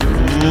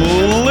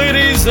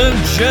Ladies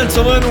and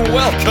gentlemen,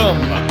 welcome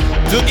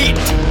to Eat,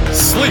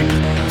 Sleep,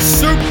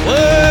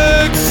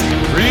 Suplex,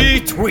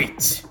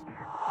 Retweet.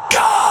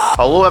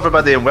 Hello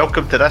everybody and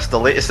welcome to the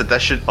latest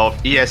edition of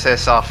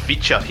ESSR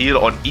feature here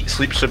on Eat,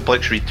 Sleep,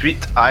 Suplex,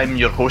 Retweet. I'm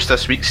your host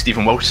this week,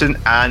 Stephen Wilson,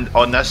 and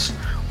on this,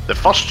 the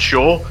first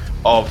show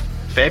of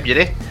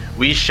February,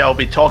 we shall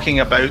be talking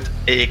about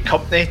a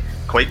company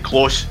quite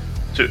close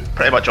to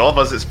pretty much all of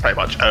us. It's pretty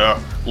much our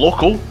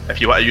local, if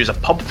you want to use a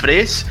pub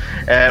phrase.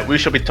 We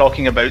shall be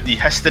talking about the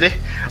history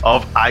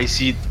of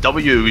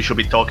ICW. We shall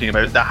be talking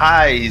about the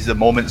highs, the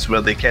moments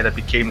where they kind of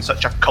became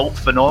such a cult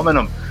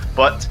phenomenon.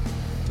 But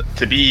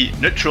to be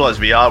neutral as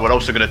we are, we're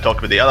also going to talk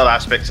about the other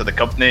aspects of the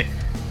company,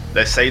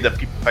 the side of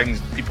things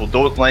people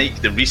don't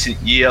like, the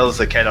recent years,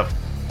 the kind of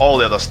all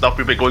the other stuff.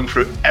 We'll be going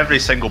through every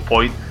single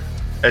point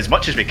as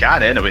much as we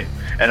can anyway,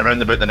 and around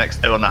about the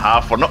next hour and a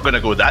half. We're not going to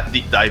go that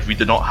deep dive. We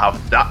do not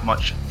have that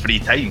much free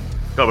time.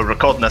 God, we're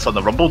recording this on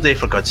the Rumble Day,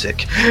 for God's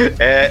sake.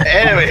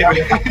 Anyway,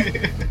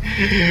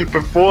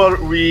 before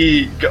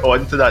we get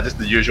on to that, just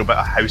the usual bit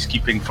of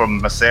housekeeping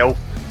from myself.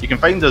 You can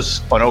find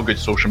us on all good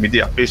social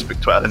media, Facebook,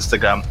 Twitter,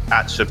 Instagram,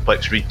 at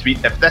Suplex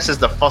Retweet. If this is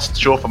the first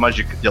show from us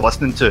you're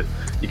listening to,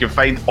 you can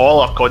find all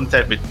our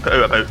content. We put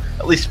out about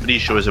at least 3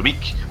 shows a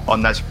week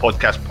on this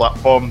podcast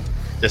platform.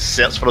 Just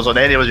search for us on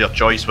any of your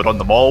choice. We're on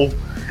them all.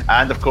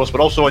 And of course, we're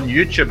also on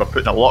YouTube. We're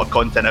putting a lot of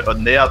content out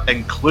on there,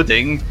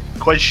 including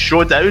Quiz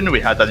Showdown. We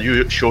had a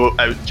new show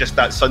out just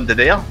that Sunday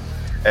there,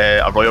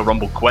 a Royal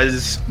Rumble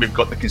quiz. We've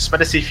got the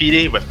Conspiracy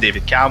Theory with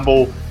David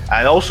Campbell,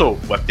 and also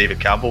with David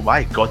Campbell.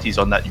 My God, he's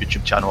on that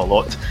YouTube channel a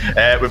lot.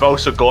 We've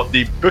also got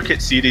the Book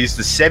It series.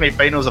 The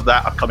semi-finals of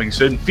that are coming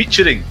soon,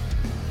 featuring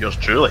yours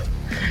truly.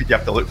 You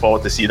have to look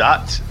forward to see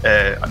that.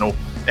 I know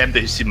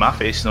MD who's seen my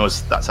face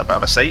knows that's a bit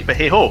of a sight, but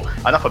hey ho,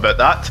 enough about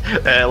that.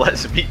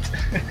 Let's meet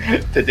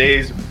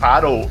today's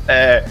panel.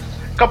 A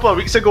couple of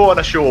weeks ago on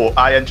a show,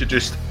 I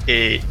introduced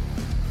a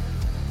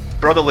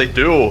brotherly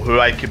duo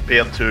who I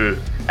compared to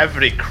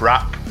every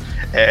crap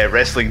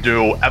wrestling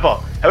duo ever.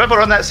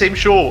 However, on that same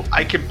show,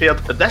 I compared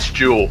this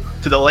duo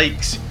to the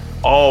likes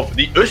of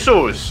the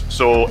Usos.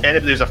 So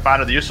anybody who's a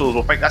fan of the Usos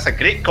will think that's a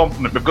great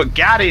compliment. We've got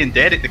Gary and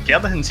Derek the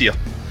Kernahans here.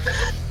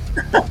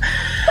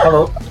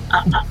 Hello.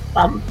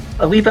 I'm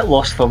a wee bit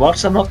lost for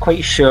words. I'm not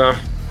quite sure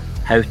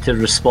how to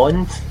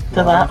respond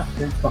to that.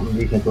 There's something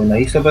reasonably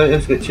nice about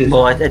us, which is...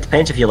 Well, it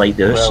depends if you like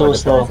the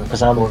Usos, though,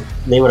 because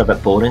they were a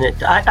bit boring.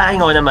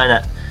 Hang on a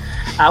minute.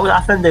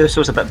 I think the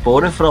Usos a bit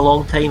boring for a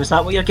long time. Is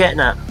that what you're getting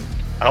at?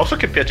 I also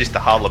compared just to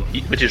Harlem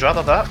Heat. Would you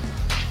rather that?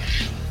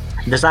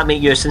 Does that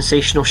make you a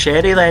sensational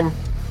Sherry, then?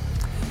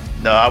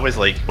 No, I was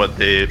like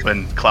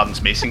when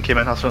Clarence Mason came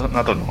in or something.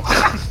 I don't know.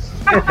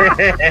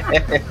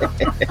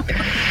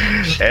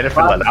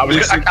 Anything like that. I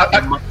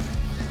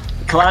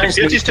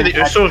compared just to the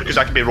Usos because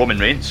I could be Roman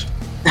Reigns.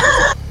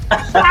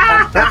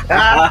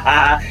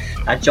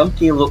 A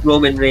junkie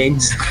Roman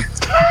Reigns.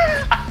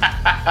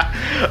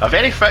 A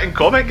very fitting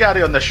comment,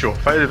 Gary, on this show.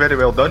 Very, very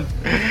well done.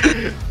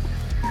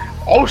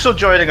 Also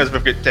joining us,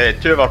 we've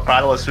got 2 of our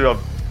panellists who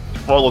have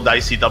followed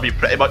ICW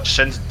pretty much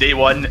since day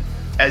one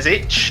as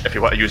H, if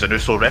you want to use an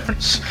Uso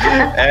reference.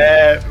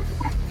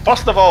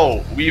 First of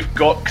all, we've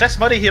got Chris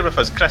Murray here with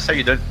us. Chris, how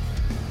you doing?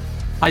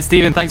 Hi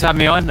Stephen, thanks for having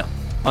me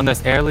on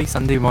this early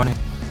Sunday morning.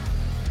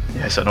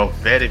 Yes, I know,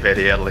 very,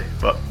 very early,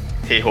 but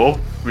hey ho,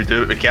 we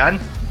do what we can.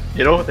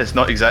 You know, it's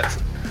not exact.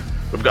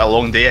 We've got a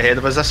long day ahead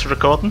of us this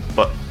recording,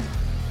 but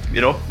you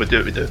know, we do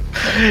what we do.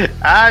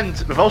 And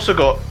we've also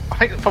got, I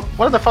think, for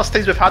one of the first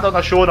times we've had on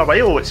our show in a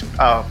while. It's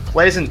a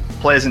pleasant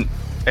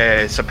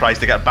surprise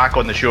to get back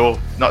on the show.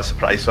 Not a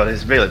surprise, sorry,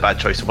 it's a really bad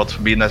choice of words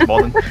for me this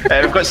morning.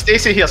 We've got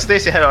Stacey here.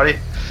 Stacey, how are you?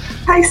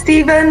 Hi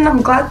Stephen,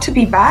 I'm glad to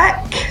be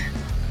back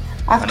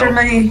after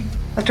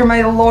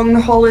my long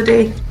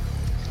holiday.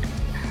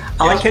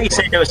 I like how you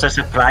said it was a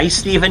surprise,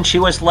 Stephen. She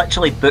was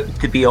literally booked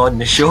to be on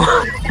the show.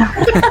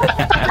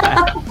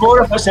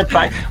 More of a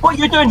surprise. What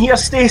are you doing here,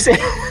 Stacey?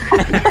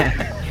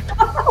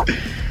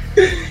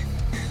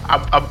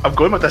 I'm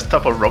going with this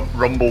type of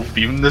Rumble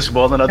theme this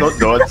morning. I don't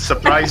know. It's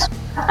surprise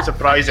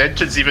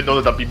entrance, even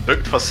though they've been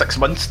booked for 6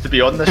 months to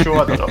be on the show.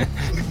 I don't know.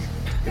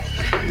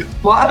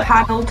 What a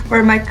panel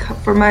for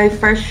my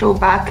first show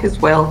back as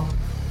well.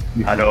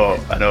 I know.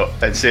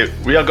 And so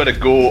we are going to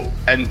go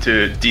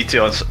into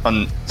details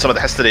on some of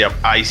the history of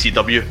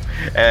ICW.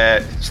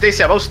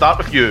 Stacey, I will start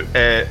with you.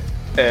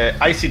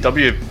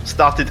 ICW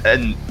started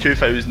in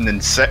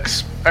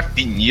 2006,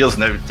 15 years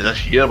now to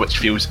this year, which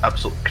feels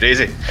absolutely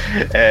crazy.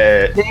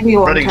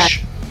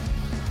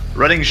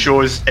 Running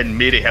shows in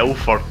Maryhill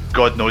for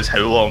God knows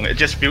how long. It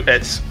just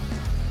feels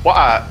what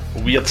a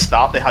weird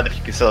start they had if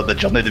you consider the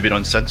journey they've been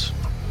on since.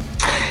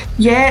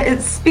 Yeah,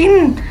 it's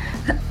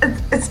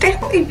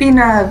definitely been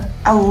a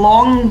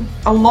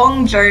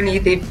long journey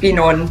they've been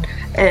on,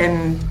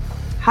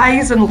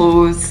 highs and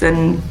lows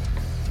and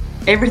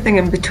everything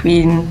in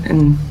between,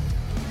 and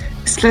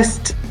it's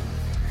just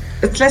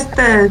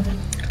the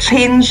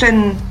change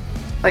in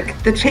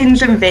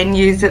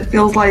venues. It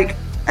feels like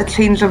a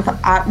change of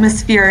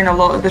atmosphere in a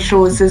lot of the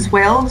shows as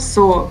well.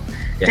 So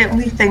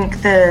definitely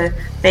think the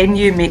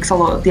venue makes a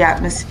lot of the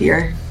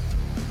atmosphere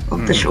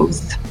of the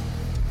shows.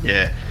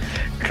 Yeah.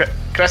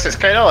 Chris, it's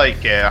kind of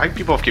like, I think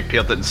people have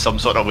compared it in some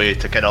sort of way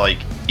to kind of like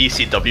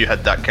ECW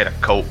had that kind of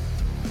cult,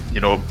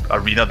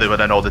 arena they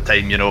were in all the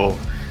time,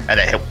 and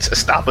it helped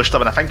establish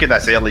them. And I think in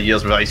this early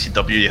years with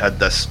ICW, you had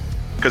this,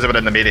 because they were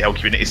in the Maryhill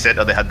Community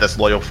Centre, they had this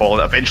loyal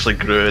following. It eventually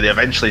grew. They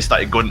eventually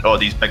started going to all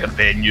these bigger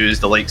venues,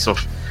 the likes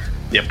of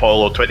the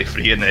Apollo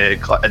 23 in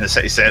the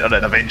city centre,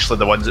 and eventually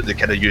the ones that they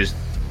kind of used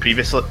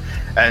previously.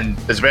 And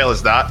as well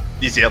as that,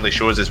 these early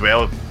shows as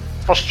well,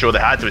 first show they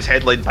had was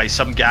headlined by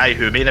some guy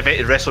who main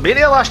evented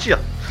WrestleMania last year.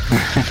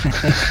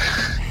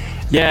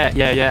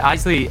 Yeah.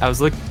 Actually, I was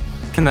looking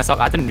this up.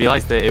 I didn't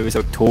realise that it was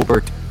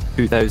October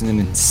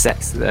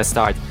 2006 that it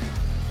started.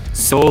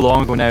 So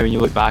long ago now when you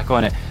look back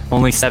on it.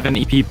 Only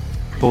 70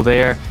 people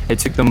there. It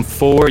took them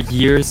 4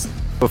 years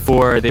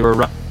before they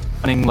were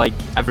running like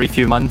every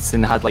few months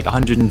and had like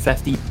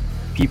 150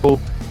 people.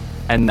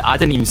 And I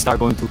didn't even start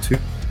going until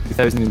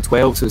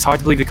 2012, so it's hard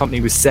to believe the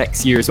company was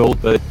 6 years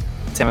old by the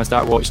time I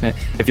started watching it.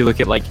 If you look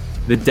at like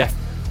the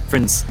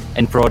difference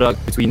in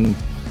product between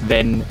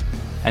then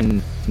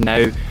and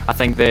now, I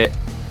think that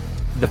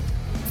the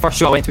first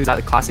show I went to was at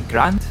the Classic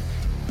Grand,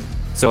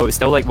 so it was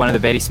still like one of the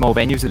very small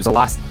venues. It was the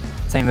last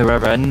time they were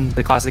ever in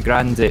the Classic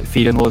Grand at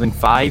Fear and Loathing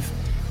 5,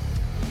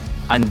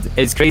 and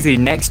it's crazy.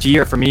 Next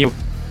year for me will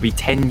be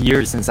 10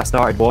 years since I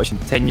started watching,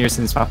 10 years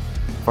since my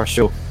first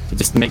show. It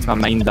just makes my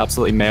mind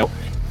absolutely melt.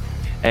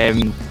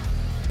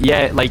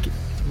 Yeah, like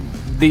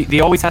they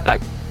always had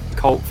that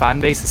cult fan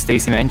base that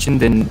Stacey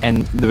mentioned,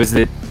 and there was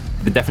the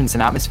difference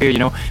in atmosphere,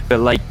 but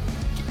like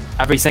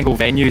every single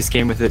venue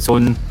came with its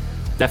own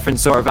different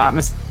sort of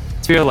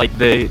atmosphere. Like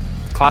the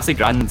Classic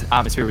Grand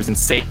atmosphere was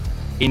insane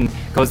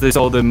because there's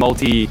all the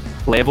multi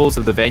levels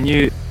of the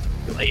venue.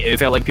 Like, it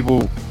felt like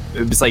people,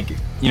 it was like,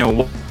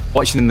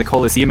 watching in the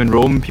Colosseum in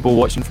Rome, people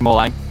watching from all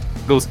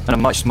angles on a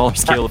much smaller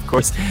scale, of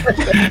course.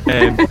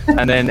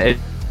 And then it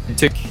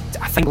took,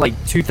 I think, like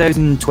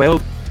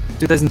 2012,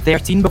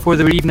 2013 before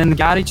they were even in the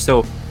garage.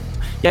 So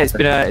yeah, it's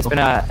been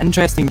a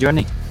interesting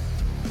journey.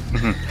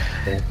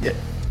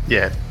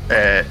 Yeah.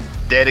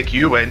 Derek,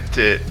 you went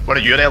to, one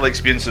of your early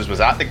experiences was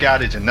at the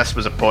garage, and this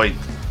was a point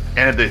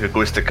anybody who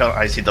goes to current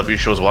ICW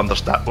shows will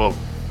understand. Well,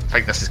 I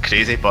think this is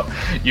crazy, but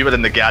you were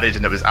in the garage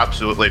and it was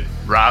absolutely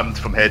rammed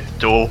from head to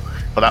toe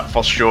for that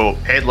first show,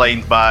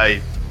 headlined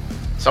by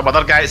some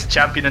other guy that's a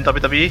champion in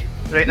WWE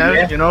right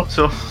now.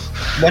 So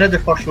one of the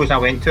first shows I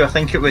went to, I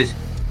think it was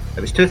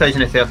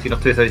 2013 or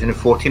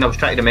 2014. I was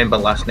trying to remember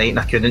last night and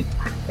I couldn't.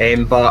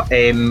 But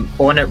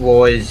on it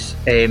was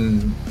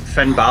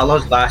Finn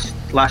Balor's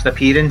last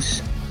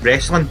appearance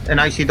wrestling in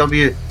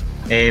ICW,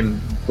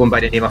 going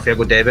by the name of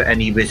Fergal Devitt,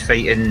 and he was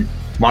fighting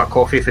Mark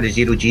Coffey for the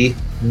Zero G,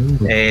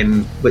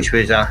 which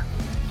was a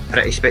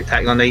pretty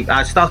spectacular night.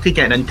 I started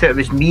getting into it. It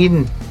was me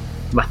and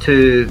my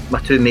two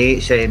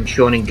mates,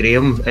 Sean and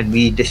Graham, and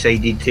we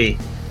decided to.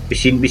 We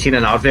seen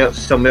an advert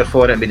somewhere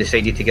for it, and we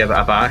decided to give it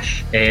a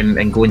bash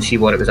and go and see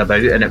what it was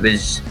about. And it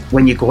was,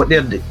 when you got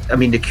there,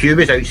 the queue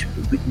was out.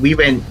 We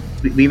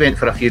went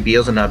for a few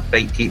beers and a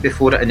bite to eat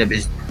before it, and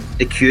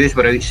the queues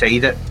were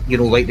outside it,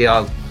 like they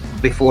are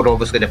before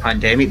obviously the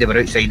pandemic. They were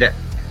outside it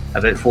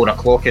about 4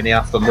 o'clock in the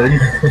afternoon,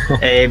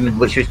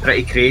 which was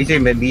pretty crazy.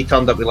 And when we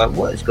turned up, we were like,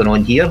 what is going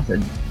on here?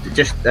 And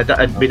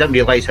we didn't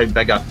realise how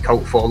big a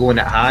cult following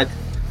it had.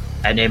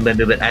 And then when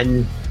we went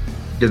in,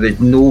 there was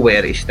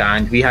nowhere to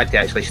stand. We had to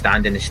actually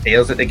stand in the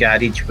stairs at the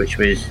garage, which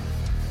was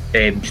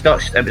it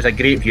was a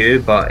great view.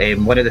 But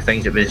one of the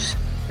things that was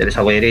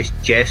hilarious,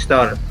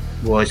 Jester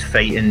was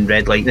fighting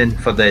Red Lightning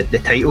for the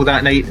title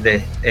that night.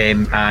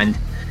 And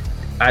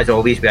as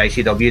always with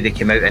ICW, they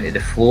came out into the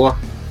floor,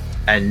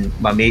 and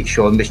my mate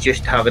Sean was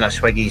just having a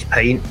swig of his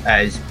pint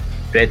as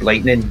Red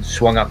Lightning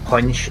swung a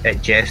punch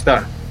at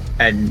Jester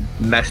and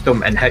missed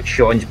him and hit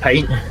Sean's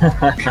pint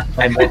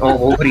and went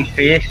all over his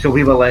face. So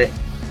we were like,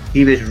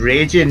 he was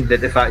raging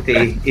that the fact that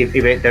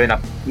he went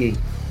down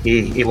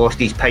he lost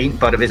his pint.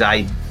 But it was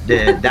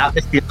the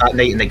atmosphere that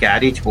night in the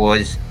garage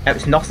was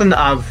nothing that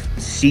I've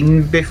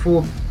seen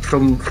before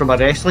from a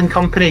wrestling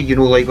company.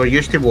 Like we're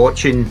used to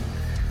watching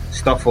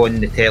stuff on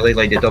the telly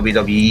like the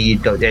WWE,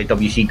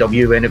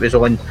 WCW when it was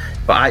on,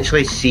 but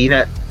actually seeing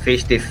it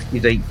face to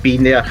face, like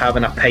being there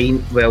having a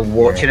pint while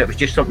watching it was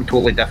just something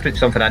totally different,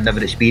 something I'd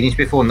never experienced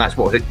before, and that's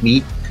what hooked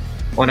me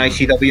on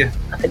ICW.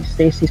 I think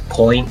Stacey's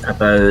point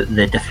about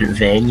the different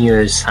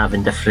venues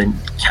having different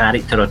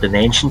character or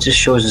dimensions of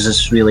shows is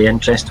this really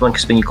interesting one,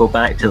 because when you go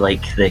back to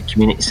like the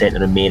community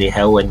centre in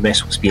Maryhill, and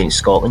Wrestle Experience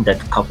Scotland did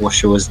a couple of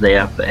shows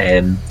there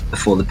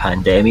before the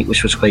pandemic,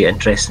 which was quite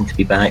interesting to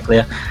be back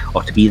there,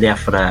 or to be there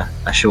for a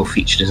show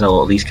featuring a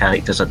lot of these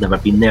characters I'd never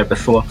been there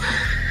before.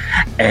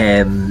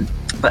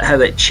 But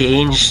how it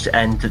changed,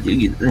 and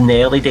in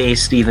the early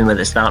days, Stephen, with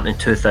it starting in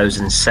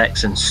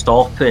 2006 and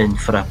stopping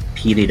for a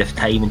period of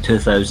time in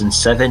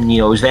 2007,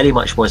 it was very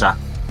much was a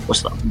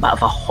bit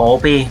of a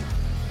hobby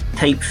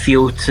type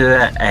feel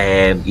to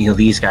it.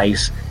 These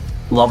guys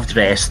loved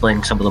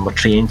wrestling. Some of them were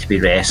trained to be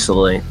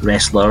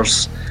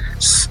wrestlers.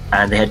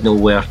 and they had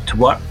nowhere to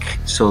work,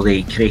 so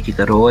they created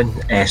their own.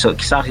 So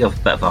it started off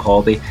a bit of a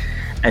hobby,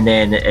 and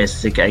then,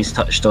 as the guys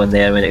touched on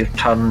there, when it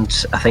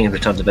returned, I think it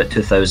returned about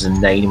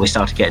 2009, and we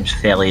started getting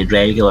fairly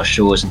regular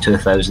shows in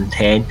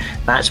 2010.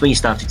 That's when you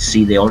started to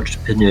see the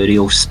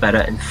entrepreneurial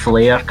spirit and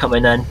flair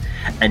coming in,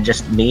 and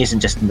just amazing,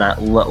 just in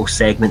that little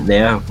segment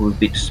there. We've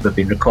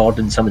been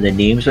recording some of the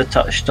names we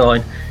touched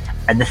on,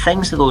 and the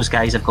things that those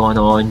guys have gone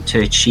on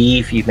to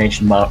achieve. You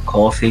mentioned Mark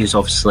Coffey, who's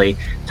obviously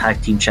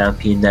tag team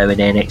champion now in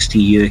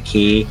NXT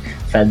UK,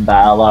 Finn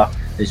Balor,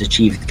 who's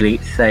achieved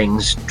great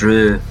things,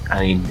 Drew,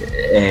 and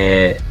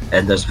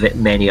there's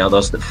many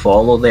others that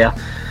follow there.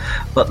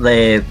 But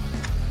the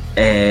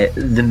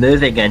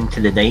moving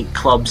into the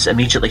nightclubs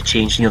immediately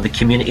changed. The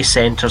community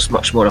centres,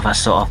 much more of a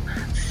sort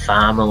of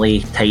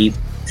family type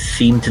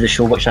theme to the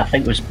show, which I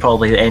think was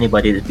probably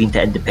anybody that's been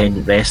to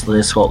independent wrestling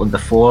in Scotland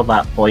before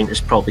that point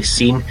has probably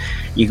seen.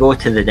 You go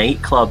to the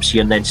nightclubs,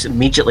 you're then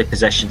immediately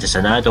positioned as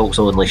an adults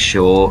only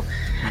show.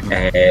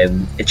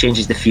 It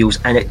changes the feels,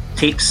 and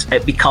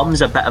it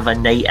becomes a bit of a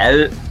night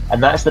out,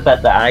 and that's the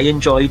bit that I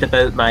enjoyed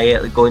about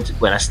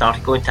when I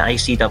started going to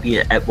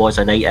ICW. It was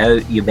a night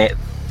out. You met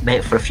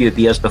for a few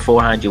beers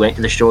beforehand, you went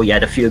to the show, you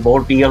had a few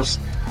more beers,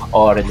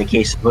 or in the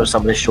case of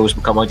some of the shows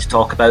we come on to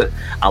talk about,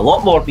 a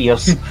lot more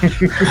beers.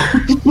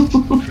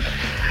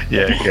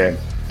 Yeah.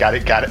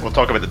 Gary, we'll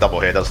talk about the double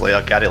headers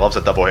later. Gary loves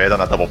a double header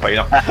and a double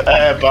piner.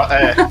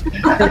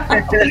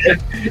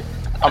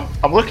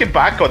 I'm looking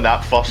back on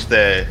that first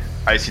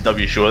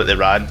ICW show that they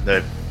ran,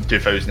 the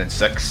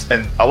 2006,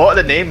 and a lot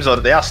of the names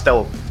they are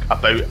still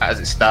about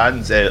as it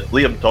stands.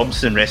 Liam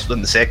Thompson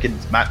wrestling the second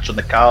match on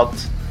the card.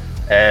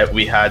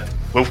 We had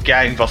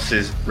Wolfgang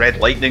versus Red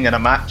Lightning in a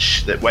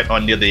match that went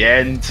on near the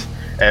end.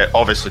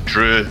 Obviously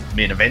Drew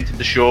main evented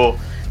the show.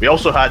 We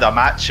also had a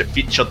match that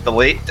featured the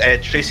late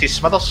Tracy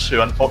Smithers,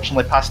 who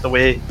unfortunately passed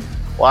away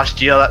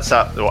last year. That's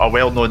a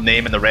well-known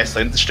name in the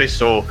wrestling industry,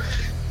 so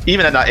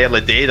even in that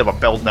early day they were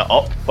building it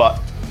up.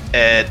 But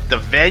the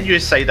venue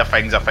side of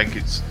things, I think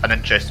it's an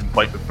interesting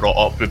point we've brought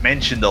up. We've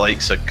mentioned the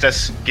likes of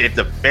Chris gave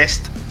the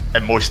best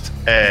and most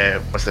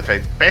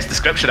best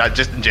description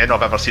just in general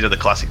I've ever seen of the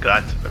Classic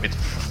Grand. I mean,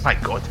 my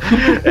God.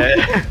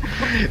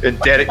 And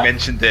Derek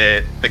mentioned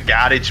the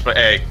garage, but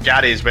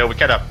Gary as well. The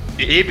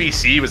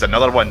ABC was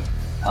another one.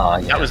 Oh,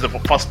 yeah. That was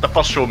the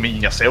first show me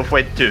and yourself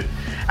went to,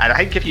 and I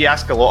think if you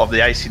ask a lot of the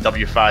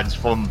ICW fans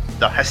from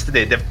their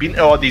history, they've been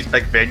to all these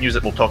big venues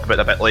that we'll talk about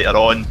a bit later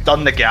on,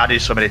 done the garage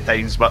so many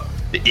times, but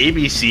the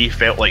ABC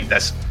felt like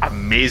this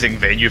amazing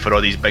venue for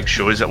all these big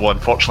shows that will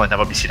unfortunately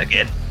never be seen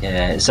again.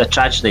 Yeah, it's a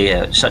tragedy,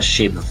 such a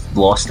shame we've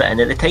lost it. And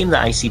at the time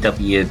that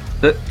ICW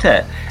booked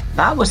it,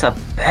 that was a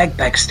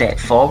big step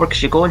forward,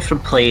 because you're going from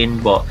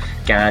playing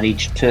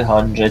garage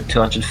 200,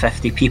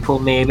 250 people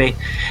maybe,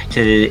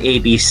 to the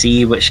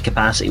ABC, which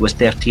capacity was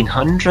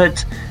 1,300.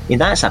 I mean,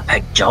 that's a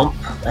big jump.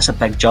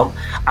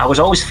 I was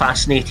always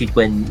fascinated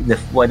when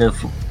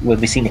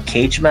we seen the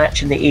cage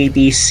match in the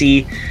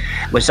ABC,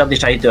 when somebody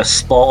tried to do a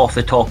spot off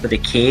the top of the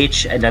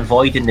cage and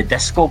avoiding the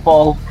disco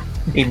ball.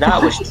 I mean,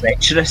 that was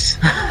treacherous.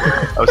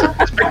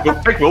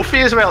 Big Wolfie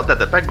as well did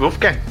the Big Wolf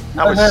King.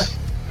 That was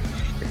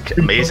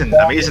amazing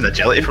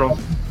agility from him.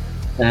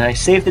 I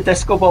saved the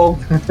disco ball.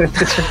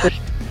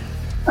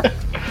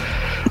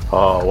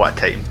 Oh, what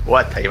a time.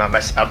 I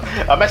miss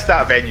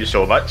that venue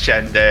so much.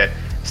 And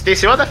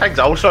Stacey, one of the things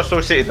I also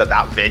associated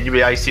that venue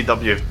with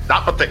ICW,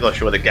 that particular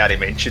show that Gary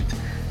mentioned,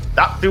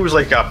 that feels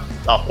like a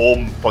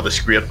home for the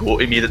Square Go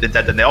to me that they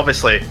did. And they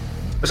obviously,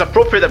 it's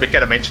appropriate that we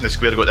kind of mention the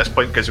Square Go at this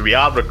point, because we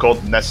are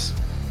recording this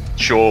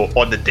show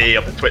on the day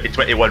of the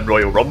 2021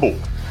 Royal Rumble.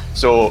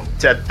 So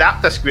to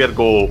adapt a Square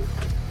Go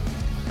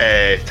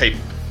type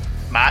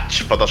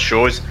match for their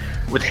shows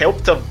would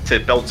help to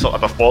build sort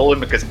of a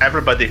following, because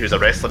everybody who's a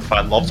wrestling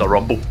fan loves a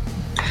Rumble.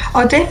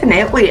 Oh,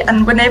 definitely.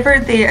 And whenever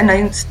they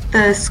announced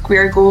the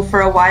Square Go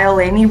for a while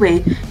anyway,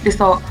 they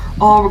thought,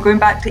 we're going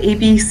back to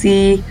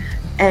ABC.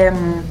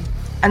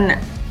 And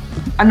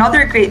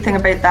another great thing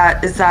about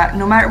that is that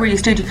no matter where you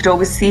stood, you could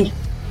always see.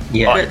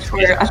 Yeah. Which for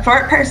a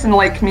short person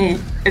like me,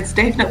 it's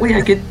definitely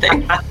a good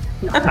thing.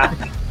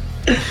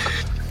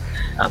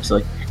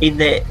 Absolutely. In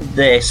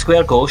the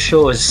Square Go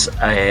shows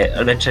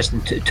are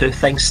interesting two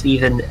things,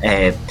 Stephen.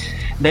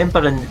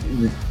 Remember, in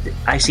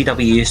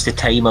ICW used to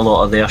time a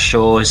lot of their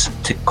shows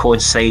to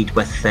coincide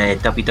with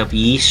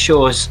WWE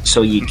shows,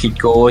 so you could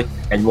go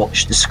and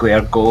watch the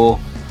Square Go,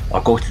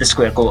 or go to the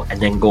Square Go and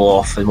then go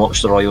off and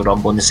watch the Royal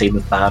Rumble, and the same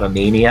with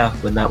Baramania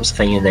when that was a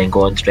thing, and then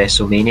go on to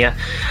WrestleMania.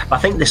 But I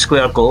think the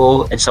Square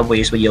Go, in some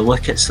ways, when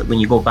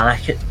you go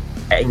back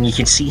and you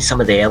can see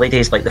some of the early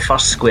days, like the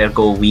first Square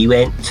Go we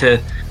went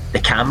to, the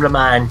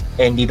cameraman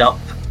ended up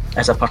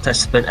as a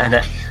participant in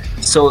it.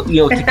 So,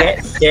 to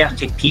get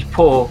 30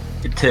 people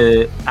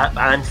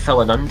and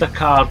fill an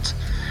undercard,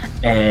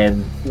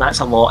 that's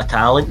a lot of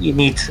talent you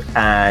need,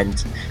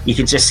 and you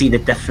can just see the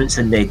difference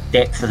in the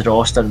depth of the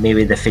roster,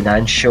 maybe the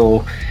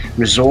financial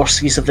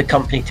resources of the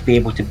company to be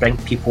able to bring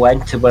people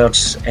in,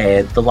 towards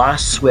the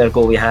last Square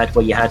Go we had,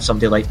 where you had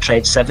somebody like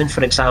Tread 7,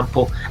 for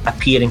example,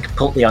 appearing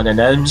completely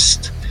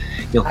unannounced.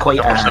 Quite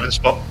number 7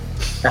 spot.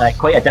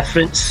 quite a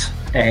difference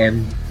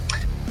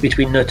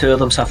between the two of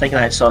them. So I think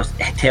that sort of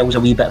tells a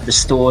wee bit of the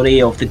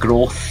story of the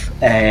growth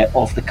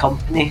of the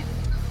company.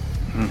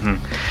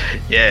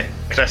 Yeah,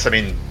 Chris, I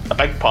mean, a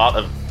big part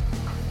of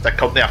the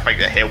company I think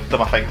that helped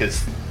them, I think,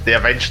 is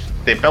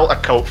they built a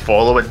cult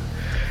following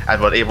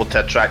and were able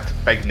to attract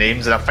big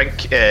names. And I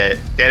think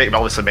Derek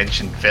obviously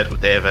mentioned Fergal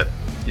Devitt,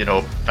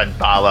 Finn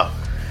Balor,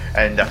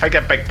 and I think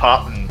a big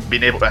part in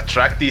being able to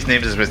attract these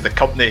names was the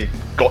company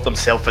got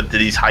themselves into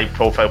these high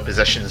profile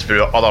positions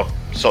through other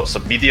sorts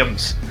of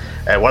mediums.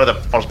 One of the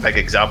first big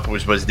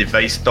examples was the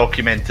Vice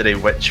documentary,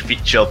 which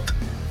featured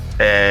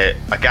a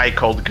guy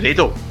called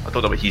Grado. I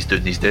don't know what he's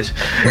doing these days,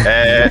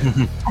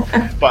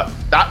 but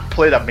that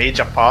played a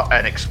major part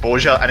in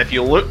exposure. And if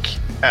you look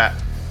at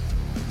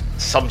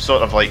some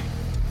sort of like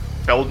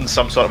building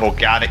some sort of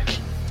organic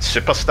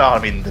superstar,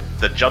 I mean,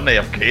 the journey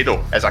of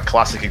Grado is a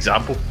classic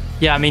example.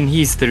 Yeah, I mean,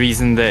 he's the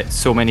reason that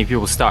so many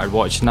people started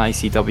watching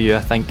ICW.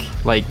 I think,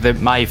 like,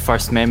 my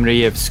first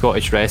memory of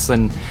Scottish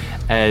wrestling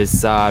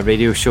is a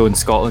radio show in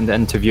Scotland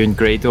interviewing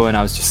Grado, and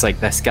I was just like,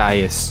 this guy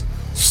is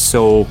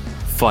so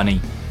funny.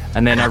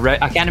 And then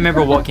I can't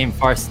remember what came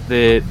first,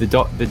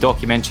 the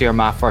documentary or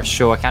my first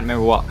show. I can't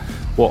remember what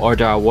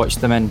order I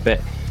watched them in, but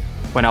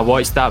when I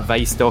watched that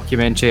Vice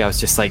documentary, I was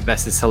just like,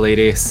 this is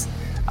hilarious.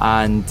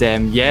 And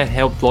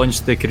helped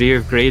launch the career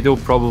of Grado,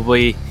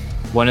 probably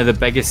one of the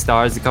biggest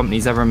stars the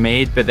company's ever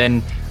made. But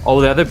then all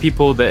the other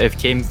people that have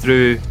came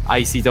through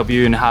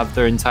ICW and have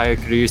their entire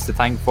careers to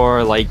thank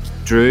for, like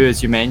Drew,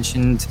 as you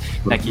mentioned,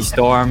 Nikki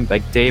Storm,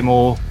 Big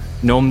Damo,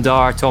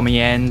 Nomdar, Tommy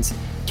End,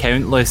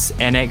 countless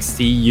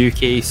NXT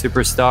UK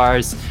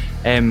superstars,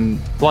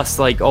 plus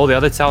like all the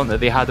other talent that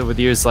they had over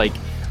the years. Like,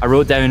 I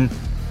wrote down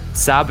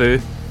Sabu,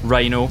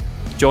 Rhino,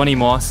 Johnny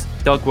Moss,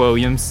 Doug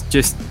Williams,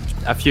 just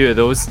a few of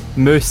those.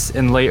 Moose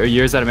in later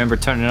years, I remember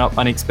turning up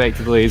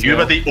unexpectedly as well. You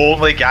were the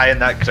only guy in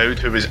that crowd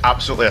who was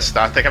absolutely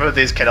ecstatic.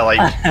 Everybody's kind of like...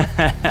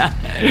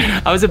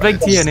 I was a big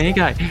TNA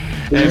guy.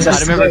 I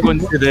remember going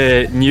to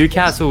the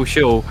Newcastle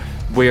show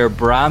where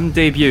Bram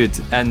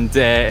debuted, and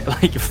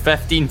like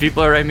 15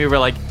 people around me were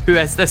like, who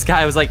is this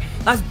guy? I was like,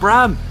 that's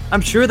Bram,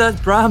 I'm sure that's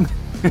Bram.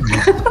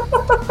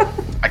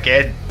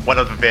 Again, one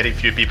of the very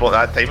few people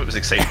at that time that was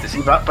excited to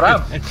see that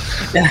Bram.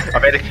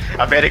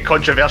 a very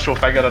controversial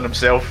figure in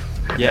himself.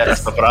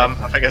 Yes, Mr. Bram,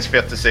 I think it's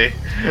fair to say.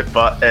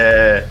 But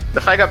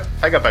the thing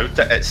about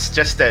it, it's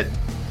just that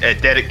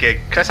Derek,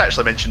 Chris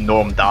actually mentioned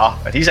Noam Dar,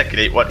 and he's a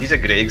great one. He's a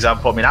great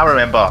example. I mean, I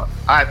remember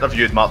I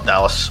interviewed Mark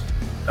Dallas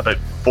about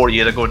 4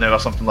 years ago now or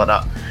something like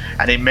that,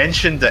 and he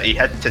mentioned that he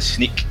had to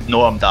sneak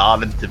Noam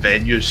Dar into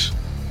venues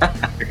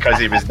because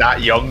he was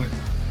that young,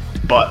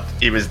 but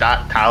he was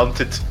that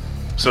talented.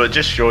 So it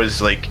just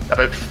shows, like,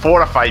 about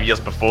 4 or 5 years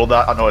before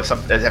that, I know it's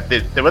as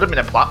if there would have been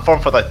a platform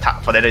for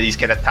any of these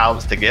kind of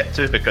talents to get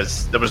to,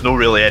 because there was no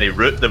really any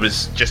route. There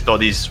was just all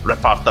these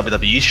rip-off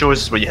WWE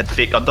shows where you had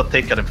fake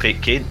Undertaker and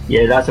fake Kane.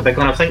 Yeah, that's a big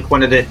one. I think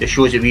one of the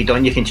shows that we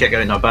done, you can check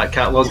out in our back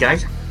catalogue,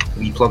 guys,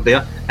 we plug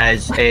there,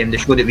 is the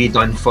show that we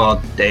done for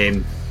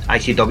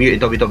ICW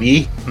to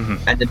WWE,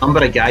 and the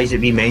number of guys that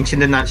we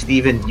mentioned in that,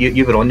 Stephen,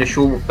 you were on the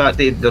show that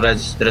day. There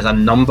is a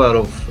number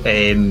of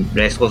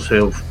wrestlers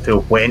who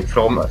went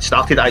from,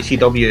 started at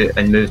ICW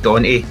and moved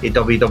on to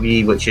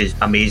WWE, which is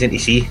amazing to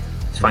see.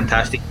 It's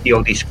fantastic to see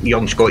all these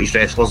young Scottish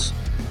wrestlers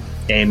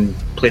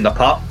playing their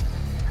part.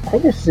 I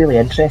think it's really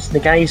interesting. The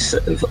guys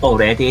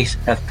already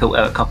have pulled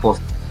out a couple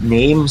of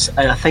names,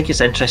 and I think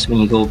it's interesting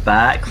when you go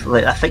back.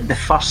 Like, I think the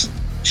first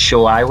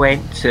show I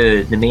went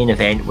to, the main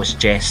event was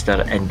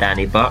Jester and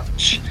Danny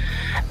Burch,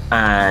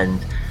 and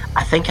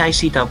I think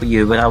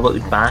ICW, when I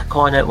look back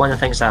on it, one of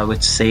the things I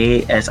would say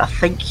is I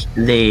think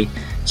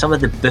some of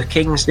the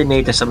bookings they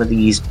made of some of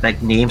these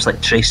big names like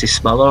Tracy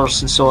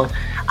Smothers and so on,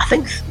 I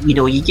think,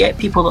 you get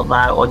people like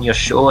that on your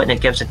show and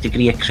it gives a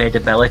degree of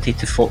credibility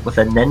to folk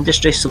within the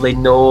industry, so they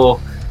know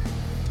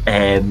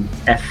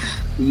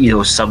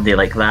if somebody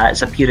like that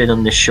is appearing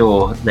on the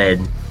show,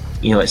 then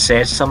it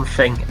says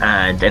something,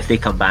 and if they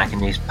come back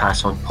and they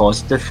pass on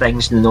positive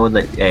things, you know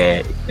that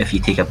if you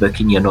take a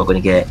booking, you're not going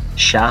to get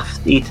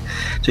shafted.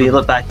 So you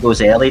look back those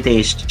early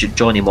days,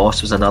 Johnny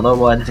Moss was another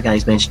one. The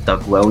guys mentioned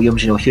Doug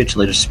Williams,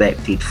 hugely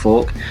respected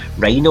folk.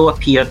 Rhino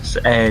appeared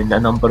in a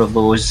number of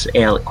those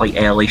quite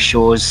early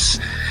shows,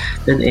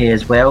 didn't he,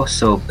 as well?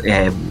 So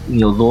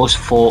those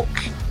folk,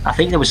 I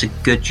think there was a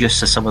good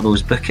use of some of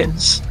those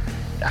bookings.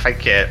 I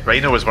think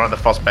Rhino was one of the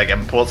first big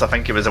imports. I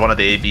think it was one of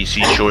the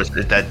ABC shows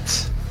that did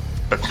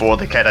before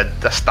they kind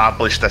of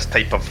established this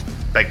type of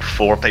big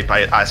four type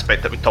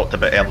aspect that we talked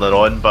about earlier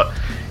on. But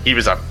he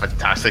was a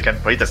fantastic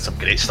import. He did some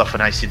great stuff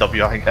in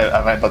ICW.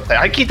 I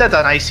think he did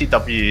an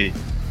ICW.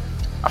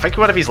 I think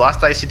one of his last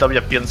ICW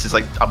appearances,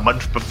 like a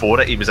month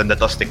before it, he was in the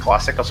Dusty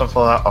Classic or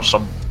something like that, or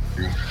some.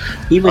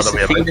 He was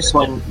the famous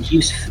one.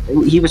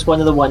 He was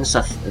one of the ones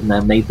and I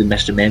might be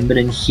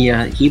misremembering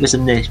here. He was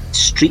in the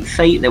street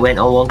fight that went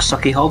along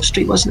Sucky Hall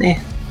Street, wasn't he?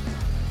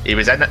 He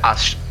was in a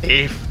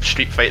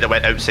street fight that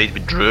went outside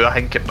with Drew, I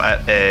think, at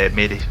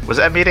Mary. Was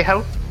it at Mary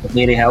Hill?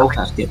 Mary Hill.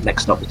 I was getting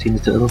mixed up between the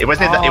two of them. He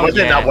wasn't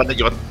in that one that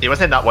you were. He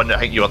wasn't in that one that I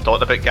think you were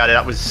talking about, Gary.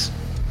 That was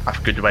a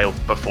good while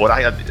before.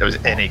 It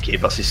was NAK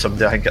versus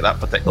somebody, I think, at that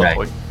particular Right.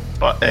 point.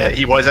 But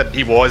he was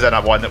in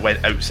a one that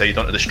went outside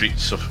onto the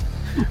streets of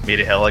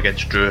Maryhill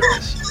against Drew.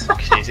 It's a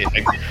crazy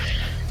thing.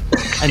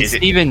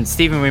 And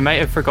Stephen, we might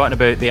have forgotten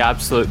about the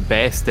absolute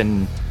best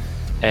and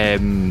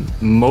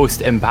most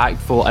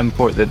impactful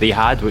import that they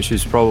had, which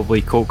was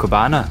probably Colt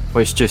Cabana,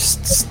 which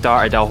just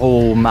started a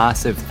whole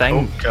massive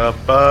thing.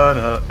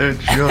 Cabana,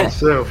 enjoy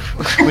yourself.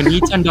 When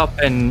he turned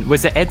up in,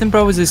 was it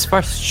Edinburgh was his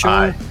first show?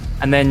 Aye.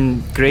 And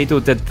then Grado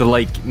did the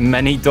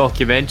mini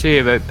documentary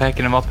about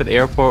picking him up at the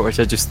airport, which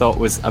I just thought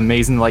was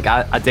amazing.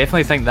 I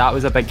definitely think that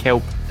was a big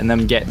help in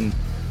them getting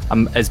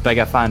as big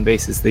a fan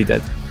base as they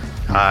did.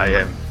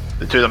 The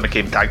two of them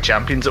became tag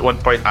champions at one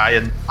point.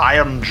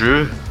 Iron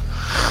Drew.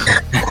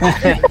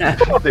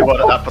 They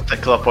were at that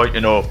particular point,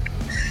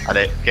 And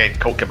again,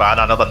 Colt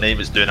Cabana, another name,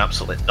 is doing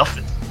absolutely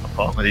nothing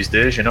apparently these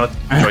days. Join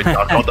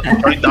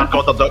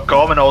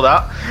darkorder.com and all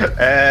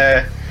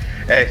that.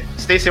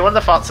 Stacey, one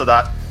of the parts of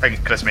that thing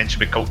Chris mentioned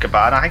with Colt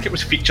Cabana, I think it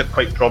was featured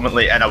quite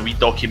prominently in a wee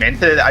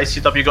documentary that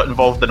ICW got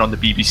involved in on the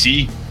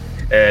BBC,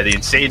 the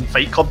Insane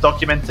Fight Club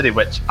documentary,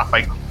 which I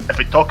think, if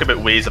we talk about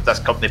ways of this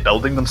company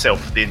building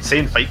themselves, the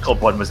Insane Fight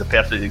Club one was the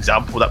perfect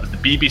example. That was the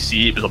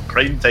BBC, it was on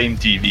primetime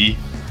TV,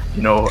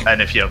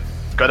 and if you're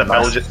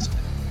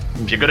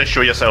going to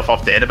show yourself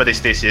off to anybody,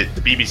 Stacey,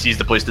 the BBC is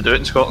the place to do it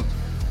in Scotland.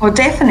 Well,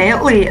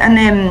 definitely. And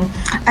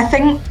I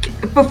think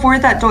before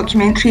that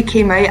documentary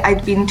came out,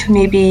 I'd been to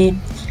maybe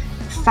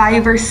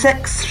 5 or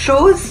 6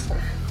 shows.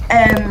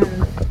 And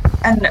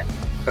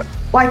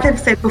like I've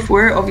said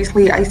before,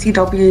 obviously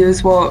ICW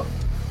is what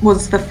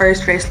was the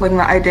first wrestling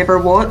that I'd ever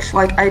watched.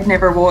 I'd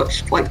never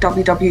watched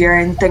WWE or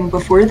anything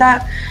before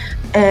that.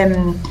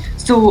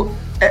 So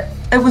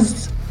it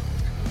was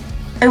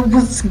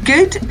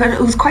good, but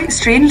it was quite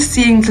strange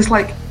seeing just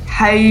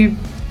how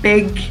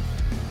big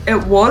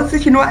it was,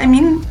 if you know what I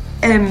mean.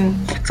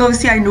 So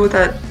obviously I know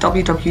that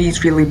WWE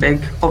is really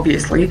big,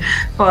 obviously,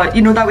 but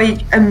that way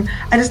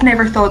I just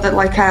never thought that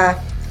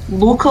a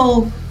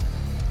local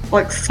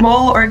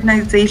small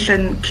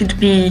organisation could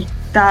be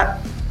that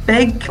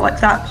big,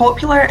 that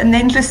popular. And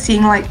then just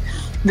seeing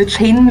the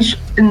change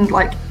in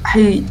how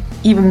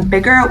even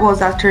bigger it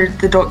was after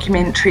the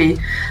documentary,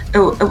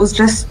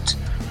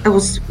 it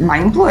was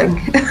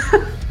mind-blowing.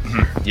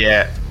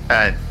 Yeah,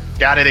 and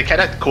Gary,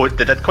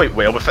 they did quite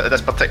well with it at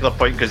this particular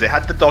point, because they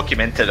had the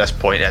documentary at this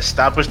point. It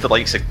established the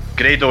likes of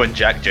Grado and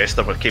Jack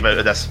Jester came out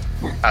of this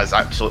as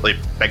absolutely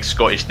big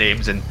Scottish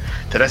names, and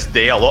to this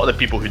day a lot of the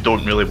people who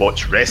don't really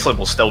watch wrestling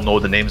will still know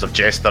the names of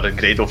Jester and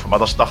Grado from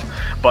other stuff.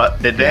 But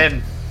they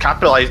then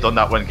capitalised on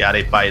that one,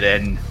 Gary, by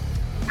then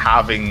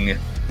having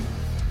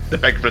the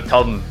big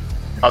return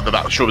under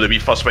that show that we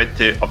first went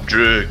to of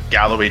Drew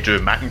Galloway, Drew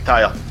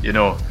McIntyre.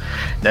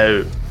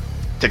 Now,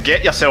 to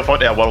get yourself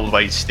onto a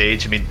worldwide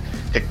stage,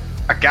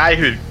 a guy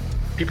who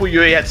people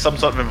knew he had some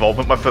sort of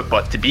involvement with it,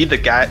 but to be the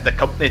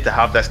company to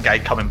have this guy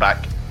coming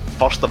back,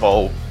 first of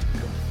all,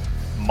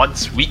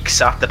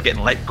 weeks after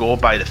getting let go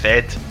by the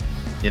Fed,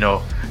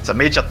 it's a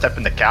major tip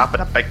in the cap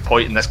and a big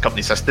point in this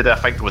company's history, I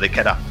think, where they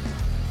kind of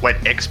went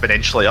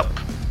exponentially up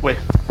with.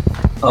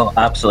 Oh,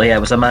 absolutely! It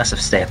was a massive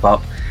step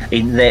up.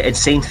 In the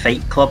Insane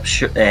Fight Club,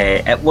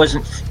 it was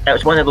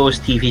one of those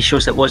TV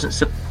shows that wasn't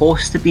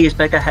supposed to be as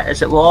big a hit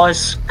as it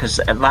was, because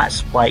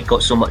that's why it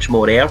got so much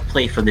more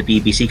airplay from the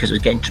BBC, because it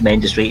was getting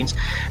tremendous ratings.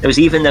 There was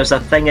a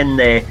thing in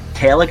the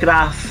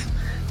Telegraph,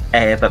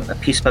 a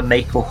piece by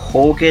Michael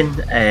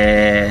Hogan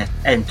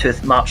in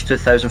March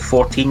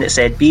 2014 that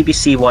said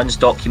BBC One's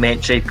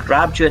documentary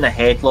grabbed you in a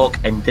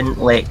headlock and didn't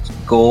let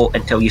go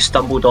until you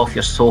stumbled off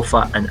your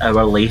sofa an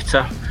hour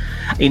later.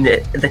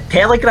 The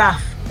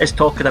Telegraph is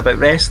talking about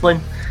wrestling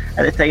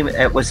at the time.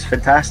 It was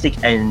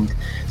fantastic, and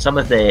some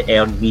of the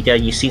earned media,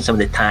 you've seen some of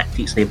the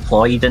tactics they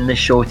employed in the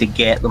show to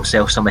get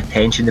themselves some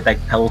attention. The big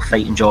pillow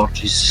fight in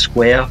George's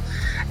Square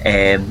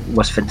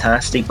was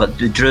fantastic, but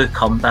the Drew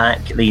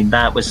comeback,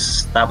 that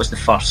was the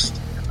first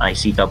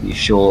ICW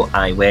show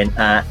I went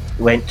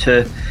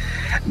to.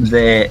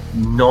 The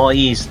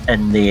noise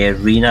in the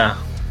arena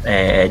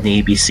in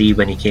the ABC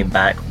when he came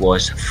back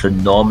was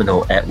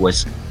phenomenal. It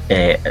was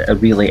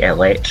really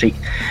electric.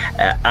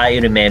 I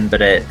remember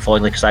it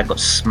fondly because I got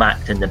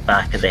smacked in the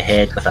back of the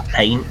head with a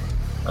pint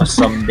or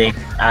something.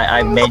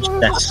 I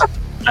mentioned this.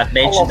 I've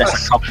mentioned this a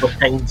couple of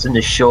times in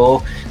the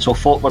show, so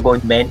folk were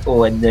going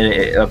mental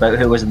about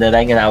who was in the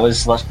ring, and I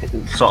was sort of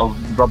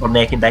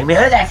rubbernecking down me.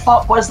 Who the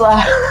fuck was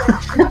that?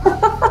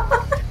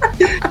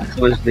 I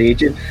was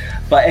raging,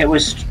 but it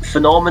was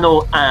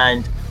phenomenal.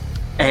 And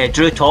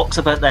Drew talks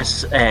about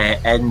this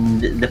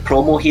in the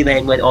promo he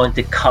then went on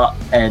to cut,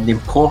 and the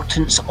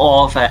importance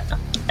of it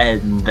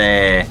in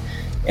the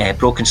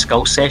Broken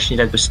Skull session he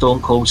did with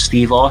Stone Cold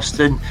Steve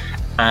Austin.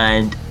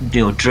 And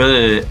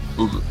Drew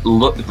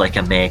looked like a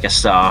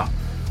megastar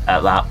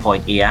at that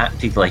point. He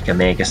acted like a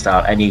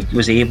megastar, and he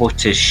was able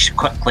to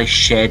quickly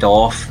shed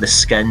off the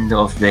skin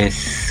of the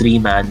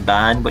 3-man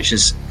band, which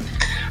is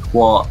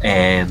what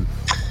a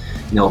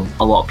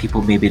lot of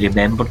people maybe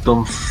remembered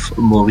them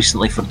more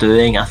recently for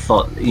doing. I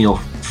thought,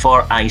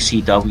 for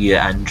ICW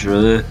and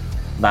Drew,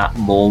 that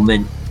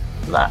moment,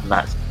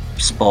 that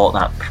spot,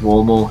 that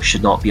promo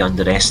should not be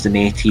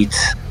underestimated.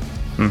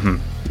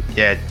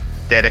 Yeah,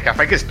 Derek, I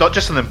think it's not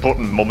just an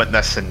important moment in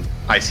this in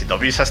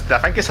ICW's history, I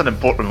think it's an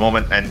important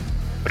moment in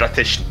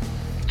British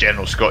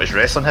general Scottish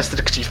wrestling history,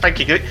 because you think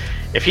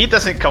if he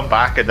doesn't come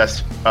back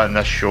on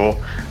this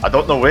show, I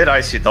don't know where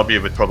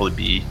ICW would probably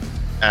be.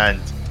 And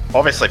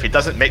obviously if he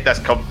doesn't make this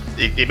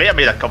he may have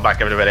made a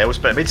comeback everywhere else,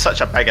 but it made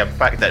such a big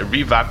impact that it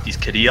revamped his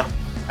career,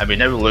 and we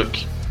now look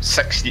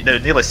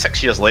nearly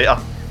 6 years later,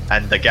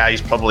 and the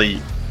guy's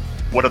probably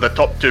one of the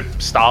top 2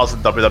 stars in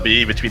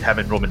WWE between him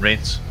and Roman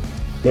Reigns.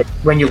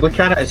 When you look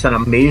at it, it's an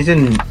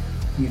amazing,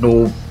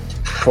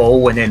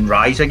 fall and then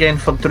rise again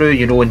for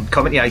Drew, and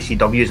coming to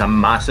ICW is a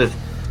massive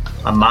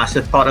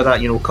part of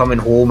that, coming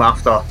home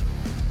after,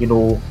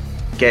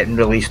 getting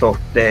released off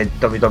the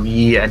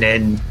WWE, and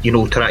then,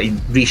 trying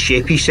to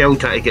reshape himself,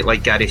 trying to get,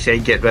 like Gary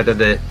said, get rid of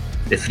the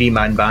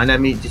 3-man band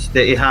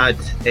that he had,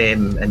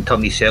 and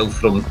turn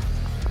himself into,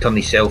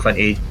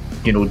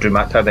 Drew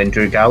McIntyre, then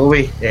Drew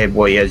Galloway,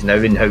 what he is now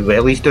and how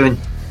well he's doing.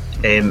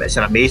 It's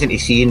an amazing to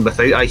see, and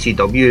without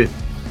ICW,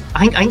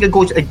 I think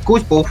it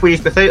goes both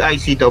ways. Without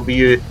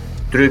ICW,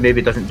 Drew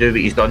maybe doesn't do what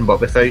he's done, but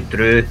without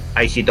Drew,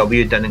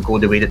 ICW didn't go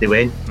the way that they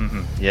went.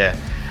 Yeah,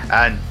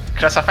 and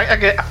Chris, I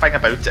think a thing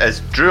about it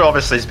is Drew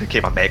obviously has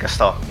become a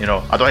megastar.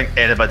 I don't think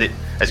anybody,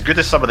 as good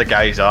as some of the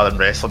guys are in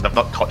wrestling, they've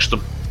not touched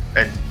him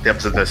in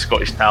terms of the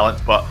Scottish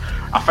talent, but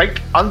I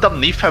think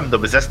underneath him there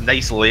was this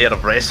nice layer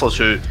of wrestlers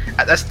who,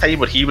 at this time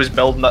where he was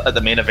building it at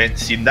the main event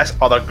scene, this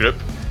other group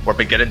were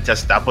beginning to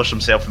establish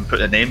himself and put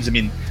the names. I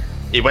mean,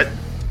 he went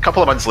a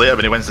couple of months later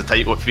when he wins the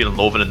title with Fear and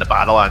Loathing in the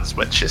Badlands,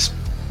 which is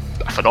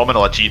a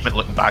phenomenal achievement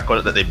looking back on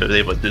it, that they were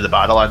able to do the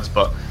Badlands.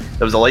 But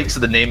there was the likes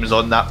of the names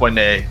on that one,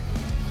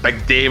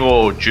 Big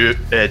Damo,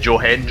 Joe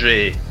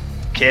Hendry,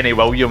 Kenny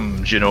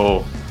Williams,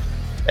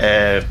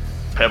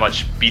 pretty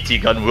much BT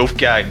Gunn,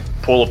 Wolfgang,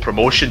 Polo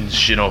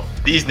Promotions,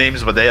 these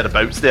names were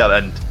thereabouts there,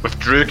 and with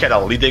Drew kind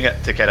of leading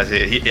it to kind of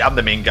say, I'm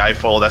the main guy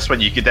for this one,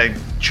 you could then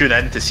tune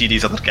in to see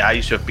these other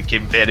guys who have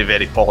become very,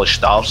 very polished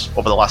stars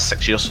over the last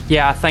 6 years.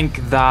 Yeah, I think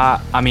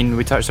that,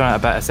 we touched on it a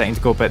bit a second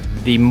ago, but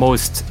the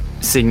most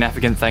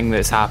significant thing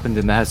that's happened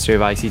in the history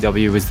of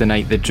ICW was the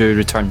night that Drew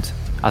returned.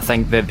 I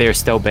think that they're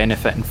still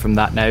benefiting from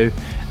that now.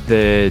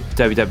 The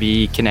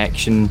WWE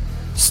connection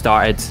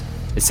started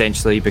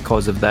essentially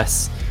because of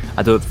this.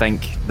 I don't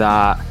think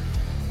that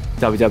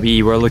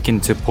WWE were looking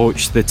to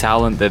poach the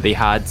talent that they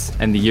had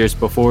in the years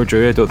before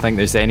Drew. I don't think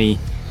there's any,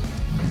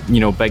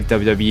 big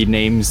WWE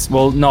names.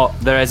 Well,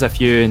 there is a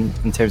few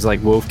in terms of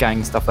like Wolfgang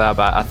and stuff like that,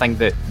 but I think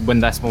that when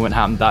this moment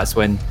happened, that's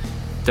when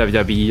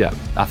WWE,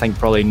 I think,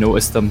 probably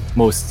noticed them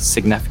most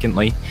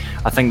significantly.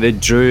 I think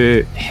that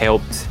Drew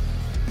helped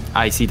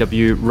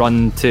ICW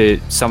run to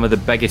some of the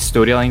biggest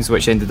storylines,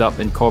 which ended up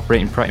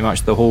incorporating pretty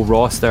much the whole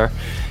roster.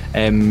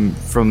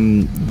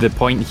 From the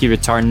point he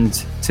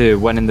returned to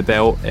winning the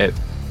belt at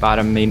Fear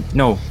and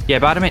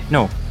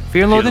Loathing.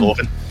 Fear and Loathing.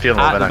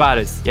 The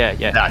Barras.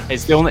 Yeah. Nah.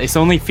 It's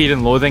only Fear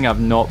and Loathing I've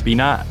not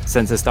been at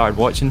since I started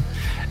watching,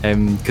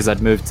 because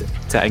I'd moved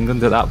to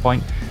England at that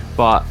point.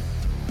 But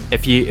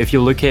if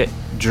you look at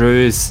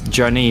Drew's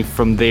journey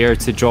from there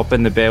to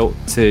dropping the belt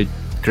to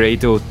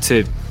Grado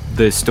to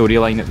the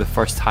storyline at the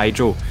first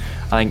Hydro,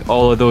 I think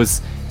all of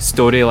those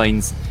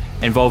storylines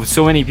involved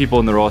so many people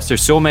in the roster,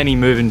 so many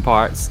moving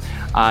parts,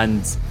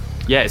 and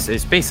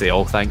it's basically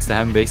all thanks to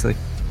him, basically.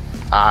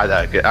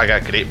 I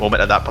got a great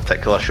moment at that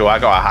particular show. I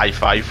got a high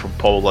five from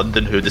Paul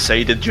London, who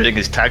decided during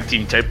his tag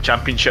team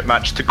championship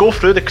match to go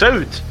through the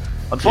crowd.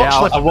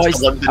 Unfortunately,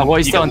 I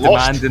watched it on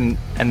demand,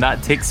 and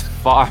that takes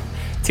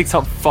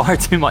up far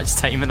too much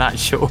time in that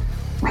show.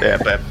 Yeah,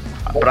 but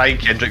Brian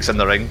Kendrick's in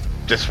the ring,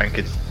 just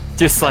thinking,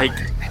 just like,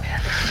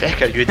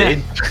 feck are you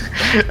doing?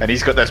 And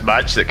he's got this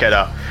match that kind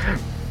of.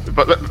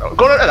 But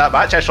going into that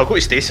match, actually, I'll go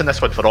to Stacey in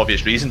this one for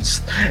obvious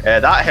reasons.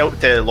 That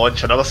helped to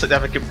launch another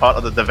significant part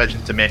of the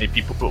division to many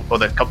people, or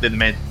the company in the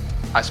main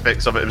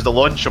aspects of it. It was the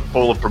launch of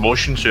Polo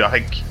Promotions, who I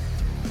think,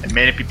 in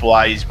many people's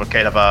eyes, were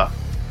kind of a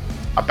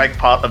big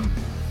part of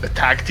the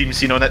tag team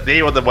scene on it.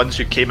 They were the ones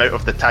who came out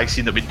of the tag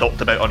scene that we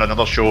talked about on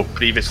another show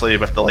previously,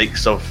 with the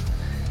likes of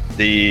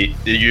the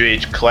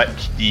UH Clique,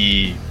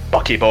 the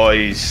Bucky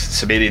Boys,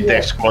 Sumerian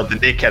Death Squad, and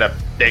they kind of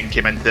then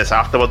came into this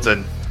afterwards.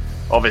 And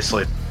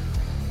obviously,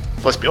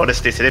 let's be honest,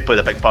 Stacey, they played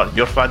a big part in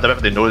your fandom.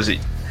 Everybody knows that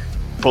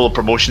Polo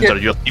Promotions are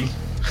your team.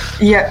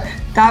 Yeah,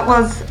 that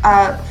was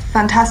a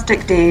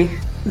fantastic day,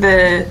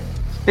 the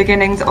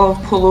beginnings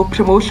of Polo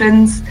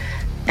Promotions.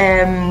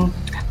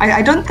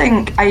 I don't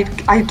think I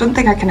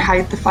can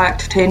hide the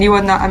fact to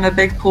anyone that I'm a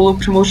big Polo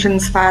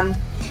Promotions fan.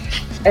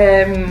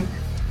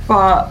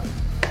 But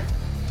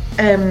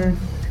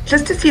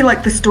just to see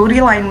like the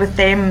storyline with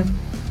them,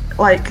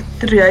 like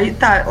throughout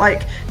that,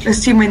 like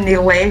just seeing when they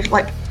left,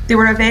 like they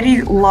were a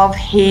very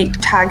love-hate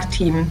tag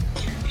team.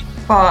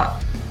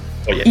 But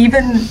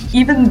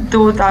even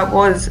though that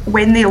was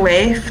when they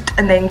left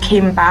and then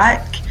came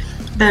back,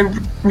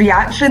 the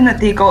reaction that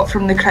they got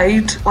from the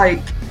crowd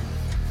like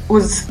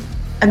was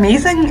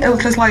amazing. It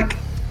was just like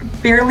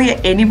barely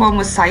anyone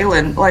was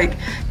silent. Like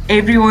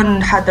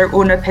everyone had their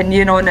own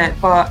opinion on it,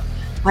 but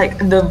like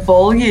the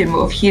volume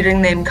of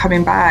hearing them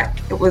coming back,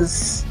 it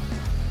was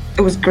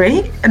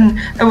great, and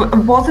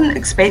it wasn't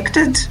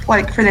expected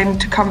like for them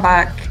to come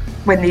back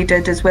when they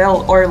did as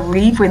well, or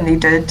leave when they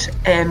did.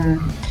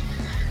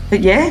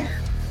 But yeah.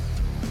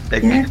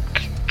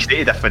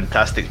 Created a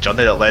fantastic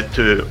journey that led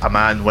to a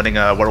man winning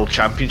a world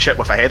championship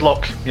with a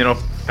headlock. You know, I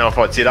don't know if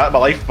I'd say that in my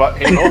life, but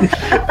you know.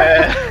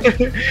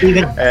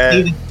 Stephen,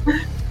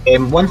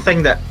 one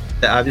thing that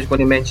I was going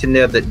to mention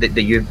there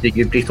that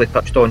you briefly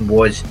touched on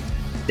was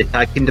the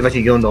tag team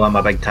division. You know, I'm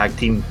a big tag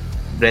team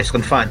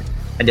wrestling fan,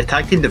 and the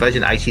tag team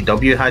division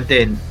ICW had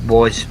then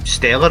was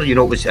stellar. You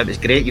know, it was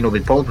great. You know,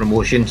 with Paul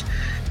Promotions,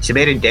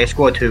 Sumerian Death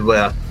Squad, who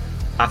I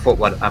thought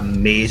were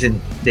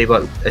amazing. They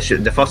were,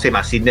 the first time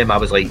I seen them, I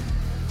was like,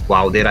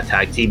 wow, they're a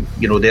tag team.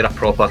 You know, they're a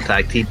proper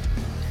tag team.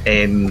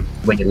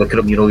 When you look at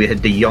them, you know, you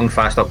had the young,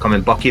 fast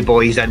upcoming Bucky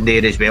Boys in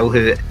there as well,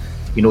 who,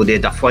 you know, they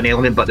had a fun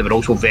element, but they were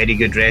also very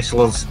good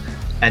wrestlers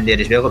in there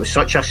as well. It was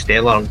such a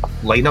stellar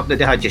lineup that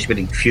they had, just with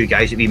a few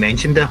guys that we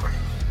mentioned there.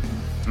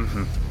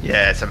 Mm-hmm.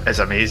 Yeah, it's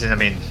amazing. I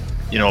mean,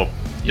 you know,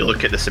 you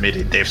look at the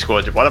Sumerian Death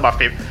Squad, one of my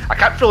favourite, I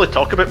can't really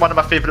talk about one of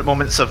my favourite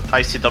moments of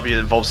ICW that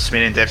involves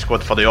Sumerian Death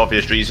Squad for the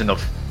obvious reason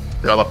of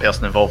the other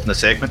person involved in the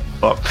segment,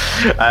 but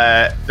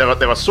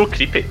they were so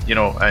creepy, you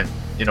know, and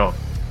you know,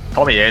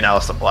 Tommy Yen,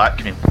 Aleister Black.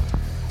 I mean,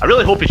 I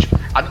really hope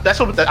I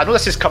know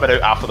this is coming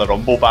out after the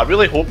Rumble, but I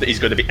really hope that he's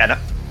going to be in it.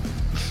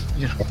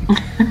 You know.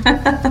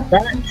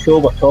 That show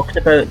we're talking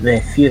about,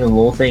 the Fear and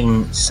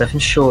Loathing 7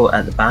 show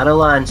at the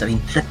Barrowlands, I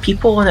mean, the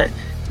people on it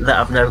that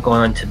have now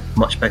gone on to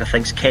much bigger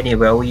things, Kenny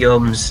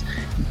Williams,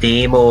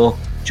 Damo,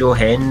 Joe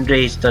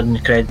Hendry's done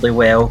incredibly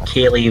well,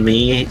 Kaylee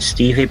Ray,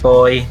 Stevie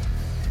Boy,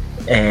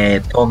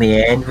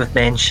 Tommy End we've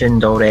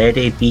mentioned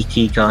already,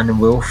 BT Gunn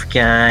and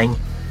Wolfgang,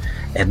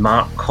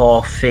 Mark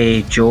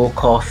Coffey, Joe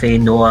Coffey,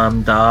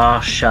 Noam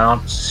Dar,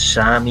 Shards,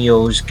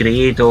 Samuels,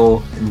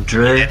 Grado and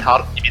Drew. You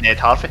mean Ed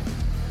Harvey?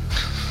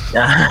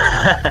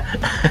 I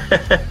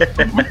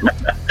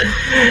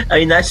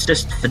mean, that's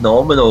just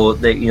phenomenal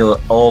that, you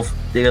know,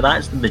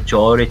 that's the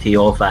majority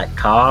of that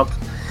card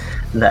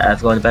that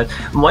I've gone about.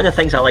 And one of the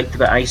things I liked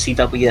about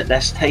ICW at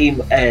this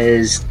time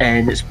is,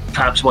 and it's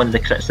perhaps one of the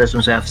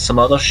criticisms we have some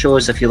other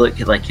shows, if you look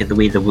at like the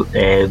way the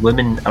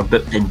women are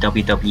booked in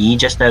WWE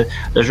just now,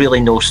 there's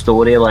really no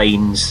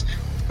storylines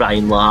by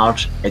and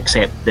large,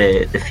 except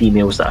the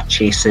females that are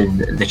chasing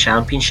the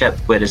championship.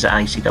 Whereas at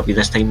ICW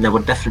this time, there were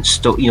different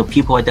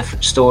people had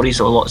different stories,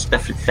 or lots of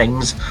different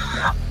things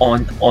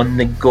on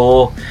the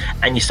go,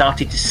 and you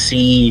started to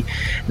see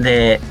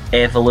the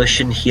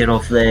evolution here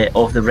of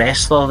the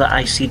wrestler that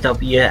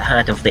ICW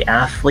had, of the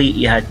athlete.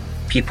 You had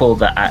people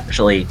that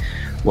actually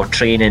were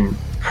training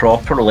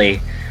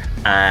properly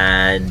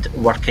and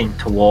working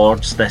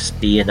towards this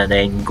being an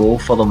end goal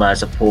for them,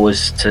 as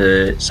opposed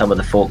to some of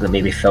the folk that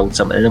maybe filled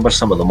some, and there were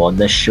some of them on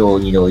this show,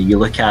 you know, you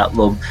look at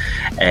them,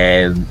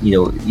 you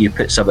know, you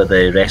put some of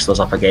the wrestlers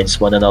up against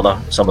one another,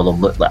 some of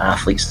them look like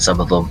athletes and some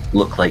of them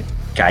look like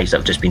guys that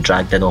have just been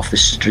dragged in off the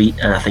street,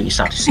 and I think you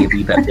start to see a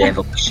wee bit of the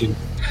evolution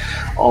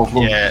of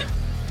them. Yeah,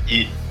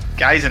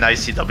 guys in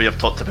ICW have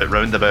talked about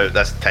round about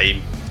this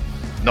time,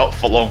 not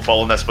for long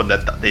following this, when the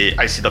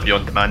ICW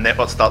On Demand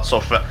network starts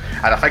off with,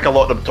 and I think a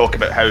lot of them talk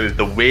about how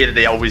the way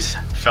they always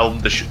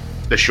filmed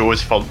the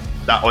shows for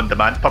that on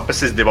demand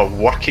purposes, they were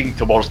working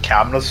towards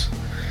cameras.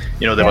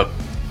 You know, they were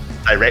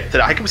directed.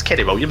 I think it was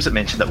Kenny Williams that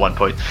mentioned at one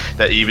point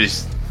that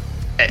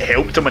it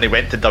helped him when he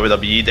went to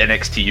WWE, the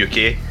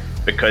NXT UK,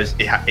 because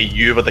he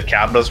knew where the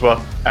cameras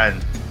were.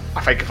 And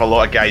I think if a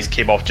lot of guys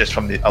came off just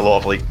from a lot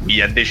of like wee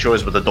indie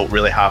shows where they don't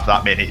really have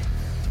that many,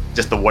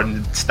 just the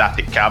one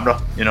static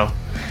camera, you know,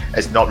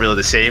 it's not really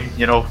the same,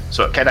 you know,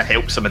 so it kind of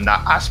helps them in that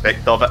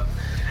aspect of it.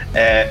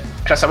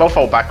 Chris, I will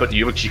fall back on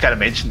you because you kind of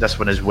mentioned this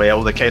one as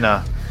well, the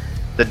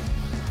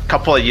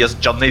couple of years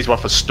journeys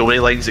worth of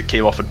storylines that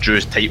came off of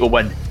Drew's title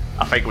win.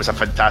 I think it was a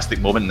fantastic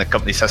moment in the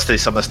company's history,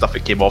 some of the stuff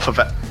that came off of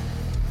it.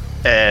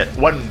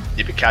 One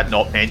that we can't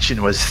not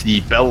mention was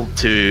the build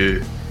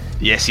to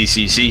the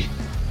SECC,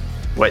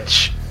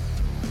 which,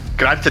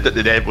 granted that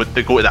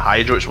they go to the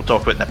Hydro, which we'll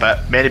talk about in a bit,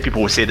 many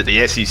people will say that the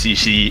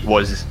SECC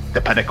was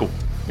the pinnacle,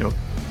 you know,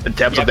 in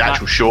terms of the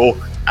actual show,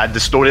 and the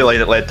storyline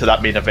that led to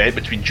that main event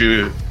between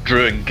Drew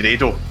and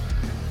Grado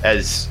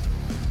is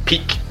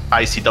peak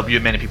ICW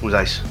in many people's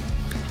eyes.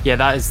 Yeah,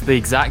 that is the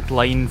exact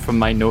line from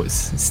my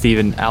notes,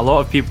 Stephen. A lot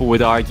of people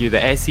would argue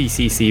that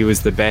SECC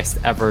was the best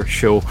ever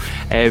show.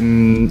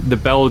 The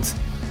build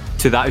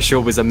to that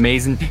show was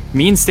amazing.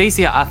 Me and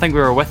Stacey, I think we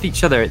were with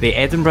each other at the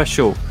Edinburgh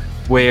show,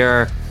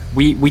 where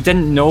we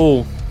didn't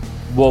know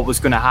what was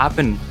going to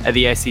happen at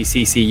the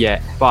SECC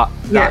yet, but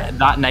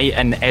that night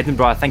in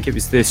Edinburgh, I think it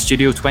was the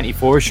Studio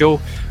 24 show,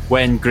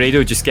 when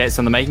Grado just gets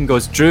on the mic and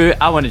goes, Drew,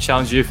 I want to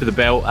challenge you for the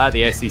belt at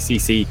the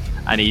SECC,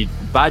 and he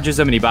badgers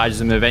him,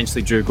 and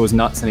eventually Drew goes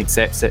nuts and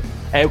accepts it.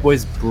 It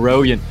was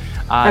brilliant.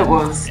 It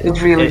was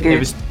really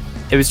good.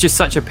 It was just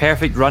such a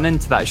perfect run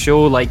into that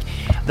show. Like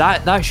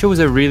that show was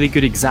a really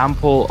good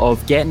example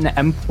of getting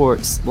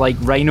imports like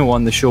Rhino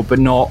on the show but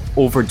not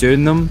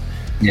overdoing them.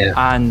 Yeah.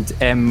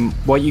 And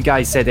what you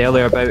guys said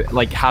earlier about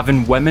like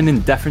having women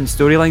in different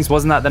storylines,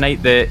 wasn't that the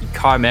night that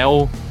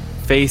Carmel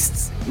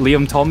faced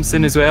Liam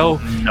Thompson as well?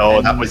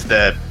 No, that was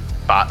a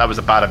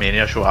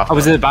Baramania show after. I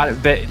was at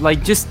bad, but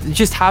like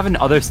just having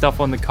other stuff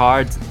on the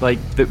card like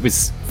that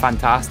was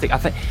fantastic. I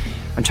think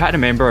I'm trying to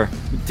remember.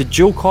 Did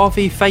Joe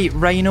Coffey fight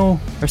Rhino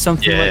or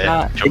something like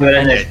that?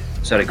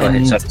 Sorry, go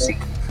ahead. Sorry.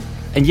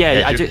 And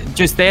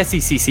just the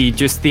SECC,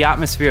 just the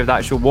atmosphere of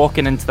that show,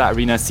 walking into that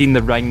arena, seeing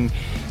the ring,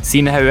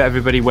 seeing how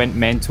everybody went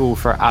mental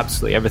for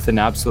absolutely everything.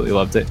 Absolutely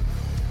loved it.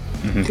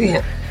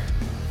 Yeah.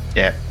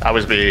 Yeah, I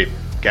was with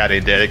Gary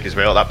and Derek as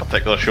well at that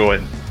particular show,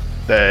 and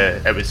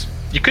it was,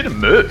 you couldn't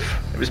move.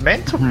 It was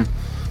mental.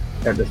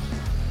 It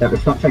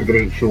was such a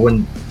great show,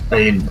 and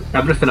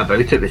everything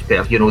about it was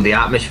better. You know, the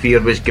atmosphere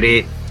was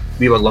great.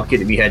 We were lucky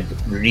that we had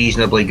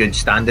reasonably good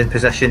standing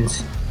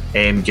positions,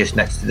 just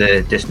next to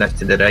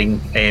the ring,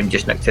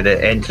 just next to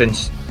the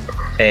entrance.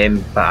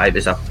 But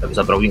it was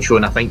a brilliant show,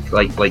 and I think,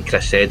 like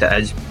Chris said,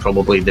 it is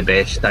probably the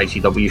best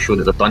ICW show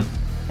that they've done.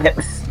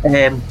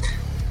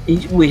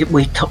 It was,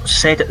 we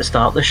said at the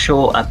start of the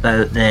show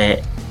about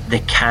the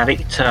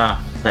character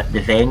that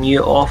the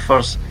venue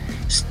offers.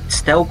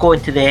 Still going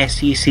to the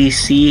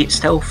SECC, it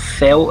still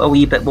felt a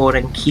wee bit more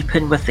in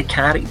keeping with the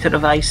character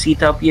of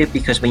ICW,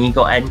 because when you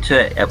got into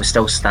it, it was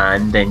still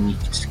standing. You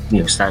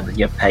could, stand with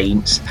your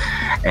pints,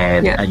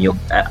 and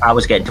I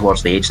was getting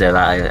towards the age there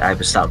that I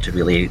was starting to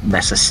really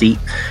miss a seat.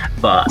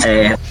 But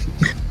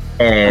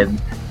the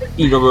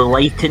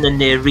lighting in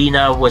the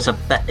arena was a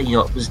bit,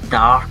 it was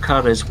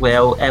darker as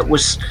well. It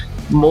was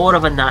more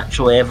of a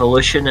natural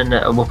evolution, and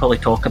we'll probably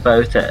talk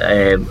about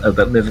it,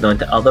 about moving on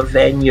to other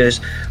venues,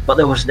 but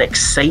there was an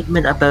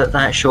excitement about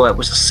that show. It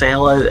was a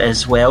sellout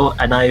as well,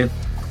 and now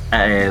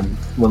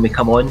when we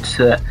come on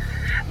to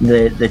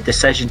it, the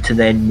decision to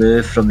then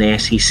move from the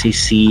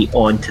SECC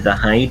onto the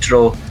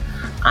Hydro,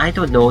 I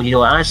don't know,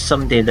 as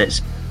somebody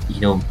that's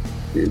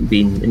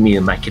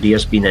been, my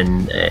career's been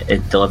in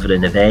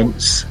delivering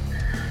events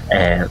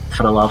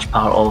for a large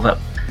part of it,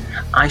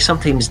 I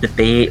sometimes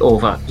debate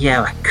over,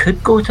 I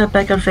could go to a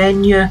bigger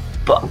venue,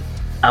 but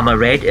am I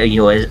ready?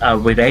 Are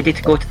we ready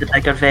to go to the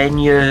bigger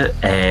venue?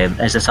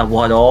 Is this a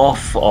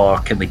one-off, or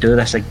can we do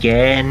this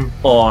again?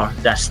 Or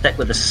do I stick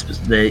with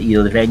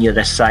the venue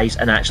this size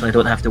and actually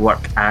don't have to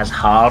work as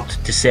hard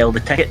to sell the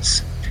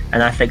tickets?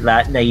 And I think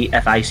that night,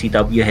 if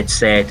ICW had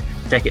said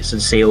tickets on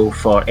sale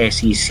for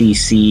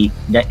SECC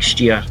next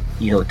year,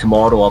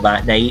 tomorrow or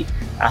that night,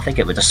 I think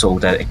it would have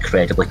sold out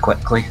incredibly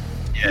quickly.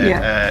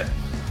 Yeah.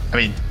 I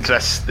mean,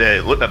 Chris,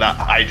 looked at that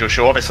Hydro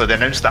show. Obviously, they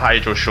announced the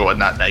Hydro show on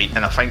that night,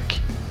 and I think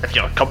if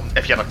you're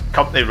a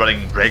company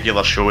running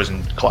regular shows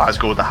in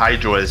Glasgow, the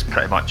Hydro is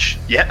pretty much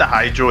the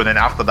Hydro, and then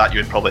after that,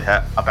 you would probably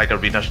hit a big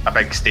arena, a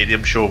big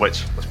stadium show,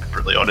 which, let's be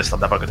brutally honest, they're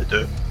never going to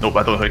do. No,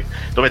 I don't think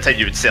the only time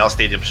you would sell a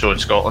stadium show in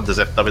Scotland is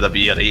if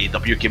WWE or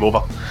AEW came over.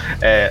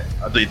 I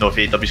don't even know if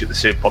AEW's got the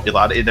same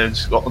popularity now in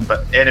Scotland,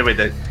 but anyway,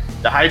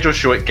 the Hydro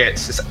show,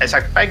 it's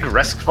a big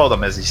risk for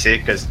them, as you say,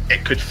 because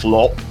it could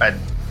flop, and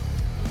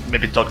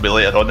maybe talk about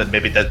later on, and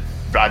maybe did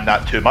brand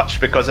that too much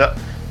because of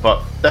it.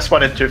 But this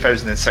one in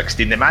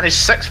 2016, they managed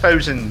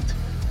 6,000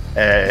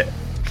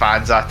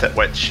 fans at it,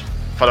 which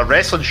for a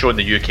wrestling show in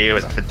the UK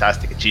was a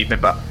fantastic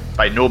achievement, but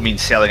by no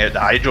means selling out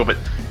the Hydro. But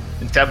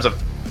in terms of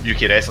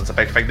UK wrestling, it's a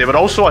big thing. They were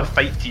also on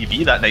Fight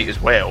TV that night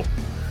as well,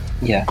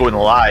 going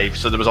live,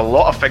 so there was a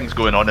lot of things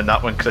going on in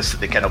that one, Chris, that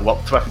they kind of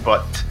worked with.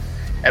 But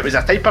it was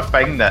a type of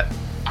thing that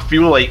I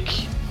feel like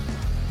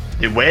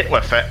they went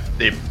with it,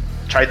 they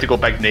tried to go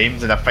big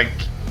names, and I think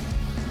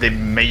they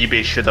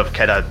maybe should have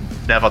kind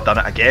of never done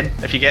it again,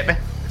 if you get me.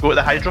 Go to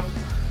the Hydro.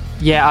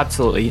 Yeah,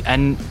 absolutely.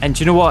 And do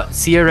you know what?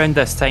 See, around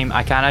this time,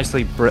 I can't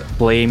actually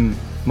blame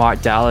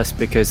Mark Dallas,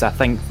 because I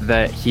think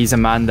that he's a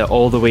man that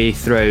all the way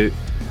throughout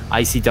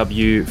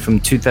ICW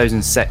from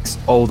 2006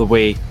 all the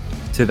way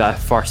to the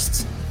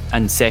first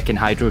and second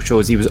Hydro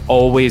shows, he was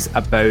always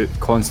about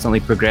constantly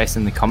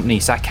progressing the company.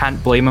 So I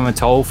can't blame him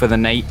at all for the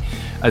night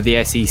of the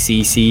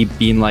SECC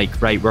being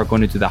like, right, we're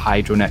going to do the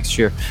Hydro next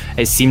year.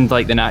 It seemed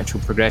like the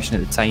natural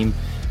progression at the time,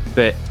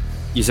 but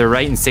you're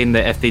right in saying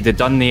that if they'd have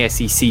done the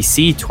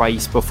SECC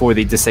twice before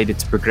they decided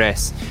to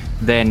progress,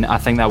 then I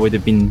think that would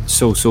have been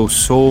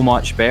so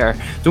much better.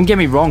 Don't get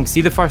me wrong, see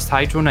the first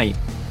Hydro night,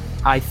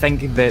 I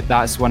think that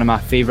that's one of my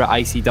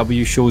favourite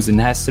ICW shows in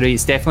history.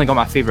 It's definitely got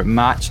my favourite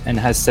match in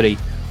history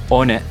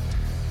on it.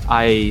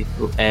 I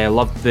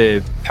loved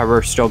the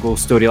power struggle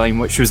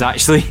storyline, which was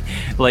actually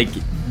like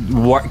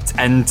worked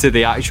into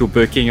the actual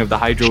booking of the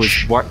Hydro,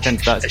 was worked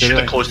into that storyline.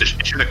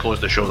 It should have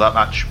closed the show, that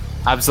match.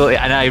 Absolutely,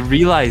 and I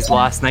realised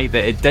last night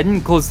that it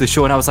didn't close the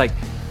show, and I was like,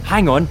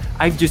 hang on,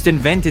 I've just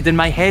invented in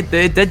my head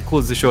that it did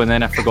close the show, and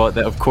then I forgot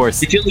that, of course.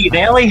 Did you leave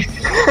early?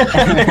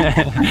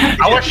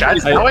 I wish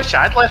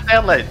I'd left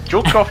early.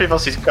 Joe Coffey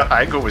versus Kurt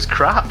Angle was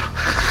crap.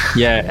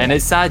 Yeah, and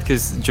it's sad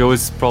because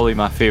Joe's probably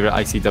my favourite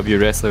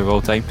ICW wrestler of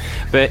all time.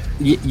 But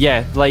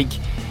yeah, like,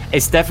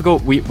 it's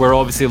difficult. We're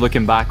obviously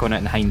looking back on it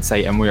in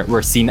hindsight, and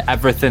we're seeing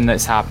everything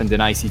that's happened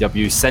in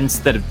ICW since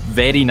the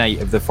very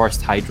night of the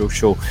first Hydro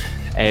show.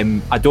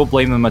 I don't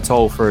blame them at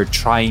all for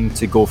trying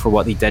to go for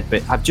what they did,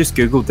 but I've just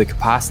googled the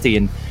capacity,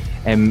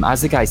 and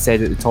as the guy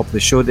said at the top of the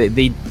show, that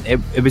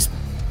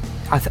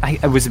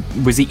it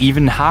was it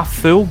even half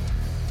full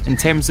in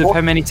terms of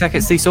how many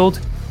tickets they sold?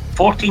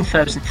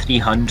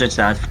 14,300 is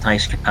the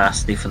advertised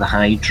capacity for the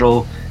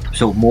Hydro,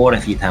 so more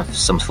if you'd have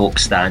some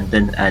folks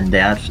standing. And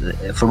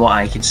from what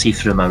I can see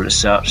through my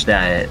research,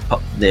 the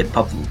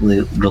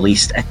publicly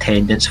released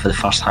attendance for the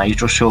first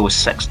Hydro show was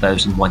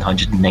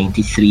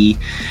 6,193.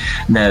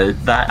 Now,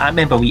 that I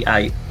remember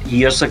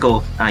years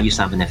ago, I used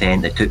to have an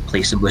event that took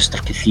place in Worcester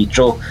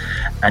Cathedral,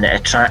 and it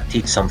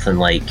attracted something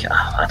like,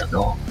 I don't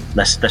know,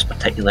 this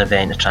particular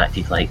event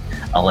attracted like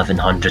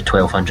 1,100,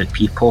 1,200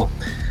 people.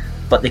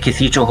 But the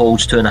cathedral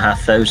holds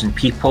 2,500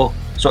 people,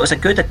 so it was a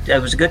good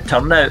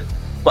turnout.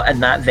 But in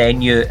that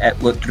venue,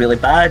 it looked really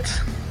bad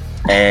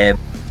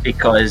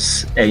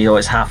because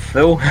it's half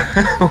full.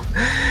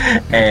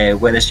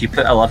 Whereas you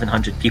put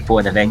 1,100 people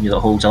in a venue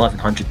that holds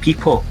 1,100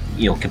 people,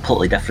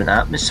 completely different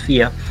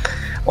atmosphere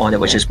on it,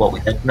 which is what we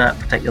did in that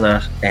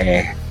particular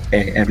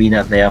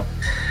arena there.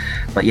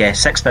 But yeah,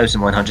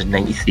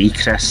 6,193,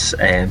 Chris,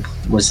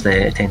 was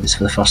the attendance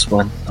for the first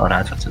one, or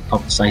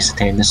publicised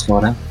attendance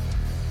for it.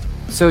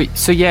 So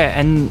yeah,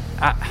 and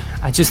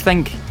I just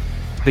think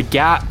the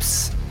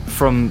gaps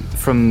from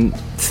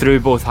through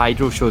both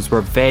Hydro shows were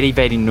very,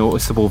 very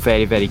noticeable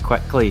very, very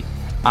quickly,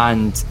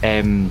 and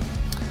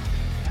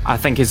I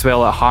think as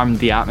well it harmed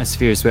the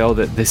atmosphere as well,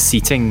 that the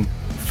seating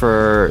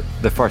for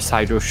the first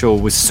Hydro show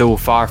was so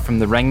far from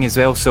the ring as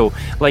well. So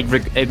like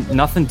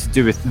nothing to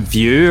do with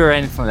view or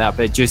anything like that,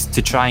 but just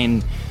to try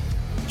and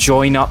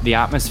join up the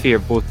atmosphere,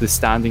 both the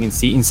standing and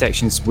seating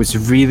sections, was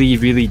really,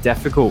 really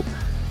difficult.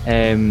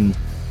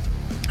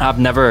 I've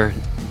never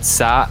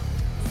sat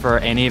for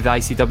any of the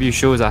ICW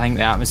shows. I think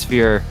the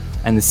atmosphere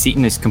and the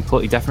seating is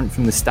completely different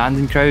from the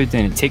standing crowd,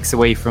 and it takes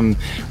away from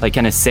like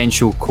an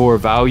essential core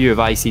value of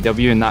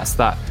ICW, and that's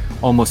that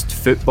almost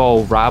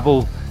football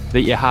rabble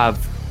that you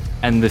have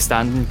in the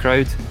standing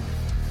crowd.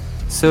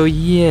 So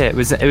yeah, it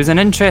was an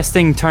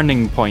interesting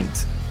turning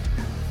point.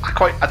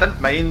 I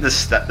didn't mind the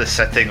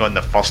sitting on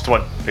the first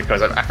one,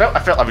 because I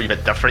felt a wee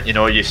bit different.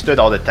 You stood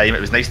all the time.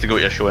 It was nice to go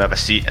to your show and have a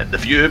seat, and the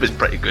view was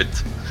pretty good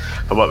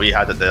for what we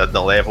had at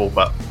the level.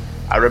 But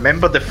I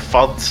remember the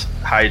third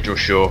Hydro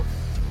show,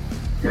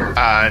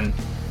 and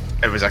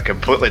it was a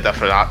completely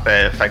different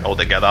thing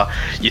altogether.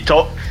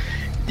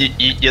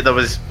 There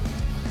was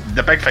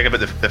the big thing about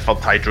the third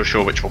Hydro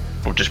show, which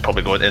we'll just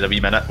probably go into in a wee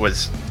minute,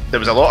 was there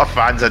was a lot of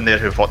fans in there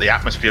who thought the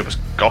atmosphere was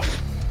guff,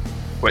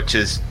 which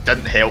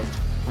didn't help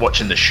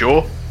watching the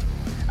show.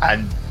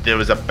 And there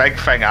was a big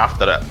thing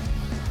after it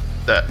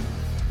that,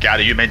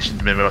 Gary, you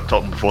mentioned when we were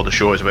talking before the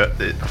show,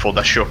 before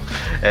this show,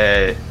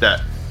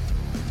 that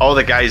all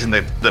the guys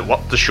that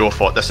worked the show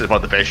thought this is one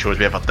of the best shows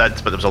we ever did,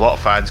 but there was a lot of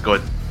fans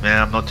going,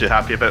 I'm not too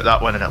happy about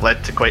that one, and it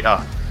led to quite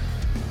a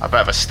bit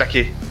of a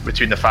sticky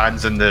between the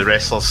fans and the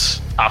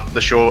wrestlers after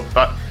the show.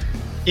 But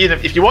even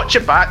if you watch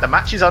it back, the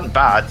matches aren't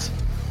bad,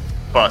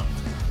 but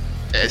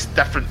it's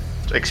different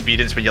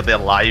experience when you're there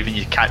live and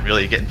you can't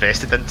really get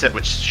invested into it,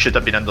 which should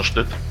have been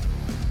understood.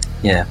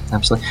 Yeah,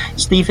 absolutely.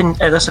 Stephen,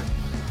 there's a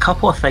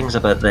couple of things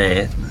about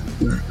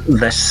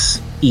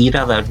this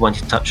era that I'd want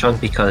to touch on,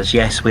 because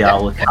yes, we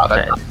are looking at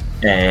it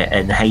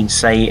in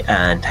hindsight,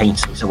 and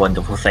hindsight's a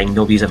wonderful thing.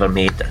 Nobody's ever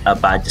made a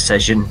bad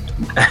decision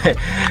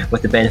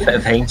with the benefit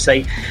of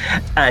hindsight.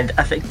 And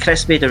I think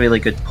Chris made a really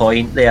good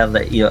point there,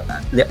 that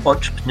the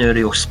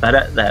entrepreneurial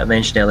spirit that I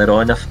mentioned earlier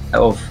on of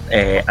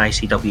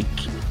ICW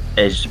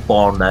is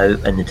born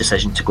out in the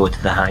decision to go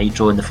to the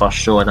Hydro in the first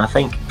show, and I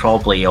think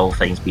probably all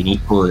things being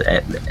equal,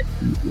 it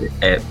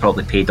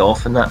probably paid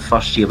off in that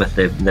first year with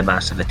the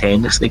massive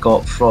attendance they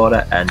got for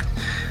it and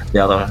the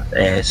other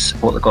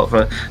support they got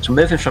for it. So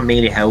moving from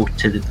Maryhill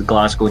to the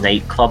Glasgow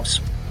nightclubs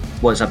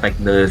was a big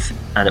move,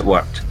 and it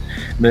worked.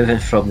 Moving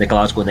from the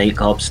Glasgow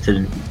nightclubs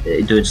to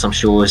doing some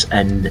shows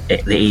in the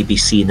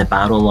ABC and the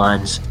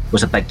Barrowlands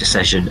was a big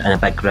decision and a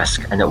big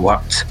risk, and it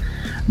worked.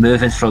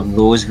 Moving from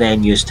those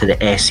venues to the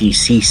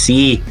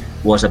SECC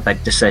was a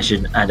big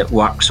decision, and it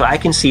worked. So I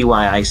can see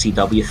why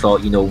ICW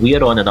thought,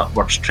 we're on an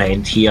upwards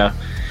trend here.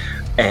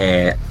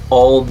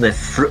 All the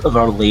fruit of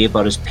our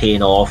labour is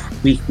paying off.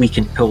 We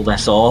can pull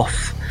this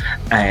off,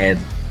 and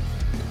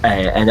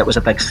it was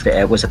a big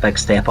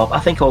step up. I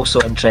think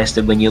also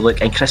interesting when you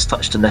look, and Chris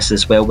touched on this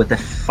as well, with the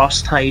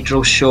first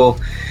Hydro show,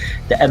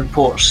 the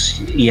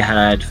imports you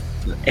had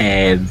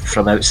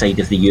from outside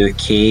of the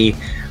UK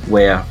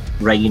were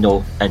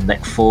Rhino and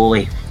Mick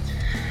Foley.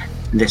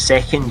 The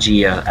second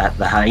year at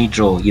the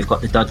Hydro, you've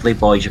got the Dudley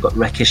Boys, you've got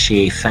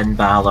Ricochet, Finn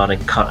Balor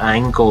and Kurt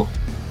Angle,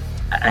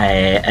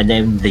 and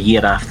then the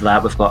year after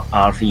that we've got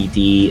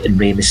RVD and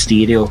Rey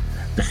Mysterio.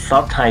 The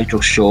third Hydro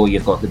show,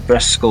 you've got the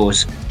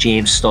Briscoes,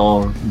 James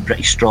Storm,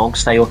 British Strong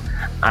Style.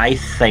 I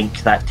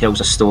think that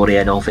tells a story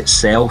in of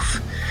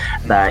itself,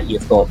 that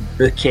you've got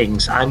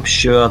bookings. I'm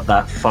sure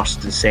that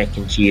first and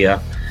second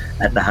year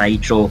at the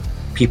Hydro,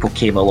 people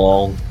came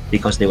along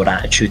because they were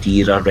Attitude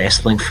Era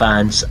wrestling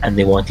fans and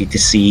they wanted to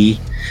see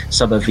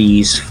some of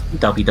these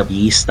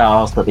WWE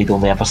stars that they'd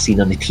only ever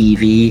seen on the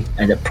TV,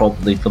 and it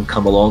prompted them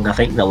come along. I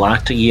think in the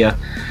latter year,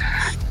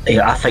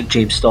 I think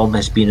James Storm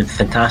has been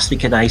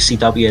fantastic in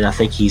ICW, and I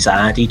think he's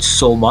added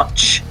so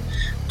much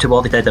to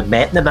what they did. I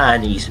met the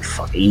man,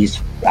 his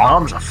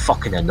arms are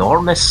fucking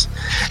enormous.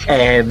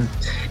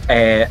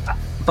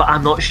 But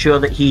I'm not sure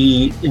that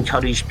he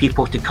encouraged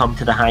people to come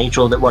to the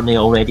Hydro that weren't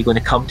already going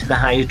to come to the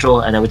Hydro,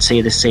 and I would say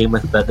the same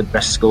with the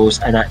Briscoes.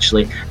 And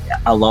actually,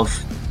 I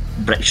love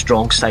British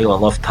Strong Style, I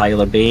love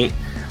Tyler Bate.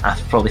 I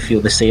probably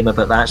feel the same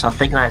about that. So I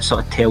think that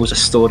sort of tells a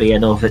story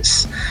in of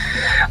itself,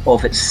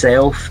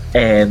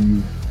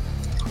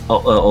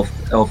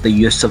 of the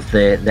use of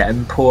the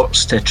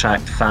imports to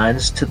attract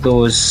fans to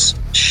those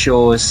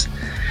shows.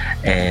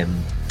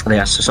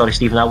 So sorry,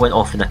 Stephen, I went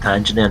off on a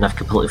tangent there and I've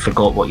completely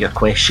forgot what your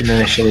question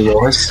initially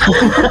was.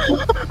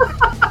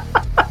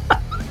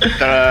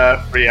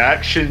 The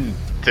reaction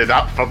to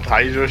that third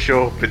Hydro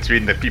show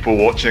between the people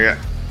watching it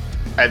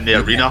in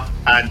the arena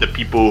and the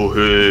people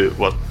who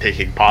were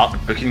taking part in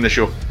booking the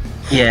show.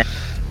 Yeah,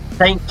 I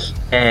think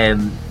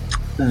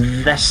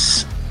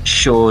this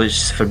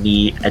shows for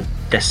me a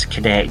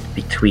disconnect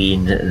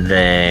between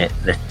the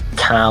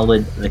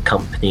talent, the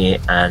company,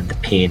 and the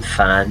paying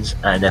fans.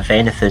 And if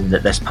anything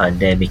that this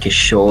pandemic has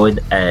shown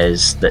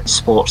is that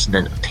sports and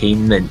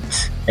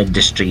entertainment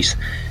industries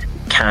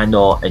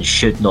cannot and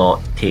should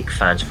not take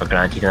fans for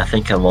granted. And I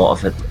think a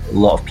lot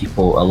of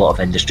people, a lot of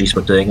industries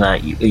were doing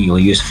that. You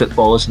use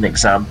football as an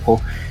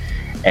example.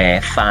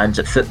 Fans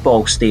at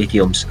football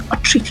stadiums are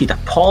treated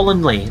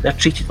appallingly. They're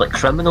treated like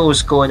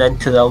criminals going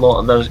into a lot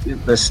of the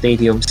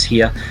stadiums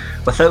here.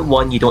 Without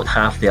one, you don't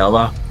have the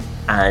other.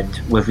 And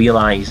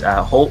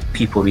I hope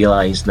people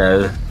realise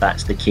now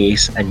that's the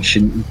case and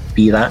shouldn't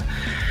be that.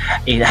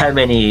 How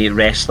many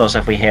wrestlers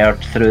have we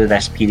heard through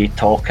this period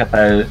talk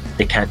about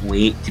they can't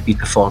wait to be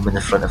performing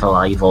in front of a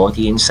live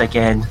audience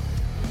again?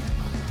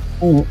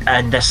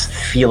 And this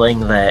feeling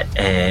that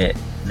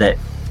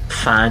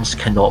fans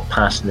cannot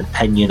pass an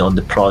opinion on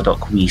the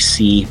product we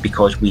see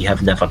because we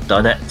have never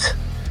done it,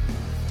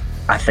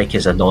 I think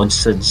is a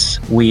nonsense.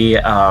 We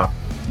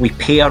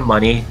pay our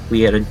money,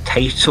 we are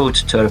entitled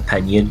to our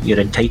opinion, you're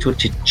entitled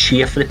to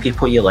cheer for the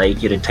people you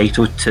like, you're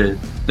entitled to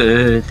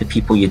boo the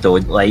people you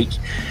don't like,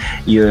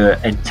 you're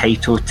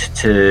entitled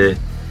to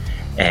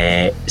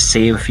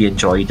say if you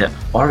enjoyed it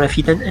or if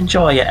you didn't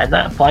enjoy it, and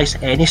that applies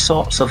to any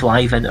sorts of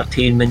live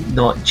entertainment,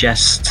 not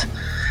just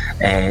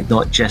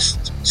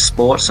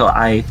sports. So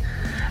I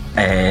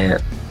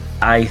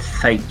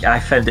think I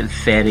found it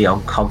very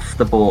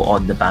uncomfortable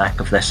on the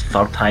back of this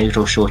third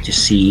Hydro show to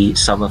see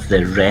some of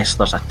the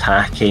wrestlers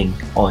attacking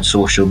on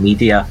social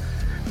media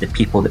the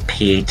people that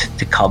paid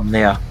to come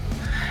there.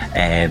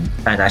 And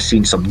I've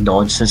seen some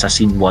nonsense. I've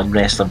seen one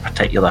wrestler in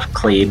particular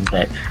claim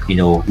that,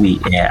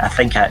 I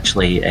think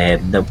actually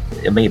it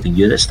may have been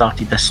you that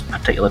started this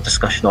particular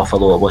discussion off,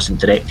 although it wasn't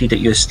directed at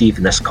you, Steve,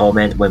 in this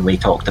comment when we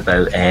talked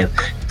about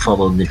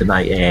following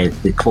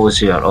the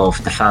closure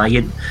of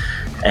Defiant.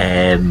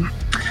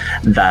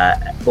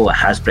 That it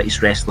has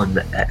British wrestling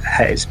at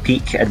its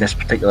peak, and this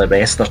particular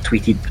wrestler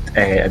tweeted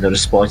in a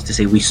response to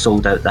say, we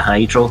sold out the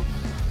Hydro.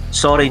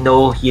 Sorry,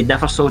 no, you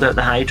never sold out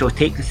the Hydro.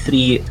 Take the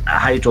 3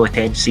 Hydro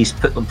attendances,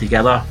 put them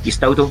together, you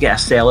still don't get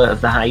a sellout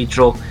of the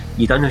Hydro.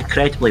 You've done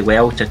incredibly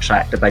well to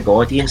attract a big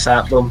audience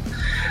at them,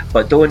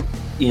 but don't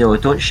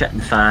shit in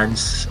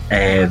fans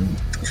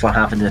for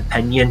having an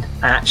opinion.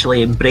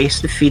 Actually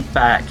embrace the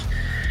feedback,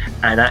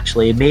 and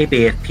actually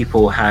maybe if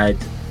people had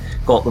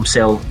got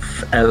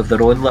themselves out of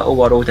their own little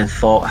world and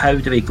thought, how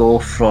do we go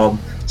from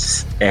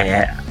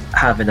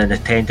having an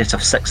attendance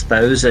of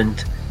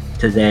 6,000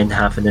 to then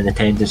having an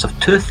attendance of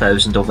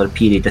 2,000 over a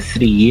period of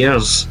 3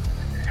 years,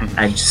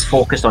 and just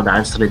focused on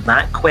answering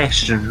that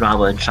question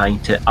rather than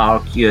trying to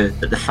argue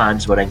that the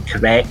fans were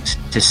incorrect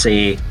to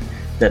say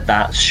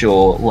that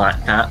show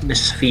lacked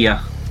atmosphere.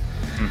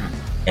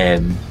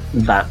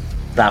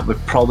 That would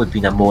probably have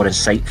been a more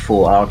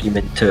insightful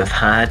argument to have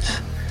had,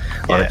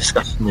 or a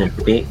discussion and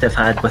debate they've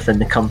had within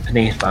the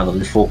company, rather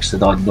than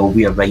focusing on, no,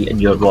 we're right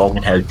and you're wrong,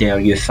 and how dare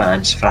you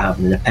fans for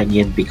having an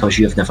opinion because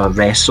you've never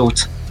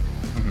wrestled.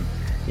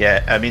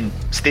 Yeah, I mean,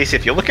 Stacey,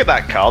 if you look at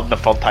that card in the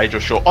third Hydro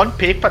show, on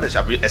paper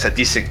it's a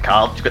decent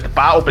card. You've got the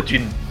battle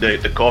between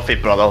the Coffey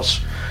brothers,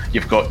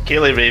 you've got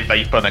Kaylee Ray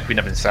Viper in a Queen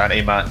of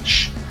Insanity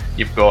match,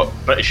 you've got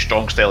British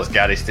Strong Style as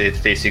Gary Stead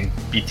facing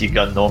BT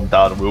Gun, Norm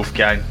Dar and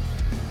Wolfgang,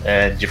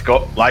 and you've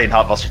got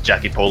Lionheart versus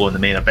Jackie Polo in the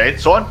main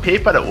event. So on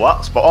paper it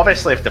works, but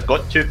obviously if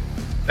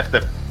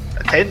the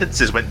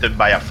attendances went down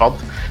by a third,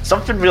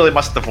 something really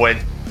must have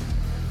went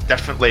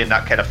differently in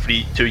that kind of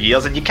 2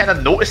 years. And you kind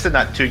of noticed in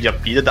that 2 year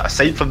period that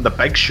aside from the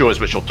big shows,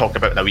 which we'll talk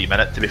about in a wee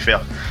minute, to be fair,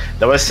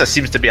 there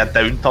seems to be a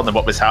downturn in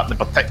what was happening,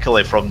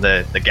 particularly from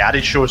the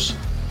garage shows.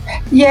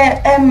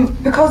 Yeah,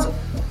 because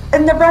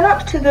in the run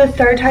up to the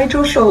third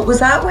Hydro show, was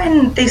that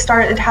when they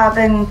started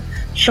having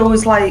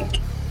shows like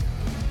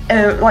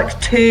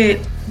 2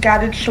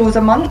 garage shows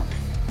a month?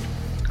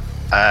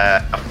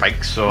 I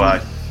think so.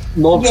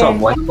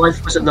 One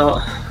month, was it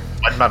not?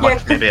 my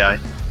month, maybe I.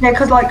 Yeah,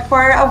 because like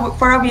for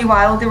a wee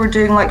while they were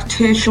doing like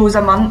 2 shows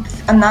a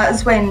month, and that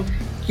is when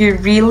you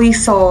really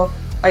saw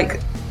like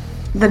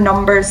the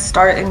numbers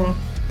starting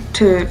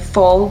to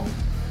fall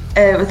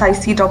with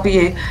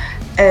ICW.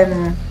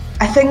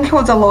 I think it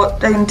was a lot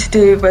down to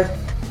do with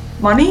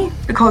money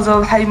because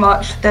of how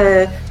much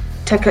the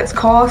tickets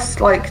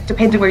cost, like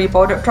depending where you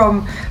bought it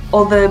from,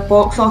 all the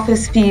box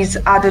office fees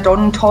added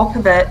on top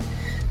of it.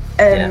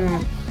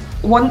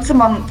 Once a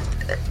month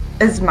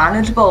is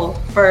manageable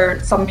for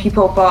some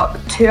people, but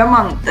 2 a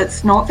month,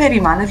 it's not very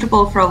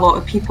manageable for a lot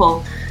of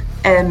people.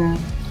 And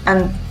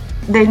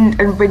then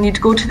when you'd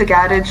go to the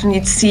garage and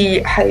you'd see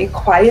how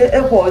quiet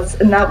it was,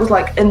 and that was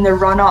like in the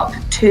run up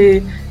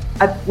to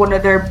one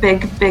of their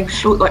big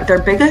shows, like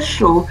their biggest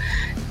show,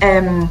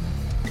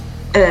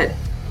 it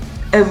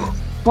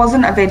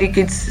wasn't a very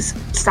good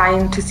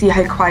sign to see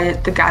how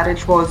quiet the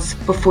garage was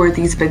before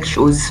these big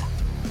shows.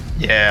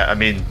 Yeah, I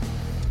mean,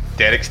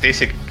 Derek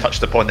Stacey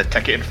touched upon the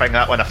ticketing thing,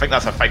 that one. I think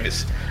that's a thing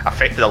that's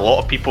affected a lot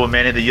of people in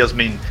many of the years. I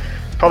mean,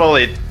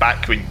 probably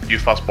back when you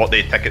first bought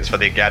the tickets for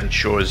the garage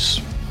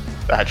shows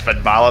that had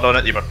Finn Balor on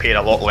it, they were paying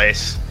a lot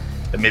less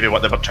than maybe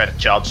what they were trying to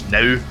charge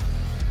now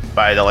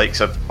by the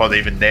likes of, or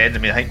even then. I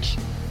mean, I think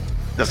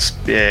this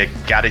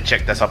Gary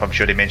checked this up, I'm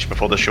sure he mentioned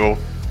before the show,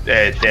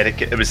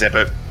 Derek, it was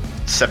about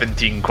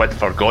 17 quid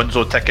for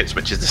Gonzo tickets,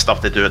 which is the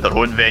stuff they do at their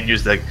own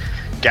venues. The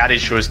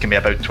garage shows can be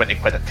about 20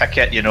 quid a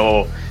ticket, you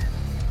know.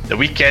 The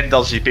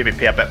weekenders you maybe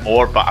pay a bit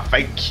more, but I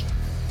think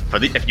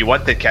if you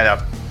want to kind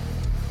of,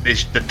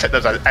 there's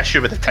an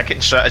issue with the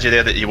ticketing strategy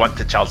there, that you want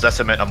to charge this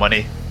amount of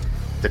money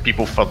to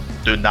people for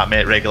doing that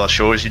many regular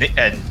shows.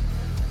 And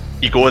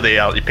you go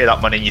there, you pay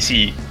that money, and you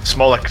see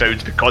smaller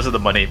crowds because of the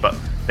money, but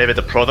maybe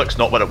the product's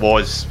not what it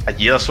was a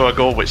year or so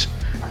ago, which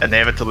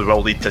inevitably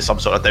will lead to some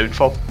sort of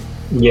downfall.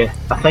 Yeah,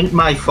 I think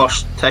my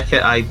first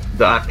ticket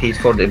that I paid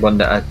for, the one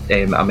that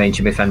I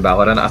mentioned with Finn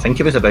Balor in it, I think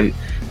it was about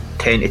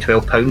 £10 to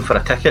 £12 for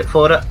a ticket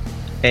for it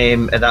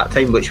at that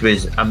time, which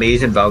was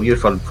amazing value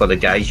for the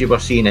guys you were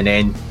seeing. And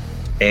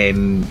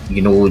then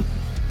you know,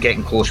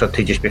 getting closer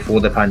to just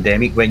before the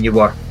pandemic, when you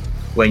were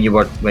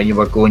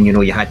going, you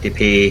know, you had to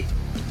pay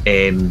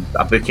a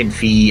booking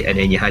fee, and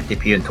then you had to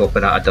pay on top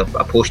of that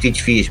a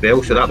postage fee as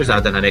well, so that was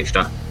adding an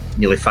extra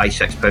nearly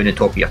 £5-6 on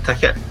top of your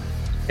ticket.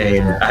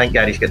 I think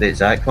Gary's got the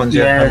exact ones.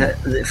 Yeah,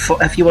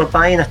 if you were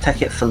buying a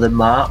ticket for the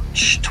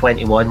March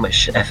 21,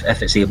 which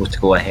if it's able to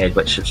go ahead,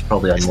 which is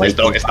probably unlikely,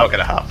 it's not going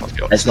to happen.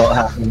 It's not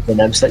happening to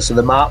announced it. So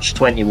the March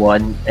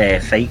 21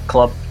 Fight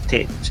Club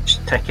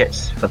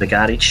tickets for the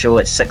garage show,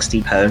 it's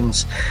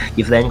 £16.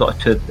 You've then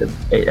got a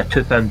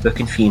 £2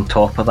 booking fee on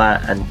top of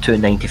that, and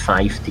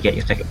 £2.95 to get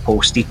your ticket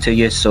posted to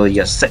you. So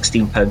your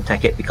 £16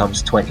 ticket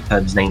becomes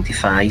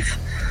 £20.95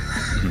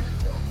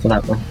 for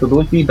that one. So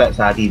those wee bits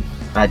added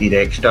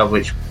extra,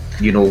 which,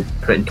 you know,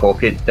 putting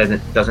top it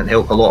doesn't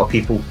help a lot of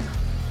people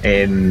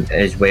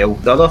as well.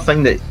 The other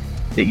thing that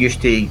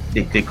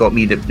got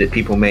me, that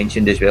people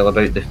mentioned as well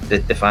about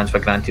the fans for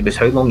granted, was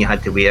how long you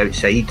had to wait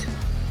outside.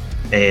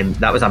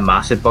 That was a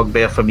massive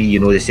bugbear for me. You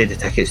know, they said the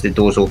tickets, the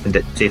doors opened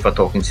at, say if we're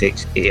talking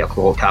 6, 8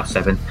 o'clock,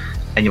 7:30,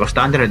 and you were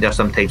standing out there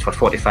sometimes for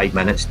 45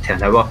 minutes to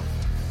an hour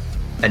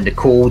in the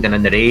cold and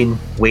in the rain,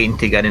 waiting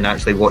to get in and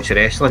actually watch the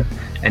wrestling.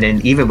 And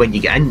then even when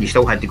you get in, you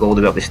still had to go all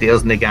the way up the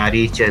stairs in the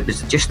garage. It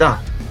was just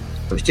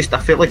I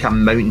felt like a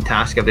mountain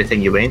task every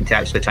time you went to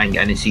actually try and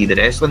get in and see the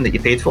wrestling that you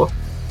paid for.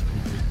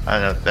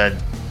 And then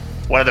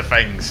one of the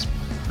things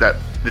that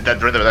they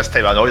did run about this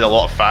time, annoyed a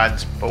lot of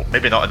fans, but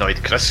maybe not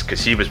annoyed Chris,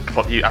 because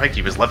I think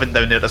he was living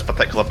down there at this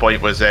particular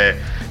point, was the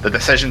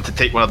decision to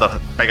take one of the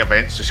big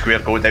events, the Square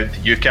Go, down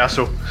to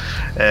Newcastle.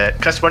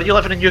 Chris, were you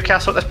living in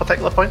Newcastle at this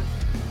particular point?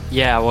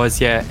 Yeah, I was,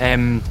 yeah.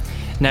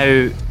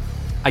 Now,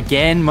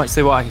 again, much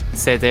like what I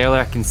said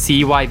earlier, I can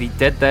see why they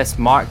did this.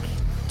 Mark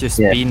just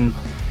been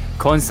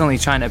constantly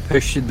trying to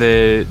push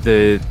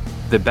the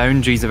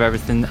boundaries of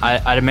everything.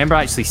 I remember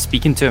actually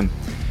speaking to him,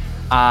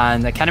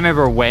 and I can't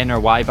remember when or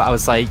why, but I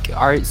was like,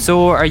 are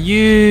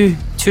you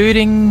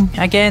touring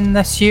again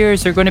this year?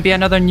 Is there going to be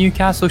another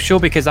Newcastle show?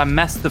 Because I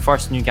missed the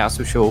first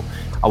Newcastle show.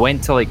 I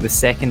went to like the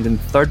second and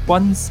third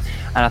ones,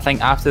 and I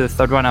think after the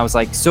third one I was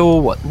like,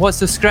 so what's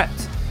the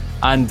script?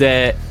 And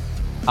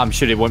I'm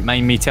sure he won't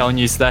mind me telling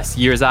you this,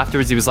 years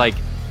afterwards he was like,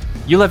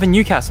 you live in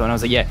Newcastle? And I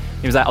was like, yeah.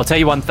 He was like, I'll tell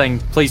you one thing,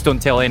 please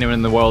don't tell anyone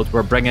in the world,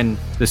 we're bringing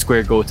the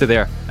Square Go to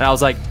there. And I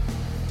was like,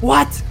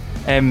 what?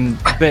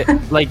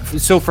 But like,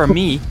 so for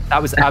me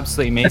that was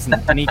absolutely amazing.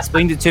 And he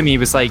explained it to me. He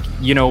was like,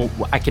 you know,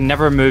 I can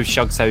never move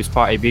Shug's house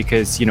party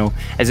because, you know,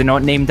 is it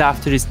not named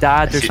after his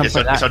dad or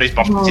something like that? It's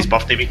on his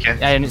birthday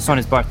weekend. And it's on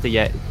his birthday,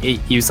 yeah.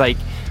 He was like,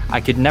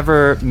 I could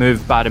never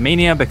move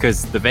Badomania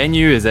because the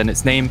venue is in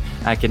its name.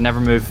 I could never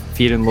move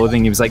Fear and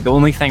Loathing. He was like, the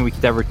only thing we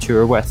could ever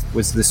tour with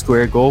was the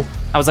Square Go.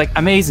 I was like,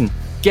 amazing,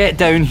 get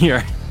down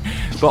here.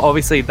 But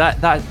obviously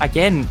that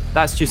again,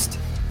 that's just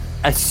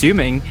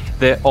assuming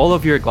that all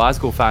of your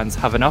Glasgow fans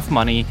have enough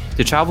money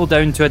to travel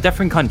down to a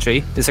different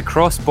country. It's a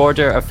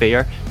cross-border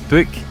affair.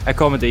 Book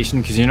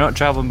accommodation because you're not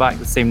traveling back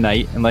the same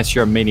night unless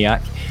you're a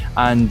maniac.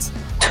 And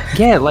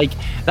yeah, like,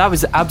 that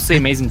was absolutely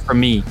amazing for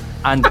me.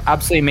 and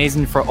absolutely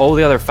amazing for all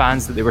the other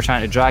fans that they were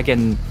trying to drag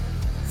in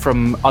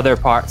from other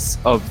parts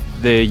of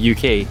the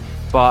UK.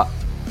 But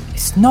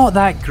it's not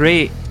that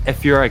great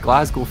if you're a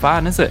Glasgow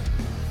fan, is it?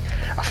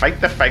 I think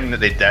the thing that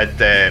they did,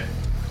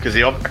 because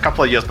a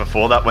couple of years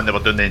before that, when they were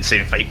doing the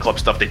Insane Fight Club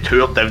stuff, they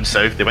toured down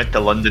south, they went to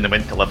London, they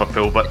went to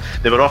Liverpool, but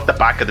they were off the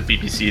back of the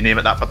BBC name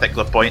at that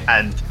particular point,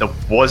 and there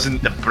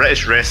wasn't the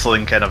British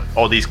wrestling kind of,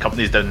 all these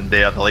companies down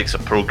there, the likes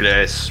of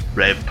Progress,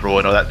 Rev Pro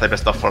and all that type of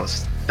stuff, were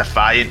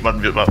Defiant,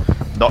 were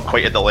not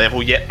quite at the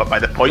level yet, but by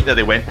the point that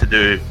they went to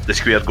do the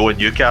Square Go in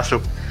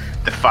Newcastle,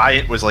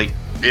 Defiant was like,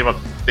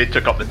 they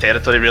took up the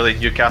territory really in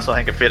Newcastle, I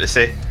think it's fair to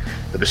say.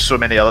 There was so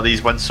many other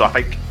these ones, so I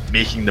think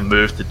making the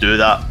move to do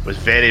that was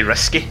very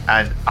risky.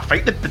 And I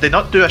think did they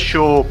not do a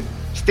show?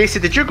 Stacey,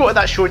 did you go to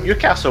that show in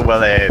Newcastle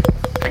where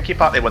Pinky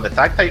Party won the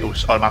tag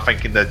titles, or am I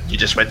thinking that you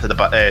just went to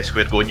the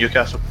Square Go in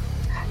Newcastle?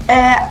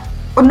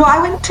 No, I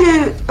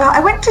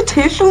went to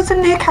two shows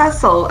in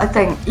Newcastle, I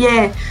think.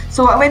 Yeah,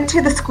 so I went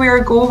to the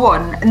Square Go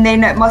one, and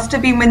then it must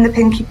have been when the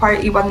Pinky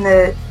Party won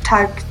the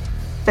tag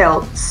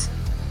belts.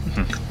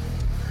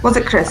 Was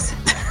it Chris?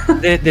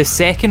 The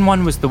second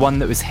one was the one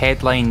that was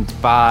headlined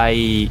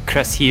by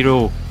Chris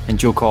Hero and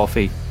Joe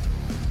Coffey.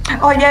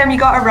 Oh yeah, and we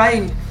got a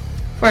ride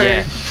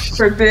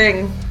for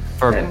booing.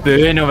 For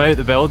booing him out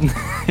the building.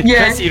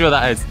 Yeah. Chris Hero,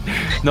 that is.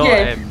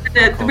 Not,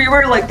 we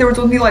were like, there was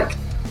only like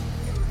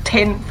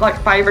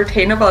 5 or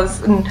 10 of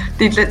us, and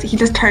he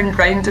just turned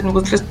round and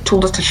was just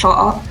told us to shut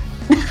up.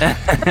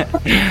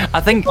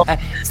 I think,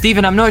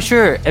 Stephen, I'm not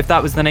sure if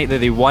that was the night that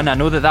they won. I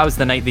know that was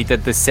the night they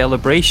did the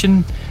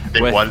celebration. They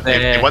won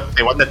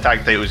the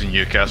tag titles in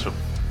Newcastle.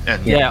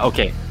 Yeah,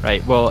 okay,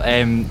 right. Well,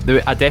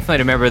 I definitely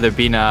remember there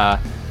being a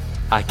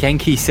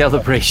kinky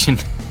celebration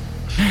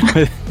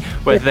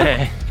with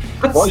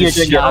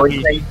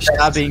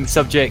Shah being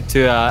subject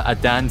to a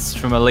dance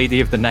from a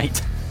lady of the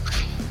night.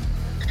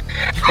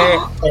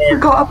 I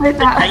forgot about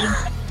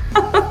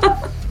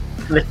that.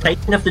 The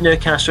timing of the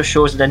Newcastle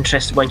show is an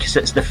interesting one because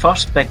it's the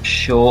first big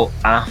show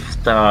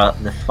after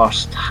the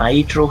first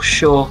Hydro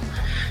show.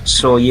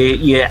 So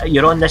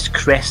you're on this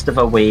crest of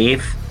a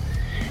wave.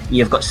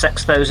 You've got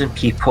 6,000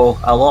 people.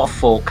 A lot of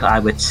folk, I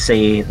would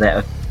say,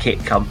 that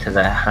have come to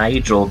the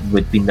Hydro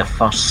would be the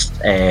first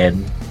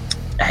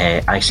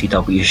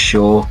ICW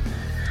show.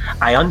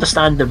 I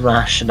understand the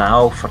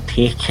rationale for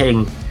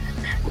taking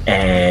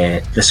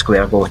the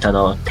Square Go to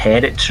another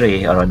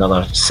territory or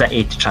another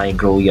city to try and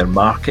grow your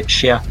market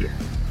share.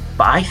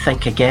 But I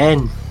think,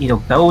 again,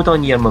 build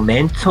on your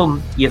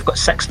momentum. You've got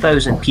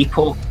 6,000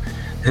 people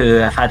who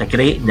have had a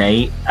great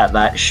night at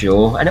that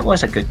show, and it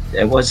was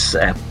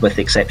with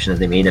the exception of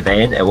the main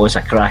event, it was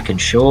a cracking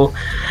show.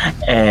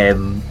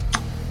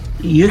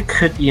 You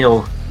could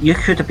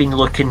have been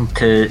looking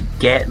to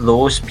get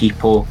those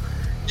people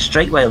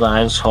strike while the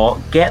iron's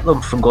hot, get them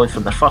from going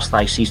from their first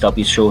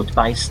ICW show to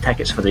buy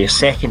tickets for their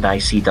second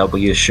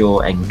ICW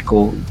show and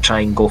try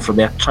and go from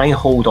there, try and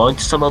hold on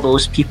to some of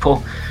those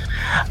people.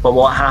 But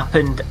what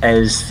happened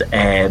is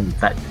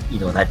that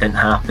didn't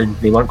happen.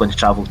 They weren't going to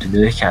travel to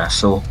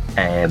Newcastle,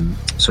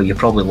 so you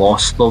probably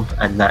lost them.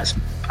 And that's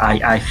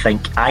I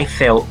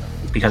felt,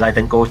 because I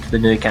didn't go to the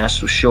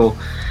Newcastle show,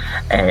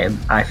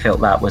 I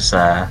felt that was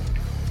I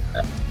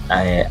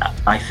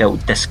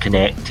felt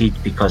disconnected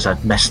because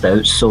I'd missed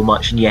out so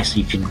much. And yes,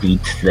 you can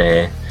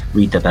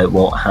read about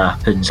what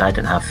happens. I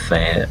didn't have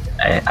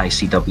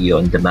ICW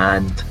on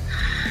demand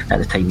at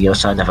the time either,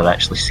 so I never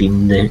actually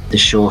seen the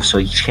show, so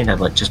you kind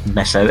of just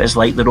miss out. It's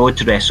like the road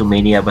to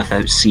WrestleMania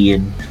without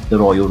seeing the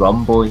Royal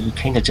Rumble. You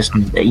kind of just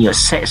it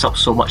sets up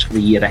so much for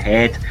the year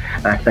ahead.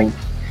 And I think,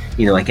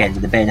 again,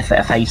 the benefit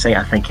of hindsight,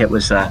 I think it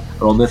was a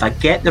wrong move. I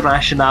get the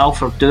rationale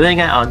for doing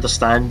it, I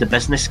understand the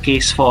business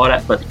case for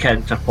it, but the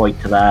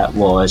counterpoint to that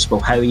was, well,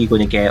 how are you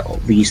going to get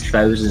these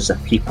thousands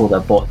of people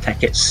that bought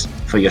tickets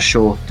for your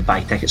show to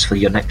buy tickets for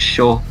your next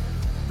show?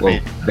 Well,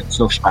 there's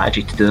no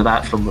strategy to do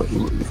that from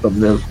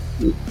the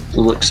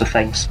looks of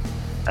things.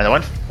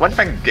 And one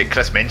thing that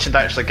Chris mentioned,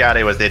 actually,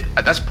 Gary, was that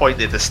at this point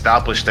they'd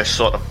established this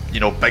sort of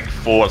Big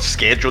Four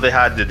schedule they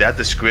had. They had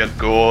the Square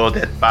Go,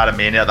 they had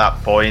Baramania at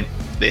that point,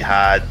 they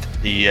had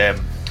the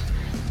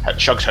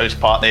Shug's House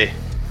Party,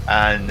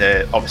 and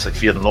obviously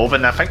Fear and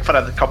Loathing. I think for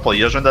a couple of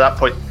years under that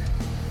point,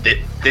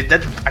 they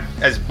did,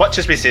 as much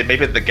as we say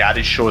maybe the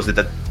garage shows, they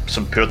did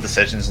some poor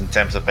decisions in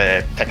terms of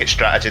ticket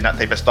strategy and that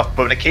type of stuff,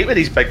 but when it came to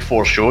these Big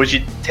Four shows,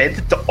 you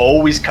tended to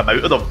always come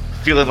out of them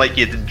feeling like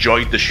you'd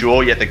enjoyed the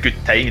show, you had a good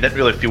time, you didn't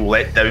really feel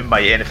let down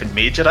by anything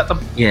major at them.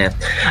 Yeah,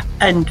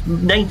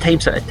 and 9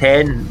 times out of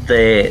 10,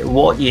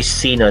 what you've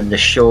seen on the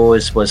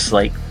shows was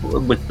like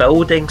with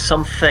building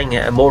something.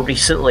 More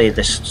recently,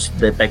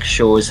 the big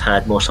shows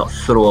had more sort of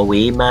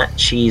throwaway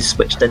matches,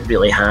 which didn't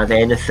really have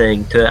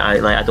anything to it.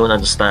 I don't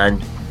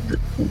understand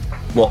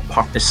what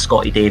purpose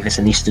Scotty Davis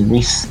and Easton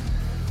Reese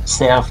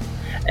served,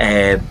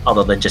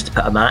 other than just to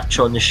put a match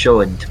on the show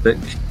and to book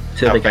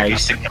two of the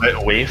guys. To come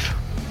out a wave.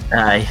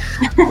 Aye,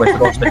 with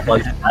Ross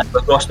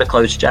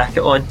McLeod's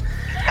jacket on.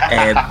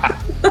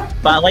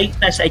 But I like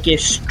this. It gave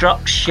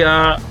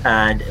structure,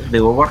 and they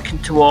were working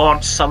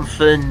towards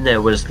something.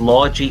 There was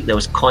logic, there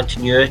was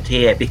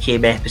continuity. It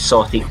became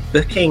episodic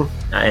booking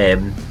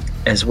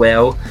as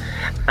well,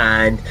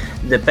 and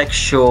the big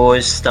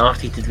shows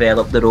started to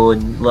develop their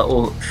own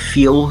little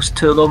feels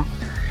to them.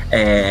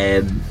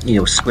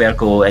 Square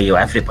Go.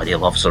 Everybody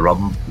loves the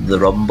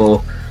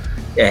Rumble.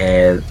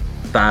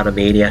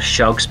 Baramania,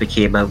 Shugs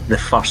became the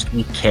first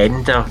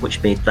weekender, which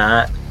made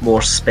that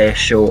more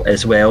special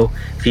as well.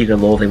 Fear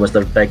and Loathing was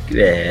their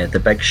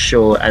the big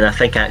show, and I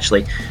think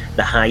actually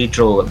the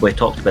Hydro, we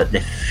talked about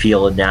the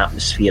feel and the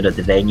atmosphere of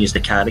the venues,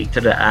 the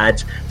character it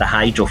adds. The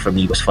Hydro for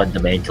me was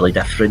fundamentally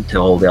different to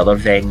all the other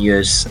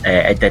venues.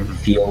 It didn't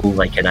feel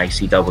like an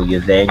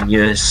ICW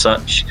venue as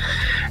such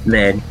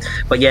then.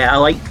 But yeah, I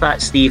liked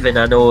that, Stephen.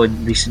 I know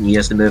in recent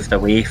years they moved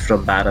away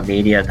from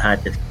Baramania and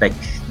had the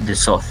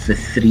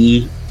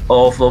three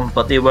of them,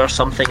 but they were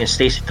something, as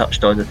Stacey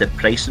touched on, at the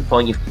pricing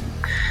point. You've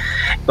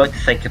got to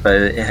think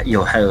about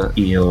how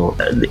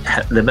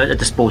the amount of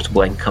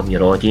disposable income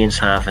your audience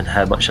have and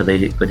how much are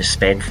they going to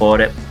spend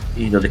for it.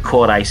 The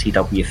core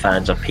ICW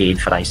fans are paying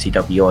for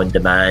ICW on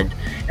demand.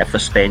 If they're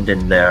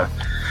spending their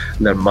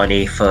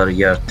money for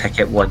your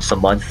ticket once a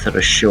month for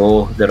a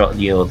show,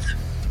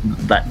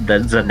 that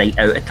there's a night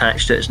out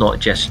attached to it. It's not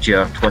just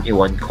your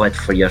 21 quid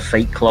for your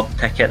Fight Club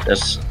ticket,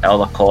 there's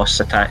other costs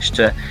attached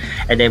to it.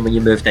 And then when you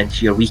moved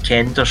into your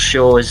weekender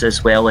shows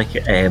as well, like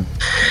the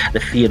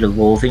Fear and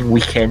Loathing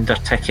weekender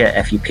ticket,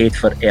 if you paid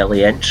for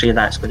early entry,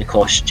 that's going to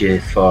cost you,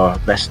 for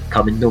this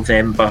coming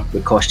November,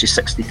 would cost you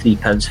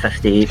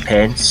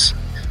 £63.58.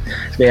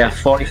 They are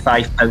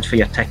 £45 for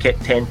your ticket,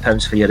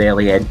 £10 for your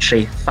early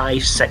entry,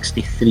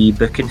 $5.63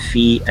 booking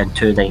fee, and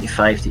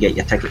 $2.95 to get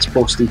your tickets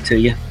posted to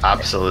you.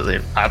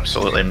 Absolutely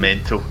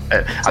mental.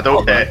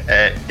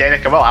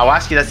 Derek, I'll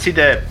ask you this. See,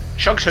 the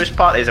Shugs House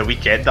Party is a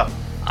weekender.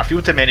 I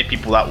feel to many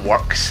people that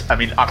works. I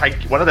mean, I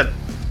think one of the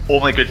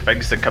only good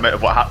things that come out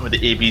of what happened with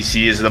the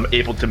ABC is them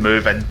able to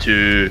move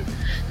into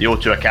the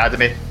O2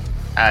 Academy,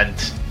 and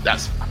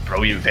that's a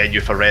brilliant venue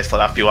for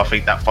wrestling. I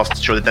think that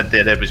first show they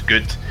did there was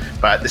good,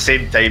 but at the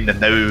same time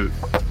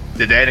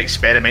they then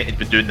experimented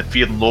with doing the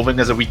Fear and Loathing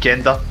as a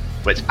weekender,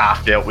 which I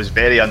felt was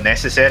very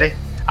unnecessary.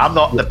 I'm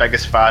not the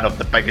biggest fan of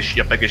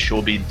your biggest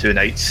show being 2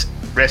 nights.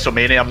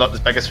 WrestleMania, I'm not the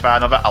biggest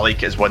fan of it. I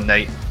like it as one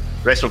night.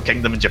 Wrestle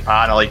Kingdom in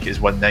Japan, I like it as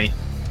one night.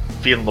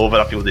 Fear and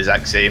Loathing, I feel the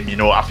exact same.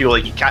 I feel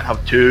like you can't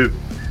have two.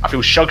 I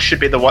feel Shugs should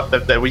be the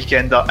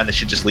weekender, and they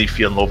should just leave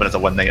Fear and Loathing as a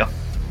one nighter.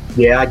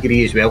 Yeah, I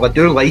agree as well. I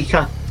do like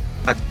a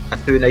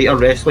 2-nighter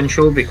wrestling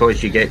show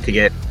because you get to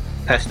get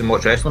pissed and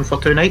watch wrestling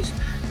for 2 nights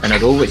in a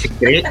row, which is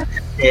great.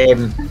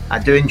 I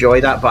do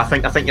enjoy that, but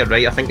I think you're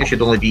right. I think there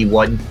should only be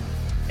one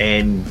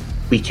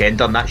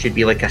weekender, and that should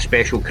be like a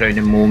special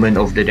crowning moment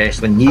of the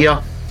wrestling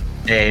year.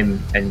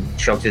 And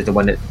Shugs is the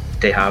one that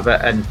they have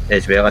it in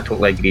as well. I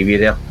totally agree with you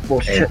there. Well,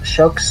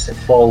 Shugs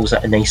falls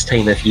at a nice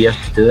time of year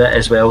to do it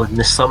as well in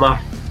the summer.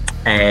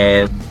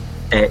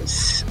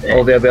 It's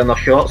they're wearing their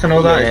shorts and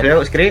all that as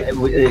well. It's great.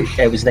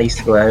 It was nice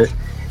to go out.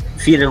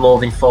 Fear and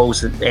Loathing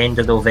falls at the end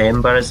of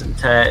November,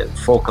 isn't it?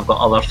 Folk have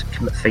got other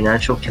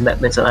financial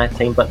commitments at that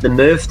time, but the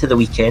move to the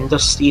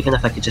weekenders, Stephen,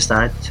 if I could just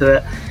add to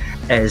it,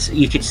 is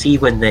you could see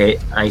when the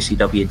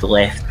ICW had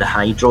left the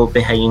Hydro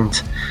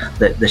behind,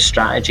 that the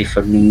strategy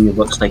for me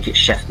looks like it's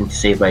shifting to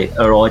say, right,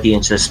 our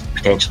audience is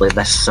potentially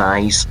this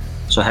size,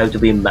 so how do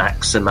we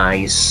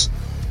maximise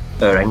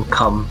our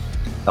income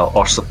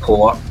or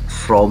support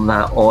from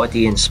that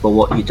audience? Well,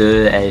 what you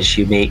do is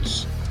you make,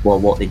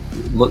 what they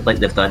look like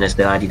they've done is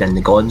they added in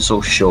the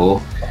Gonzo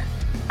show,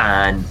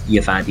 and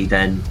you've added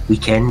in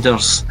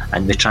weekenders,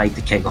 and we tried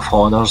the King of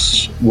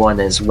Honors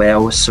one as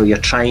well, so you're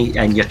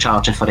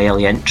charging for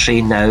early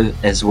entry now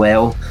as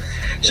well,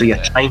 so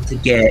you're trying to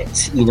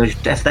get,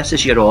 if this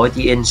is your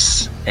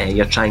audience,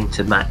 you're trying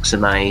to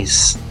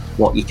maximise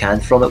what you can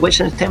from it, which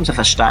in terms of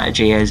a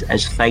strategy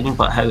is fine,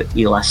 but how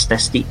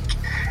elastic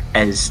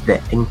is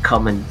the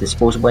income and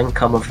disposable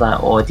income of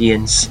that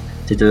audience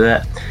to do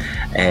it,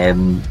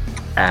 and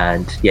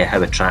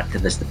how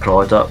attractive is the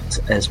product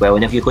as well.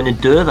 And if you're going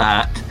to do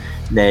that,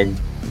 then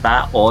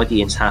that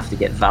audience have to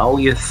get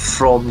value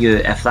from you.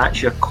 If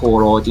that's your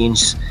core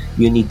audience,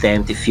 you need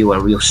them to feel a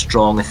real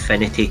strong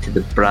affinity to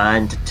the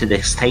brand to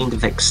this kind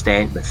of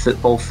extent that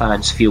football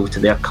fans feel to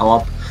their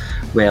club,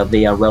 where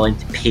they are willing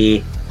to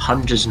pay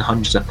hundreds and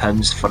hundreds of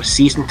pounds for a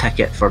season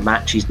ticket for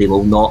matches they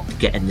will not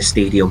get in the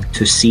stadium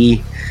to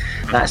see.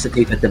 That's the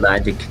type of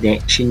demanding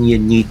connection you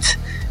need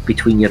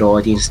between your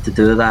audience to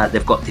do that.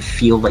 They've got to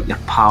feel like you're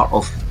part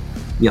of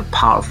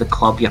the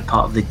club, you're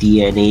part of the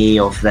DNA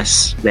of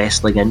this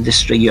wrestling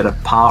industry, you're a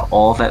part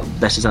of it.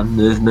 This is a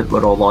movement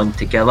we're all on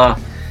together.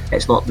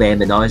 It's not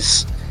them and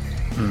us.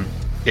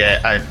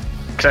 Yeah,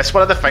 Chris,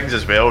 one of the things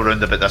as well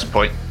around about this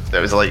point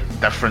that was like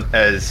different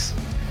is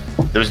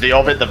there was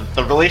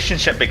the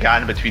relationship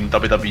began between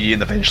WWE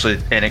and eventually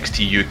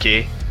NXT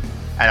UK,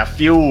 and I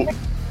feel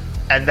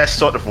in this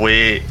sort of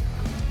way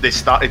they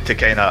started to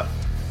kind of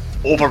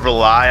over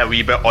rely a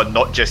wee bit on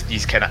not just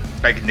these kind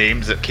of big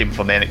names that came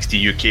from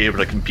NXT UK who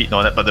were competing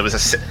on it, but there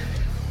was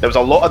there was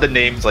a lot of the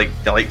names, like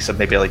the likes of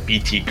maybe like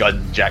BT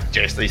Gunn, Jack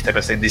Jester, these type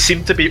of things. They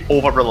seem to be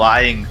over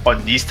relying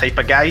on these type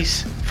of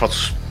guys for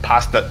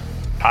past the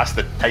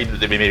time that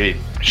they maybe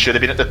should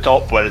have been at the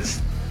top,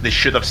 whereas they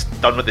should have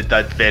done what they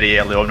did very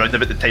early on, around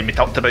about the time we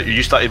talked about.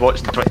 You started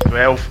watching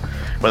 2012,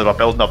 where they were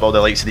building up all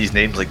the likes of these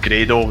names like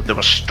Grado. They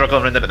were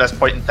struggling around at this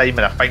point in time,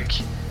 and I think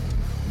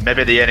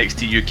maybe the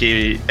NXT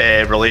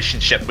UK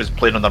relationship was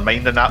playing on their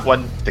mind in that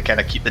one to kind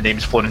of keep the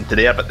names flowing into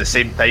there. But at the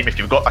same time, if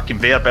you've got a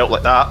conveyor belt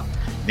like that,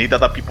 you need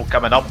other people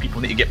coming up.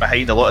 People need to get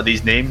behind a lot of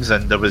these names,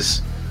 and there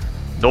was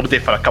nobody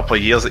for a couple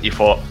of years that you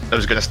thought it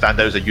was going to stand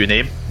out as a new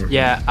name.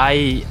 Yeah,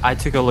 I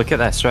took a look at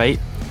this, right?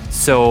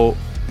 So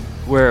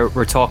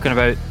we're talking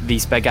about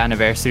these big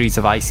anniversaries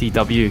of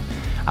ICW.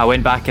 I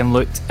went back and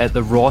looked at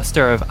the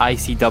roster of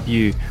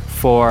ICW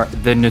for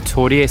the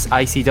notorious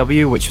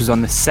ICW, which was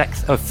on the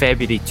 6th of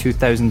February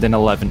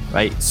 2011,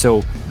 right?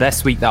 So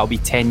this week, that'll be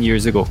 10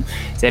 years ago.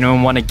 Does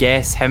anyone want to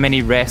guess how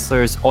many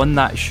wrestlers on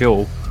that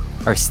show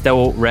are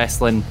still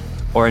wrestling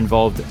or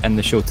involved in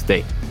the show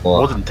today?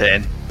 More than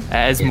 10.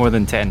 It is more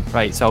than 10,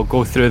 right? So I'll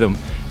go through them.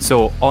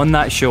 So on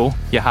that show,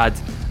 you had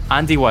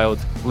Andy Wilde,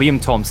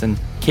 Liam Thompson,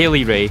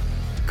 Kaylee Ray,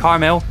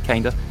 Carmel,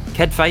 kinda,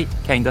 Kid Fight,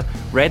 kinda,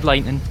 Red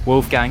Lightning,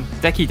 Wolfgang,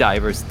 Dickie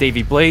Divers,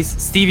 Davey Blaze,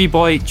 Stevie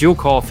Boy, Joe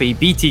Coffey,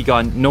 BT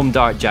Gunn, Noam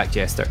Dar, Jack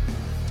Jester.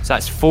 So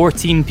that's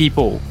 14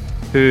 people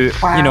who,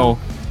 you know,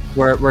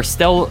 were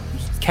still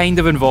kind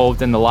of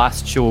involved in the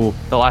last show,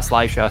 the last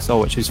live show I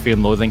saw, which was Fear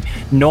and Loathing.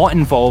 Not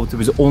involved, there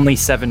was only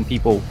 7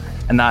 people.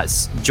 And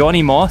that's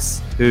Johnny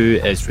Moss, who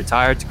is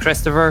retired,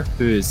 Christopher,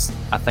 who is,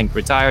 I think,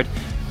 retired,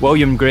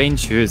 William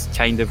Grange, who is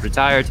kind of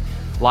retired,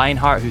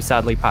 Lionheart, who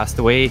sadly passed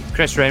away,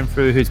 Chris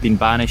Renfrew, who's been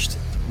banished,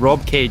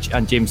 Rob Cage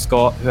and James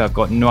Scott, who I've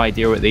got no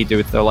idea what they do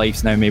with their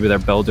lives now. Maybe they're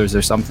builders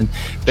or something.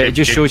 But it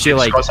just shows you,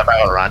 like, Scott's a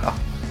better ranter,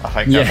 I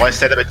think. Yeah. The less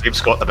said about James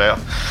Scott, the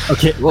better.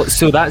 Okay, well,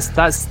 so that's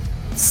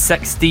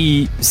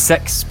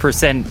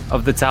 66%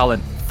 of the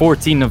talent.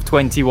 14 of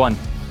 21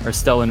 are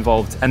still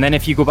involved. And then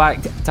if you go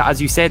back to,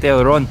 as you said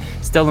earlier on,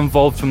 still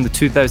involved from the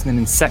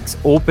 2006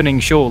 opening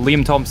show,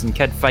 Liam Thompson,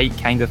 Kid Fight,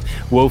 kind of,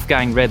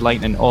 Wolfgang, Red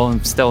Lightning, all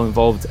still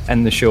involved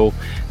in the show.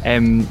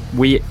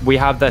 We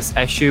have this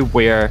issue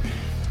where,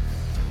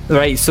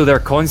 right, so they're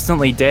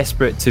constantly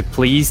desperate to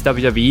please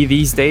WWE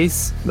these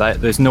days.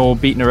 There's no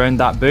beating around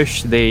that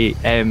bush. They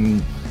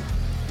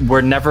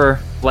were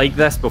never like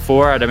this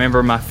before. I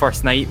remember my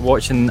first night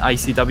watching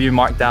ICW,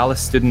 Mark Dallas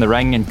stood in the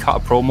ring and cut a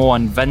promo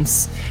on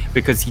Vince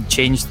because he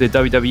changed the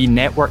WWE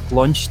Network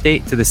launch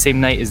date to the same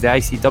night as the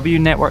ICW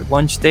Network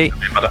launch date.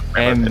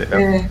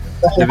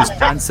 There was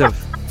chants of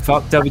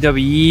fuck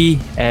WWE,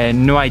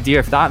 and no idea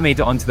if that made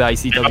it onto the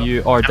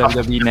ICW or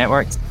WWE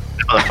Network.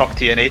 The fuck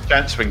TNA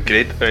chance when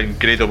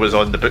Grado was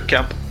on the boot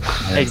camp.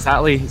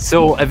 Exactly.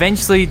 So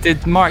eventually,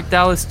 did Mark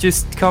Dallas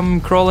just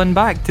come crawling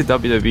back to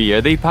WWE?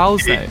 Are they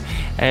pals now?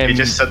 He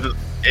just said that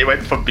it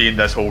went from being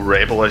this whole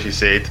rebel, as you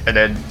said, and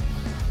then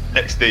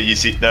next day you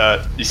see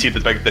the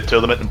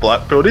tournament in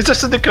Blackpool. He's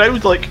just in the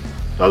crowd, like,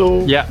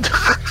 hello. Yeah.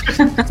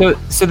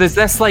 so there's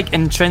this like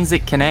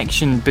intrinsic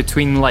connection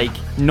between like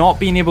not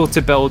being able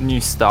to build new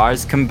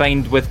stars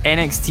combined with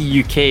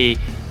NXT UK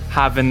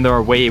having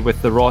their way with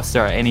the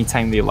roster at any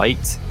time they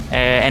liked.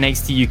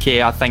 NXT UK,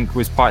 I think,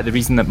 was part of the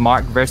reason that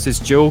Mark versus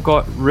Joe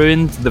got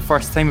ruined the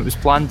first time it was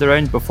planned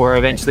around before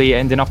eventually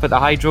ending up at the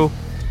Hydro.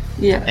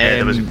 Yeah.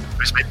 It was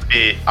meant to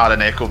be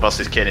Aaron Echo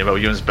versus Kenny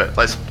Williams, but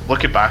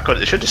looking back on it,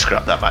 they should just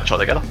scrap that match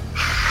altogether.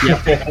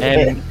 Yeah.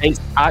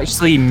 It's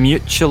actually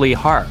mutually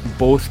hurt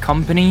both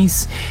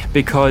companies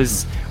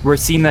because we're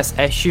seeing this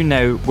issue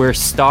now where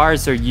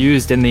stars are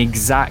used in the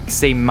exact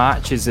same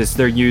matches as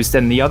they're used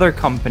in the other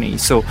company.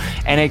 So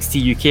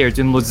NXT UK are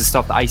doing loads of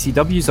stuff that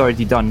ICW's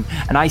already done,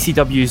 and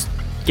ICW's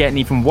getting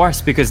even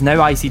worse because now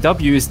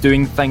ICW is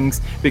doing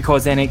things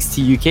because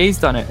NXT UK's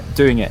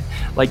doing it.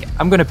 Like,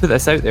 I'm going to put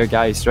this out there,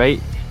 guys, right?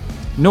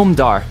 Noam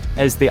Dar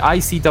is the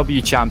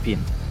ICW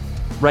champion.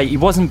 Right, he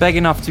wasn't big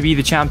enough to be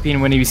the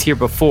champion when he was here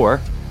before,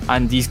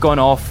 and he's gone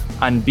off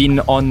and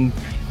been on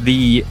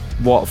the,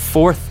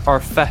 4th or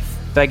 5th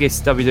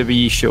biggest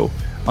WWE show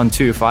on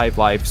 205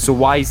 Live. So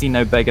why is he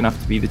now big enough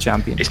to be the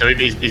champion? He's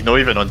not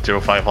even on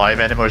 205 Live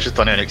anymore. He's just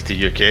on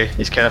NXT UK.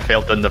 He's kind of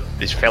fell in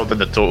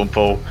the totem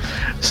pole.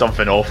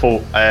 Something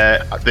awful.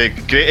 The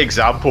great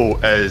example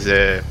is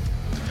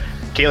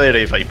Kaylee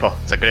Ray Viper.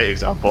 It's a great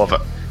example of it.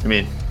 I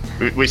mean,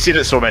 we've seen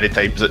it so many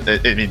times.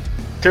 I mean,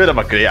 two of them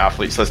are great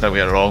athletes, let's not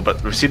get it wrong,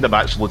 but we've seen the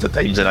match loads of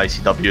times in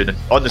ICW and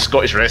on the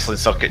Scottish wrestling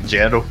circuit in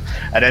general.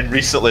 And then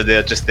recently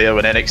they're just there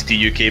when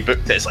NXT UK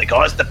booked it. It's like,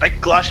 oh, it's the big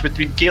clash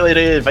between Kaylee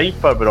Ray and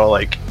Viper. We're all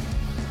like,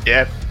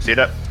 yeah, seen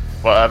it,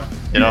 whatever,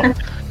 you know.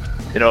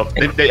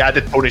 They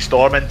added Tony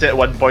Storm into it at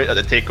one point at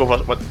the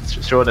takeover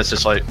show, and it's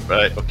just like,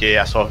 right, okay,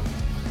 I saw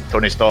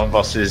Tony Storm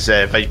versus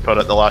Viper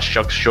at the last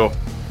Shugs show.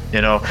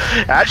 You know,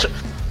 actually,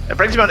 it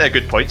brings me on to a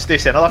good point,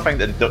 Stacey. Another thing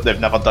that they've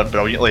never done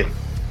brilliantly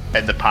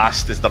in the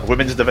past is their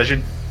women's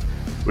division.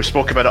 We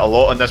spoke about it a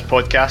lot on this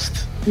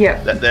podcast.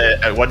 Yeah. That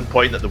at one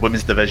point that the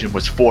women's division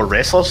was 4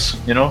 wrestlers,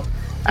 you know,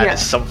 and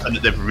it's something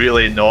that they've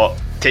really not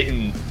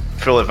taken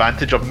full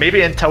advantage of.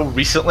 Maybe until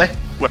recently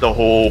with the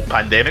whole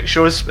pandemic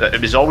shows,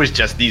 it was always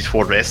just these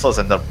 4 wrestlers,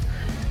 and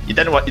you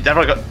never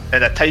got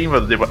in a time where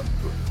they were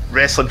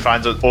wrestling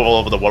fans all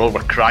over the world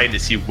were crying to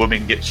see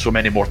women get so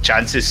many more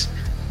chances.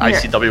 Yeah.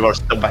 ICW were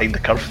still behind the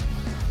curve.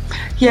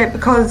 Yeah,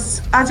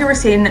 because as you were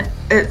saying,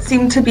 it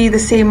seemed to be the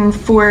same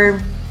 4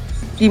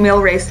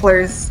 female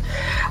wrestlers,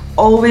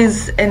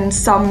 always in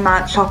some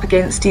match up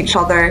against each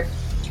other.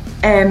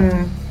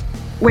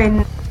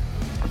 When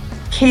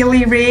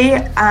Kaylee Ray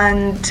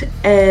and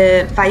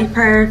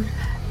Viper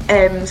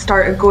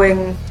started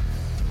going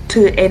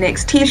to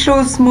NXT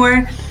shows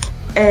more,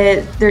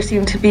 there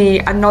seemed to be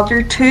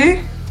another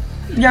 2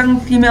 young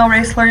female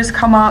wrestlers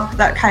come up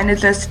that kind of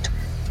just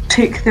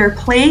took their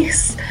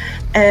place.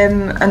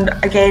 And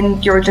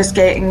again, you're just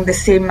getting the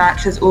same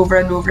matches over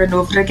and over and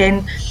over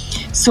again.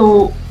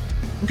 So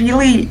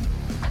really,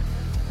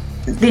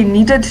 they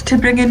needed to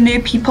bring in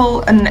new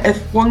people, and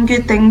if one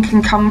good thing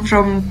can come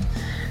from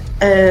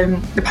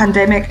the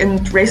pandemic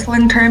in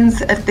wrestling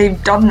terms, if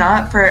they've done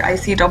that for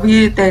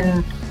ICW,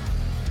 then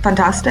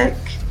fantastic.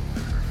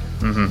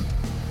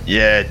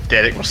 Yeah,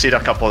 Derek, we've seen a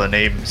couple of the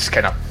names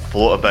kind of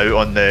float about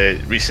on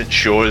the recent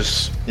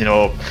shows. You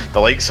know, the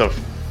likes of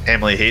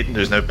Emily Hayden,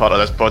 who's now part of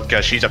this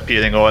podcast, she's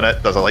appearing on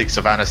it. There's the likes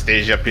of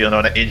Anastasia appearing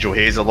on it, Angel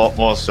Hayes a lot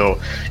more. So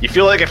you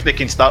feel like if they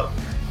can start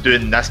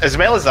doing this, as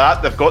well as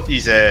that, they've got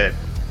these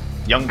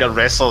younger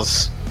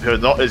wrestlers who are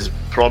not as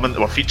prominent,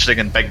 were featuring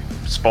in big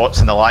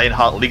spots in the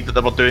Lionheart League that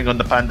they were doing on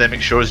the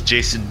pandemic shows.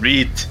 Jason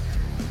Reed,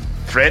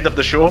 friend of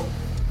the show,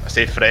 I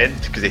say friend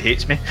because he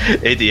hates me.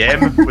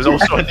 ADM was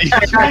also in these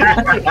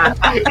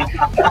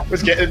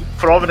was getting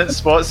prominent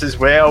spots as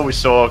well. We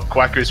saw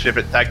Quacker's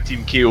favourite tag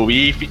team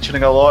KOE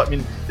featuring a lot. I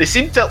mean, they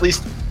seem to, at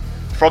least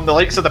from the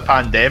likes of the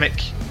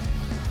pandemic,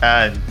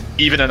 and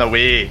even in a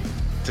way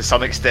to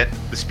some extent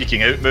the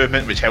speaking out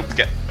movement, which helped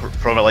get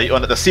from a light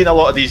on it, they're seeing a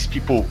lot of these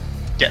people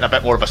getting a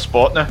bit more of a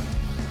spot now.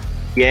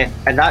 Yeah,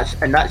 and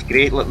that's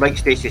great. Like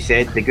Stacey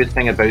said, the good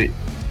thing about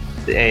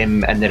in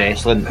the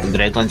wrestling and the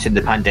Redlands in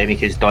the pandemic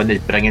has done is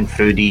bringing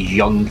through these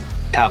young,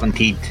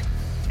 talented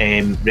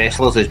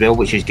wrestlers as well,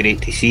 which is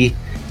great to see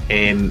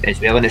as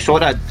well. And it's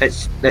I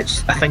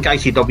think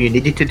ICW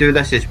needed to do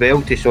this as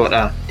well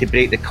to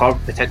break the curve,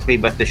 particularly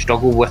with the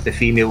struggle with the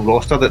female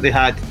roster that they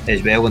had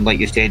as well. And like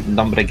you said, the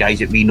number of guys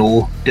that we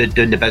know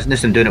doing the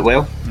business and doing it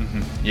well.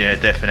 Yeah,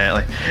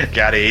 definitely.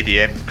 Gary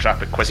ADM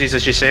crap at quizzes,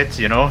 as you said,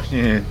 you know,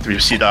 we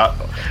see that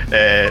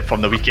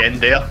from the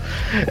weekend there.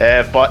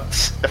 But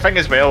the thing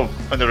as well,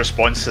 on the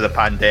response to the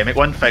pandemic,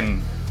 one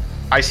thing,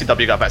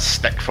 ICW got a bit of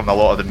stick from a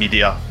lot of the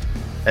media,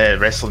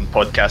 wrestling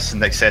podcasts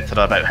and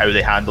etc. about how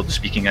they handled the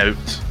speaking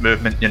out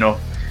movement, you know.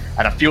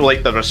 And I feel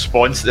like the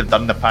response that they've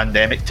done in the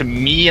pandemic, to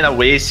me in a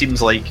way,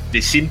 seems like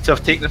they seem to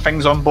have taken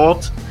things on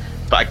board.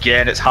 But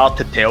again, it's hard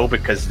to tell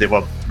because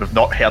we've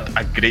not heard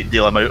a great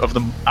deal out of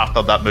them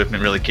after that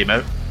movement really came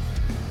out.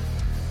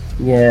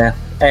 Yeah,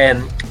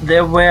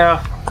 there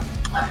were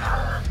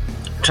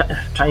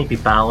trying to be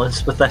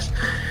balanced with this.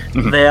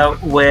 There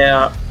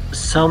were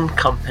some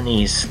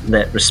companies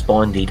that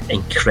responded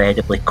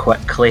incredibly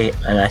quickly,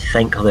 and I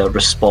think their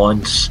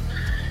response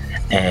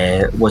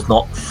was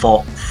not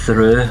thought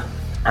through,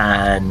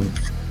 and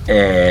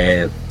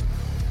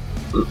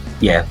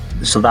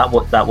so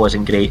that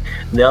wasn't great.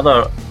 The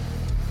other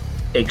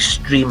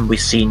extreme we've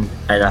seen,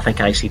 and I think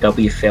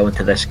ICW fell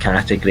into this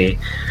category,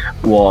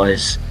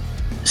 was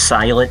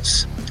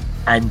silence,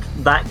 and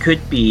that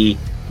could be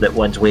that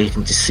one's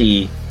waiting to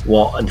see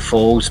what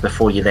unfolds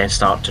before you then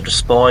start to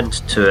respond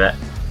to it.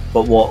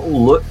 But what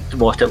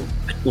it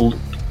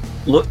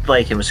looked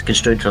like and was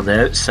construed from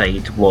the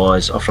outside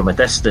was, or from a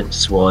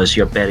distance, was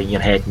you're burying your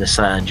head in the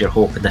sand, you're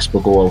hoping this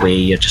will go away,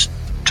 you're just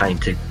trying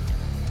to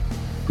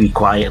be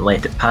quiet and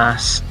let it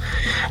pass.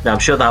 Now I'm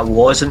sure that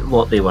wasn't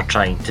what they were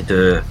trying to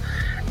do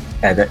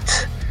in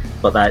it,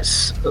 but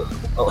that's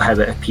how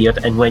it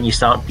appeared. And when you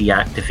start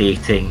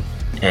deactivating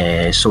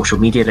social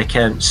media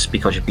accounts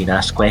because you've been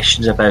asked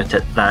questions about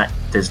it, that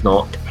does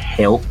not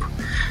help.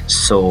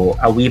 So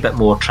a wee bit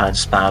more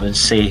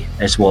transparency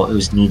is what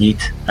was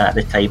needed at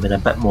the time, and a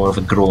bit more of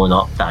a grown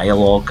up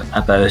dialogue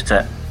about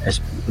it is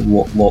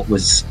what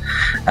was,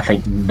 I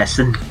think,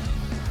 missing.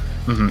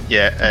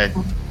 Yeah,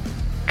 and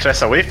Chris,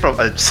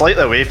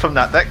 slightly away from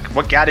that,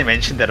 what Gary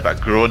mentioned there about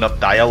grown up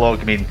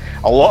dialogue, I mean,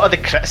 a lot of the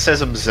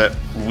criticisms that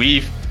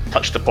we've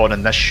touched upon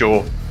in this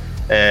show,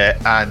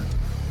 and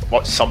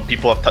what some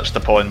people have touched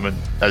upon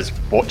as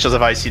watchers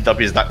of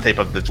ICW, is that type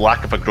of the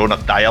lack of a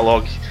grown-up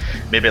dialogue,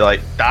 maybe like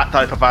that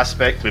type of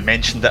aspect. We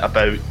mentioned it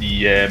about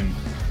the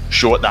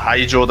show at the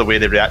Hydro, the way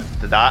they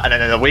reacted to that, and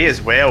then in a way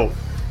as well,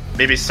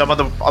 maybe some of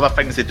the other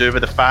things they do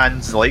with the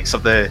fans, the likes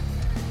of the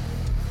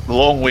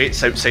long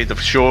waits outside of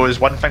shows.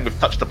 One thing we've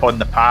touched upon in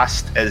the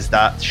past is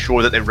that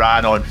show that they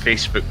ran on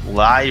Facebook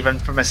Live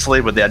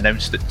infamously, where they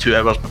announced it 2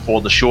 hours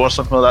before the show or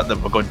something like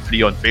that we're going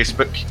free on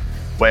Facebook.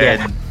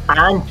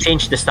 And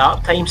changed the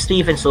start time,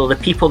 Stephen, so the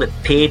people that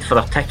paid for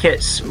their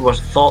tickets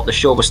thought the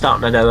show was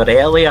starting an hour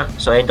earlier,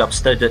 so I ended up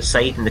stood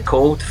outside in the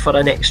cold for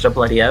an extra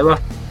bloody hour.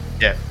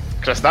 Yeah,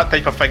 Chris, that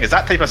type of thing, is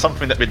that type of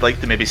something that we'd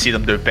like to maybe see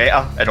them do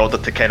better in order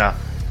to kind of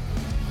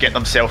get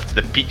themselves to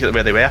the peak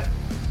where they were?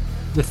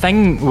 The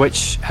thing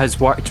which has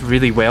worked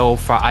really well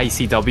for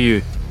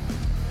ICW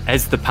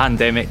is the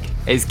pandemic.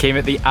 It came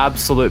at the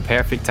absolute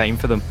perfect time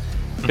for them,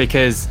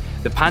 because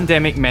the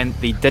pandemic meant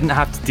they didn't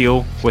have to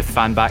deal with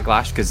fan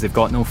backlash because they've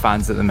got no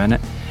fans at the minute.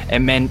 It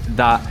meant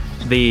that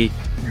they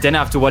didn't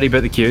have to worry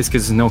about the queues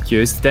because there's no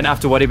queues. Didn't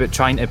have to worry about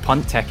trying to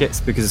punt tickets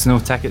because there's no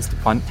tickets to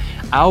punt.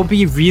 I'll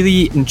be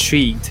really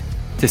intrigued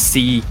to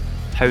see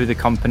how the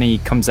company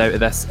comes out of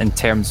this in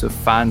terms of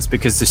fans,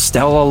 because there's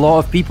still a lot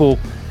of people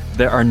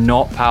that are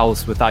not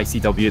pals with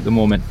ICW at the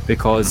moment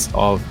because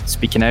of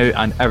speaking out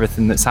and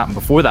everything that's happened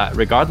before that,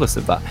 regardless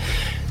of that.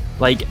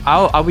 Like,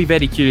 I'll be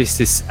very curious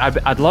to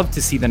I'd love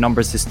to see the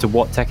numbers as to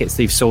what tickets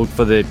they've sold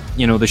for the,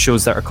 you know, the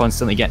shows that are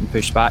constantly getting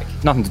pushed back.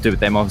 Nothing to do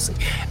with them,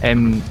 obviously.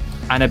 And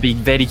I'd be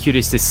very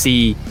curious to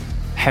see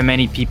how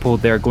many people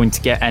they're going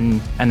to get in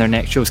their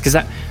next shows, because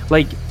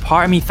like,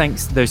 part of me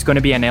thinks there's going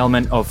to be an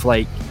element of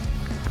like,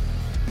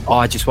 oh,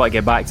 I just want to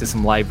get back to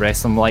some live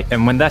wrestling. Like,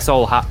 and when this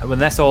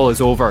all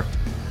is over,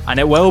 and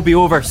it will be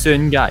over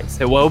soon, guys.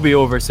 It will be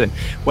over soon.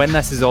 When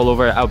this is all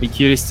over, I'll be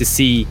curious to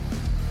see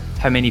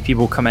how many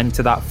people come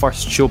into that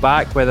first show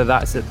back, whether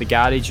that's at the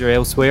garage or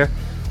elsewhere.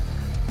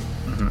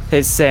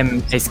 It's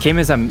came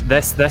as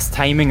this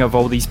timing of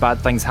all these bad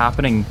things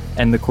happening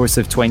in the course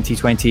of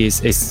 2020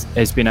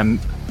 has been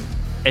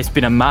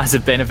a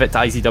massive benefit to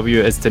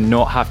ICW, is to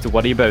not have to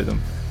worry about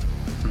them.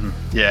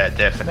 Yeah,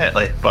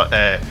 definitely.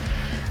 But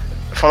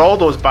for all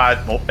those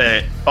bad,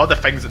 all the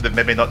things that they've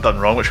maybe not done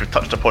wrong, which we've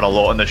touched upon a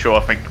lot on the show, I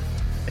think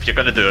if you're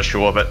going to do a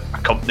show about a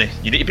company,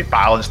 you need to be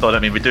balanced on it.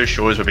 I mean, we do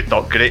shows where we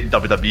talk great in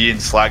WWE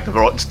and slag the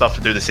rotten stuff,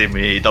 and do the same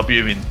with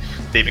AEW. I mean,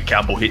 David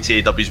Campbell hates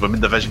AEW's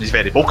women division. He's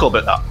very vocal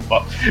about that.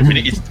 But we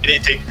need to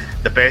take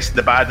the best,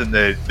 the bad, and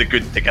the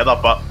good together.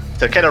 But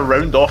to kind of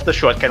round off the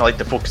show, I'd kind of like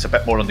to focus a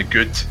bit more on the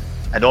good.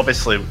 And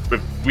obviously,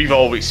 we've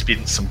all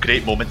experienced some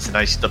great moments in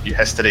ICW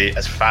history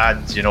as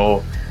fans, you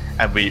know,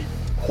 and we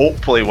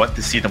hopefully want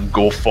to see them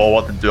go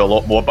forward and do a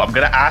lot more. But I'm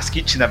going to ask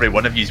each and every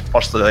one of you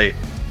personally,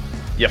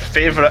 your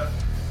favourite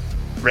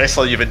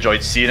wrestler you've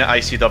enjoyed seeing at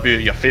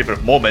ICW, your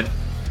favourite moment,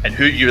 and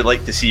who you would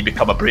like to see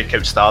become a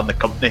breakout star in the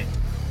company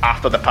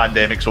after the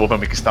pandemic's over and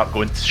we can start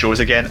going to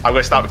shows again. I'm going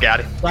to start with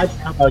Gary.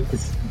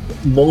 This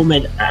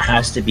moment, it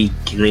has to be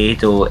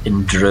Grado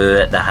and Drew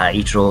at the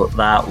Hydro.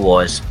 That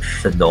was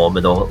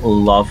phenomenal.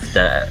 Loved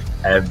it,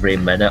 every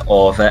minute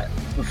of it.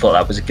 Thought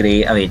that was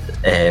great. I mean,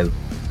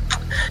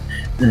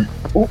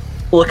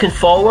 looking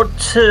forward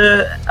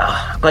to.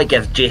 Got to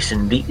give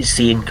Jason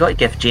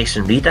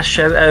Reed a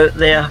shout out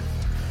there.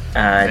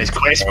 And his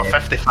quest for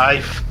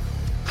 55.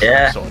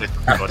 Yeah, sorry,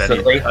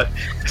 absolutely.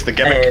 It's the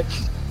gimmick.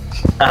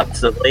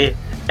 Absolutely.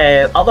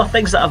 Other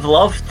things that I've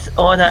loved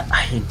on it,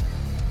 I mean,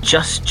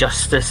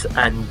 Justice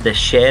and the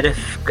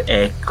Sheriff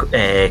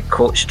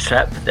Coach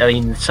Trip. I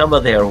mean, some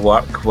of their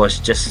work was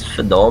just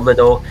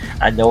phenomenal.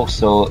 And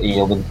also, you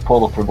know, when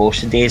Polo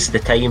Promotion Days, the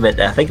time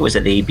I think it was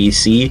at the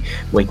ABC,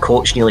 when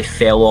Coach nearly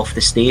fell off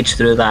the stage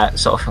through that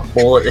sort of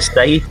hole at the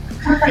side.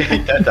 He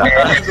did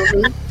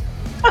that.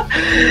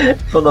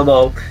 For them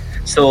all.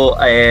 So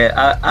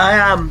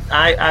I'm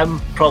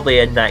probably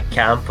in that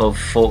camp of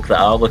folk that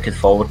are looking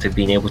forward to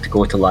being able to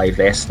go to live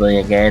wrestling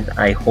again.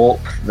 I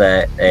hope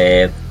that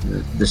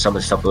some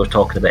of the stuff we were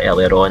talking about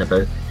earlier on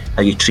about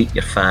how you treat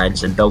your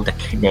fans and build a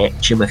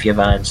connection with your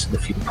fans, the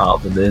few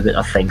part of the movement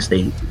are things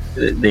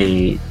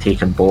they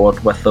take on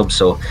board with them.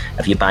 So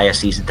if you buy a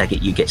season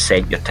ticket, you get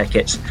sent your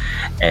tickets.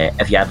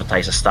 If you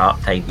advertise a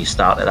start time, you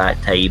start at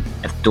that time.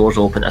 If doors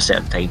open at a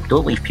certain time,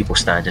 don't leave people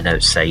standing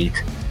outside.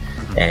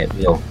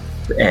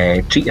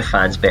 Treat your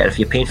fans better. If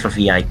you're paying for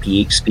VIP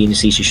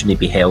experiences, you shouldn't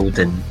be held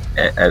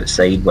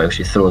outside whilst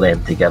you throw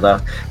them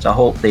together. So I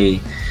hope they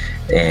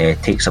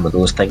take some of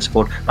those things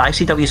forward. But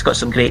ICW's got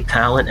some great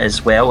talent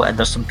as well, and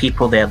there's some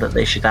people there that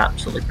they should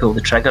absolutely pull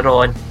the trigger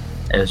on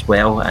as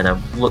well, and I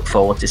look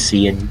forward to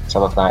seeing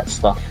some of that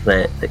stuff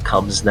that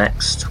comes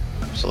next.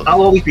 Absolutely.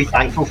 I'll always be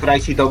thankful for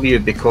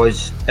ICW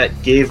because it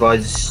gave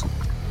us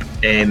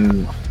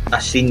a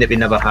scene that we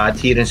never had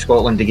here in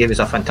Scotland. They gave us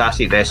a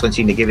fantastic wrestling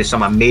scene. They gave us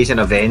some amazing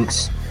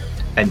events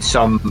and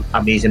some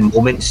amazing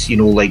moments, you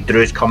know, like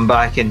Drew's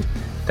comeback and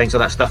things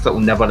like that, stuff that will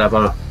never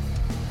ever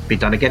be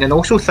done again. And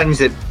also things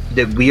that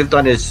we have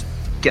done as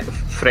get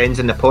friends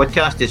in the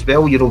podcast as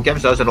well, you know,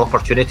 gives us an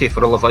opportunity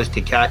for all of us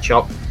to catch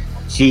up,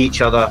 see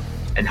each other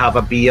and have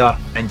a beer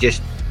and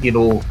just, you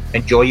know,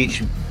 enjoy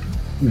each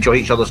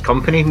other's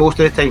company most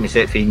of the time,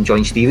 except for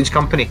enjoying Stephen's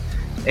company.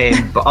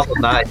 But other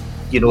than that,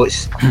 you know,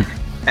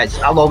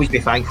 I'll always be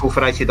thankful for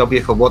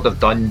ICW for what they've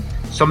done.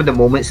 Some of the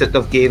moments that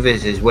they've gave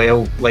us as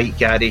well, like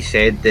Gary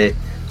said, the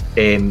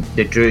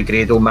Drew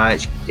Grado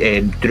match,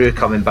 Drew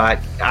coming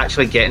back,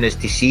 actually getting us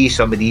to see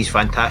some of these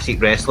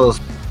fantastic wrestlers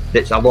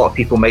that a lot of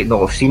people might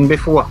not have seen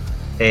before,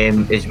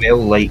 as well,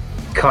 like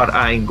Kurt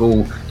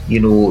Angle,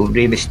 you know,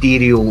 Rey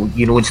Mysterio,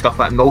 you know, and stuff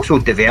like that, and also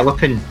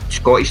developing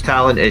Scottish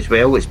talent as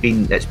well. It's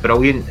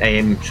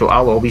brilliant. So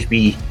I'll always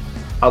be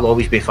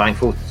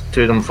thankful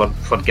to them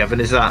for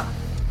giving us that.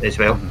 as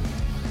well.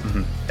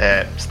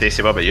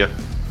 Stacey, what about you?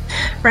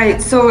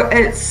 Right, so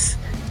it's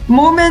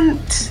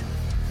moment,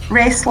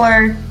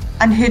 wrestler,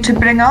 and who to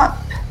bring up.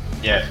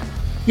 Yeah.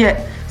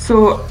 Yeah,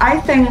 so I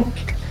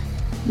think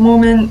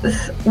moment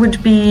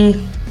would be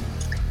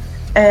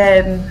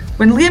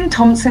when Liam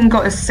Thompson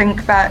got his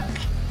sync back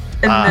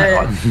in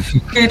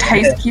the Good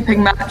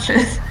Housekeeping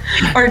matches,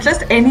 or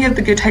just any of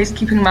the Good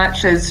Housekeeping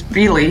matches,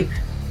 really.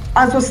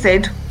 As was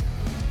said,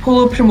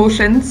 Polo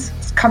Promotions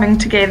coming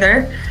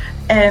together,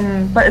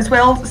 but as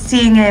well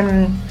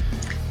seeing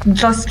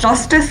Just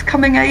Justice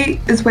coming out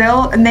as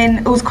well, and then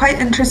it was quite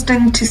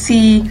interesting to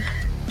see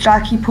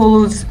Jackie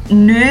Polo's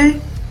new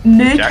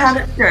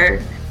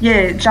character,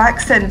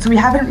 Jackson. So we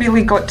haven't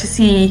really got to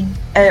see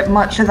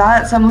much of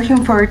that, so I'm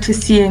looking forward to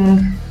seeing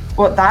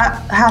what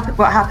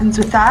happens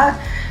with that.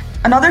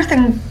 Another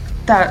thing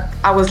that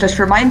I was just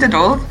reminded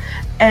of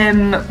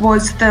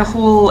was the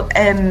whole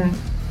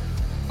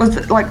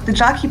was like the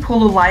Jackie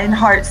Polo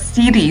Lionheart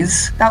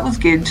series. That was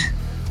good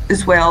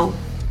as well.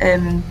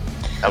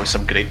 That was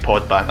some great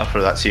pod banter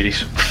for that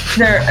series.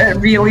 It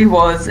really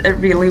was.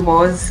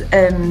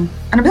 And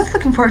I'm just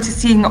looking forward to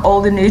seeing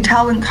all the new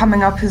talent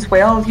coming up as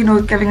well, you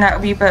know, giving that a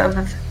wee bit of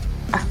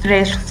a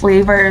fresh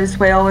flavour as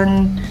well,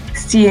 and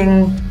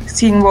seeing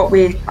what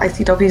way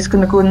ICW is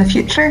going to go in the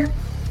future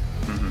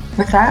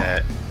with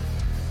that.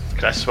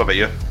 Chris, what about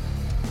you?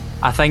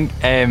 I think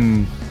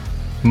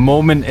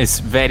moment is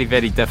very,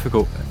 very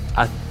difficult.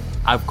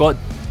 I've got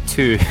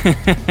two.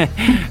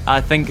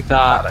 I think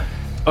that...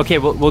 Okay,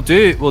 we'll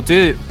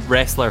do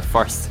wrestler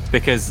first,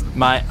 because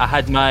I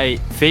had my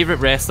favourite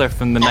wrestler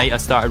from the night I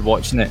started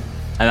watching it,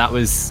 and that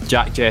was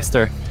Jack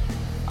Jester.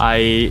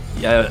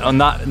 On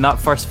that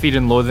first Fear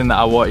and Loathing that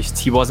I watched,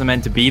 he wasn't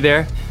meant to be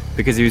there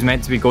because he was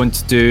meant to be going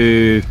to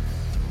do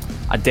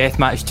a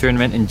deathmatch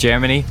tournament in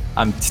Germany.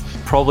 I'm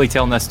probably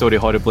telling this story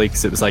horribly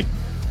because it was like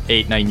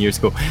 8-9 years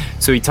ago.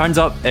 So he turns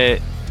up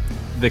at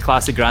the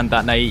Classic Grand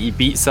that night. He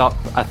beats up,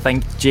 I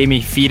think,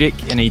 Jamie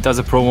Fierick, and he does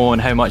a promo on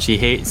how much he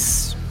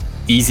hates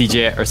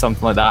EasyJet or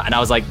something like that, and I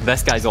was like,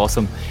 this guy's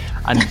awesome.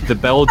 And the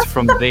build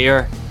from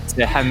there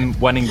to him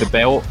winning the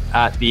belt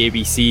at the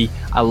ABC,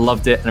 I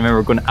loved it, and I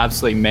remember going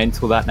absolutely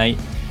mental that night.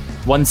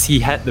 Once he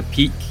hit the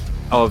peak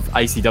of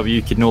ICW,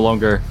 he could no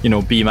longer, you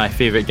know, be my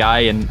favourite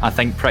guy, and I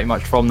think pretty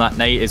much from that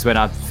night is when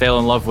I fell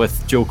in love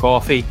with Joe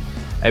Coffey.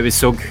 It was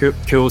so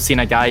cool seeing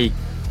a guy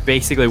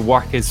basically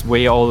work his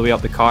way all the way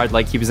up the card.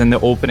 Like, he was in the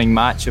opening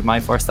match of my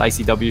first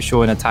ICW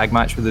show in a tag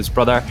match with his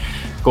brother,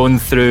 going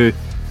through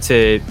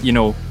to, you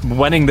know,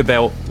 winning the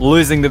belt,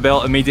 losing the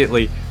belt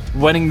immediately,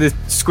 winning the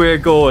square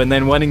go, and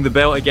then winning the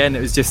belt again.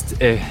 It was just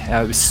it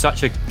was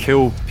such a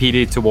cool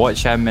period to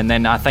watch him, and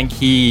then I think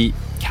he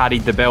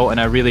carried the belt in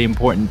a really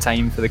important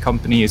time for the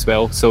company as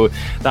well. So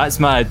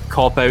that's my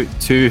cop-out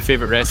to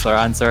favourite wrestler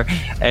answer.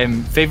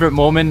 Favourite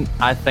moment,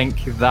 I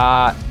think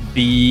that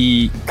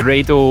the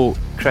Grado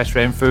Chris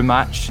Renfrew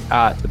match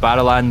at the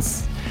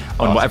Barrowlands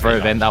on whatever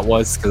event that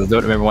was, because I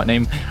don't remember what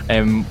name.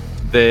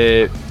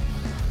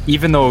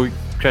 Even though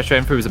Chris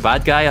Renfrew was a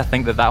bad guy, I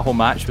think that whole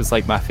match was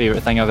like my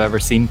favourite thing I've ever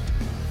seen.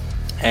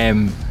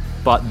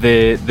 But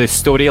the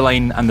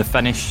storyline and the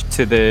finish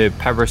to the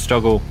power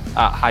struggle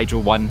at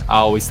Hydro 1, I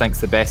always think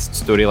is the best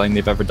storyline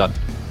they've ever done.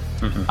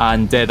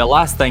 And the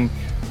last thing,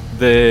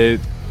 the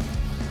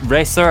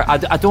wrestler,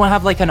 I don't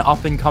have like an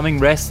up and coming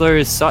wrestler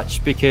as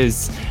such,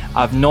 because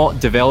I've not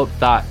developed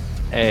that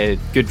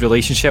good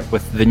relationship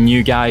with the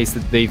new guys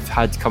that they've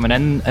had coming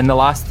in the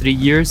last 3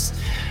 years.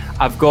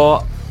 I've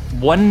got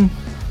one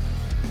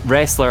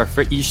wrestler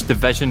for each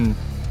division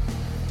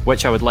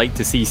which I would like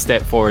to see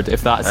step forward,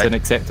 if that's an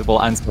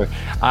acceptable answer.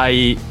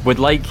 I would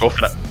like... Go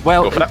for it.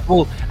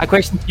 Well, a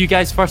question to you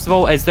guys first of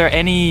all: is there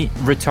any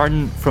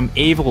return from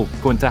Abel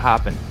going to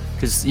happen?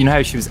 Because you know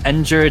how she was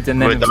injured, and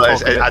then I'm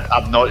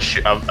not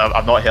sure.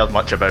 I've not heard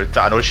much about it.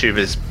 I know there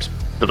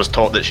was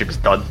talk that she was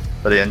done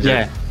by the injury.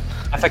 Yeah.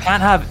 If I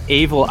can't have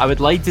Abel, I would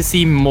like to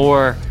see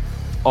more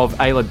of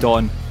Isla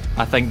Dawn.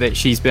 I think that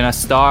she's been a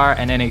star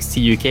in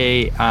NXT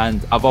UK,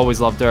 and I've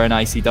always loved her in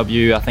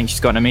ICW. I think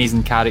she's got an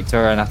amazing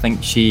character, and I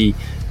think she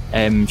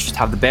should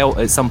have the belt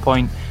at some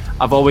point.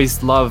 I've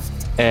always loved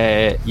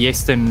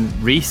Yeston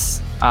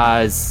Reese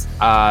as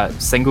a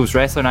singles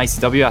wrestler in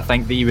ICW. I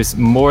think that he was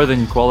more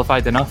than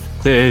qualified enough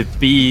to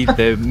be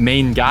the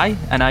main guy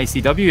in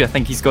ICW. I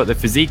think he's got the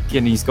physique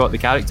and he's got the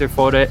character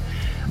for it.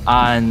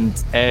 And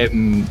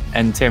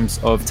in terms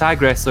of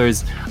tag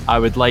wrestlers, I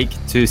would like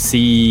to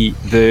see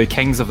the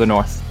Kings of the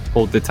North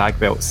hold the tag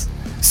belts.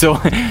 So,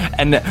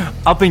 and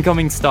up and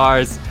coming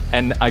stars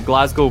in a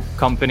Glasgow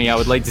company, I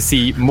would like to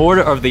see more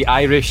of the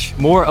Irish,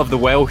 more of the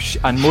Welsh,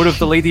 and more of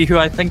the lady who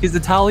I think is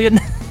Italian.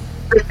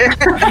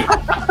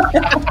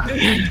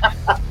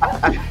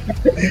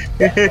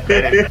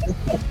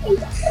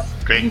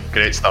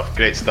 Great stuff.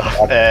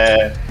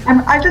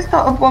 I just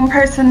thought of one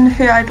person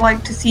who I'd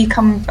like to see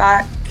come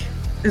back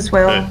as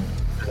well.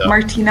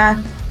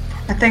 Martina.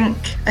 I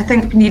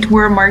think we need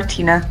more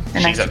Martina.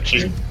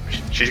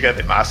 she's going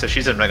to be massive.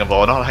 She's in Ring of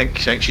Honor. I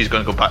think she's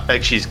going to go back. I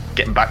think she's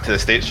getting back to the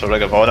States for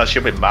Ring of Honor.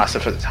 She'll be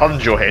massive. Her and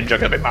Joe Hendry are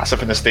going to be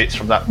massive in the States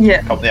from that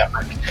company. I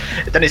think.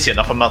 I didn't see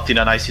enough of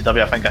Martina in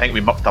ICW. I think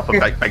we mucked up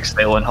a big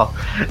style on her.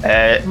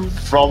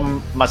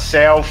 From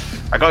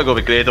myself, I got to go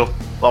with Grado.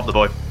 Love the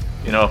boy.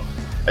 You know,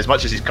 as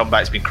much as his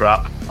comeback's been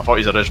crap, I thought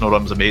his original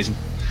run was amazing.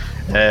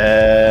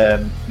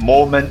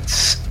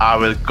 Moments, I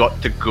would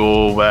got to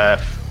go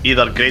with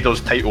either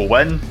Grado's title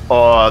win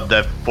or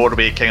the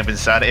 4-way King of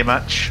Insanity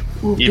match.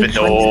 Even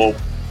though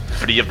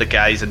 3 of the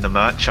guys in the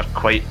match are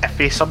quite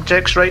iffy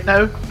subjects right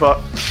now,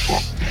 but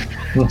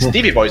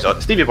Stevie Boy's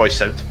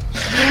sound.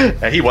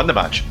 He won the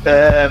match.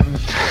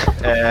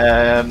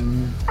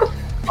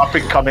 Up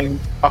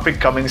and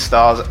coming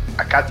stars.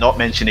 I can't not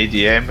mention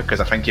ADM because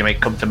I think he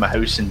might come to my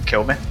house and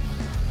kill me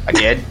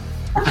again.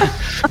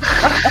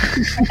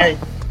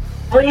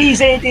 Please,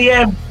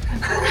 ADM.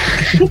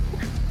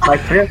 My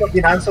prayers have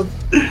been answered.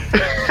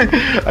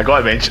 I got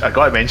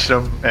to mention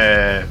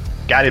him.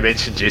 Gary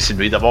mentioned Jason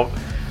Reed.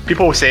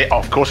 People will say,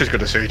 of course he's going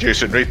to say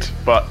Jason Reed,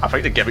 but I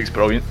think the gimmick's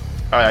brilliant.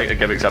 I think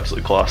the gimmick's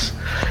absolutely class.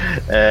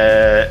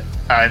 And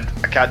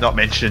I can't not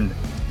mention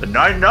the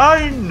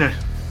 9-9.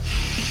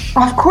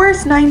 Of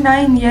course,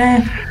 9-9,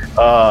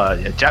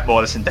 yeah. Jack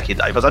Morris and Dickie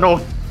Divers. I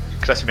know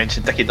Chris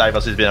mentioned Dickie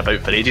Divers has been about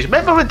for ages.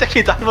 Remember when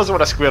Dickie Divers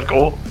won a square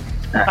goal?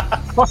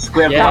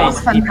 Square goal. That was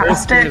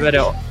fantastic.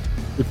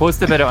 We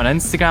posted about it on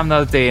Instagram the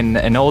other day,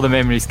 and all the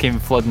memories came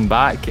flooding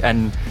back.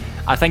 And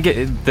I think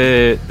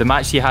the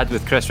match he had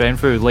with Chris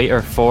Renfrew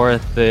later for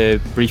the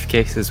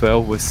briefcase as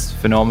well was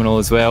phenomenal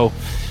as well.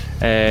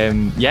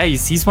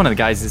 He's one of the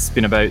guys that's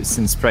been about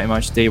since pretty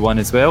much day one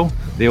as well.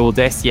 The old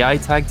STI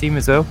tag team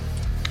as well.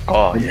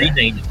 Oh yeah,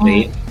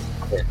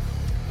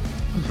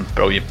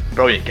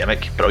 brilliant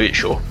gimmick, brilliant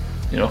show.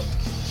 You know,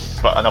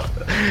 but enough.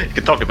 You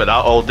could talk about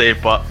that all day,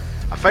 but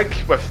I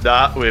think with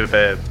that we've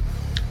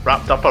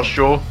wrapped up our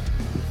show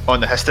on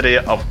the history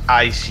of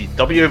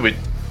ICW. We've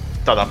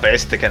done our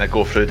best to kind of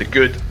go through the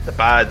good, the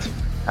bad,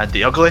 and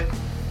the ugly.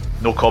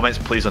 No comments,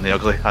 please, on the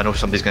ugly. I know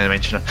somebody's going to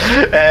mention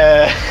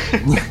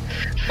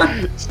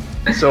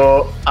it.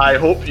 So I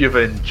hope you've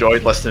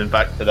enjoyed listening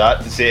back to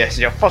that. To say it's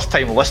your first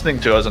time listening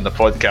to us on the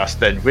podcast,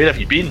 then where have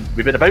you been?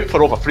 We've been about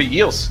for over 3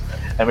 years,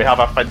 and we have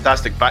a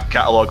fantastic back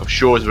catalogue of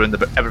shows. We're in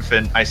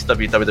everything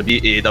ICW,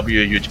 WWE,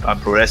 AEW, New Japan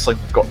Pro Wrestling.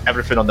 We've got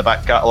everything on the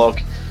back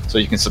catalogue, so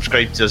you can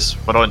subscribe to us.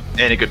 We're on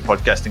any good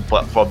podcasting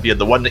platform, be it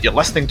the one that you're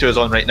listening to us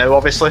on right now,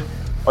 obviously,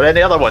 or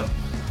any other one.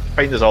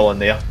 Find us all on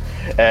there.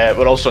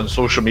 We're also on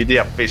social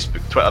media,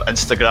 Facebook, Twitter,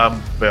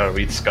 Instagram, where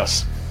we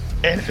discuss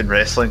anything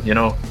wrestling. You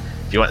know,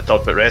 if you want to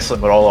talk about wrestling,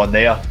 we're all on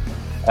there.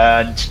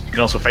 And you can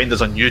also find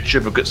us on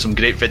YouTube. We've got some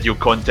great video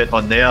content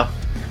on there.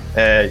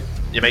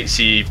 You might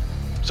see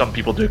some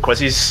people do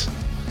quizzes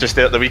just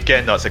there at the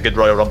weekend. That's a good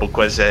Royal Rumble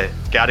quiz.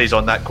 Gary's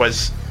on that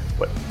quiz.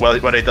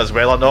 Whether he does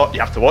well or not, you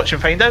have to watch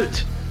and find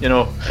out. You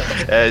know,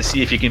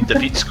 see if you can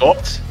defeat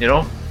Scott. You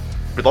know,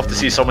 we'd love to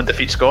see someone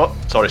defeat Scott.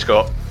 Sorry,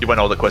 Scott, you win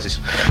all the quizzes.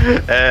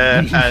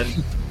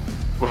 And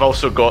we've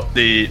also got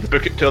the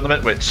Book It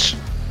tournament, which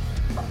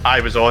I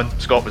was on,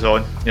 Scott was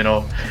on. You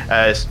know,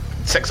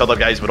 6 other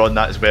guys were on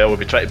that as well. We'll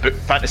be trying to book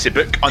fantasy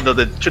book under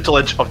the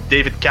tutelage of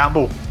David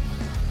Campbell.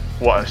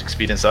 What an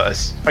experience that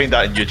is! Find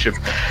that on YouTube.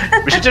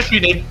 We should just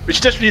rename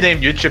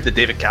YouTube the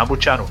David Campbell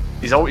channel.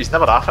 He's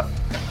never half it.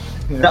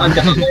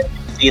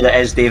 That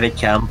is David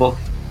Campbell.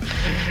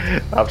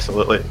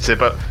 Absolutely.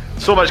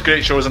 So much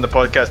great shows on the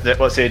podcast.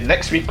 Let's say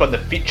next week on the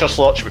feature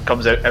slots, which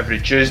comes out every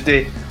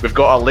Tuesday, we've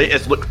got our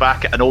latest look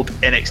back at an old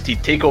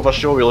NXT TakeOver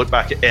show. We look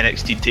back at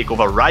NXT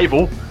TakeOver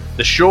Rival,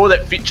 the show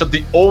that featured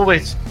the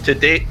only to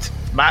date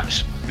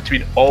match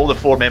between all the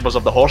 4 members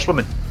of the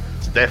Horsewomen.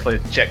 So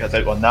definitely check us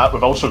out on that.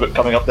 We've also got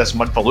coming up this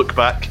month a look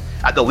back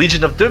at the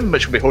Legion of Doom,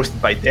 which will be hosted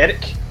by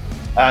Derek,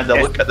 and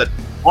a look at the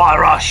What a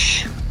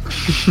rush!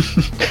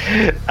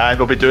 And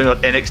we'll be doing our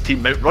NXT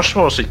Mount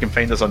Rushmore, so you can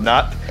find us on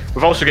that.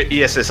 We've also got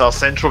ESSR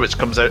Central, which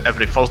comes out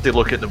every Thursday,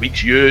 look at the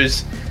week's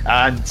news,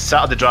 and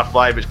Saturday Draft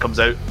Live, which comes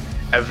out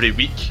every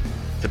week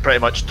to pretty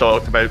much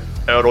talk about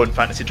our own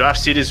fantasy draft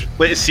series.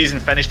 Latest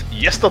season finished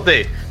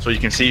yesterday, so you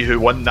can see who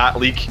won that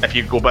league if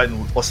you go back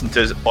and listen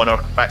to us on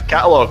our back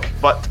catalogue.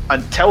 But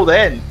until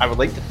then, I would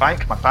like to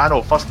thank my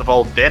panel. First of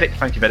all, Derek,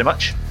 thank you very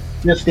much.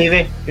 Yes,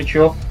 Stevie, good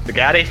show. To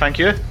Gary, thank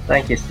you.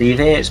 Thank you,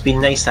 Stevie. It's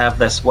been nice to have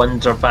this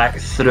wander back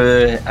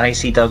through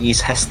ICW's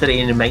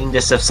history and remind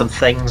us of some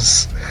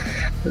things,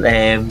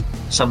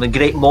 some of the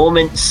great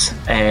moments,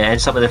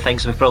 and some of the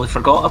things we probably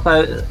forgot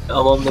about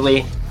along the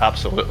way.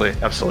 Absolutely.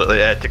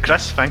 To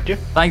Chris, thank you.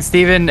 Thanks,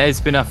 Stephen.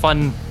 It's been a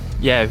fun,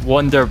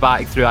 wander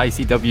back through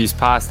ICW's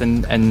past,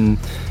 and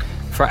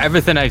for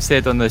everything I've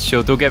said on this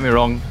show, don't get me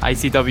wrong,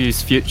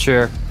 ICW's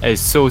future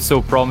is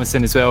so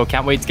promising as well.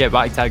 Can't wait to get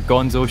back to that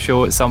Gonzo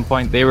show at some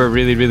point. They were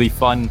really, really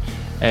fun,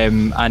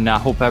 and I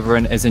hope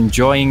everyone is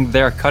enjoying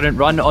their current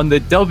run on the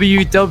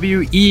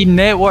WWE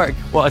Network.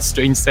 What a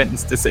strange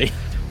sentence to say.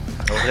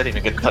 We didn't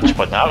even get to touch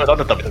upon that. We're on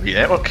the WWE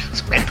Network.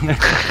 It's mental.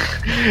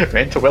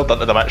 Mental. Well done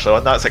to them actually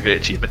on that. That's a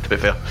great achievement, to be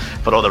fair,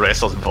 for all the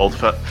wrestlers involved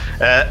with it.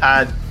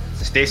 And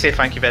Stacey,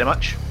 thank you very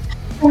much.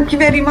 Thank you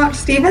very much,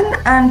 Stephen,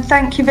 and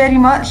thank you very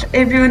much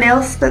everyone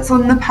else that's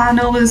on the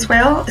panel as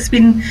well. It's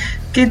been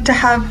good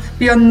to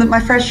be on my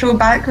first show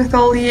back with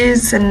all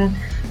yous, and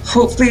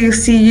hopefully you'll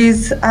see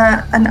yous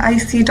at an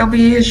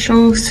ICW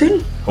show soon.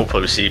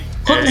 Hopefully we'll see.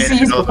 Hope to see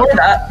yous before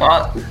that,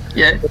 but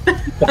yeah.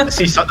 Hope to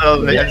see something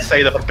on the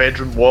inside of our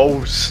bedroom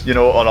walls, or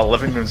our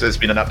living rooms. It's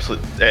been an absolute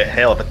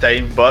hell of a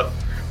time, but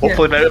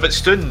hopefully we're out of it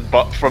soon.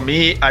 But for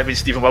me, I've been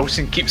Stephen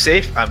Wilson. Keep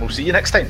safe, and we'll see you next time.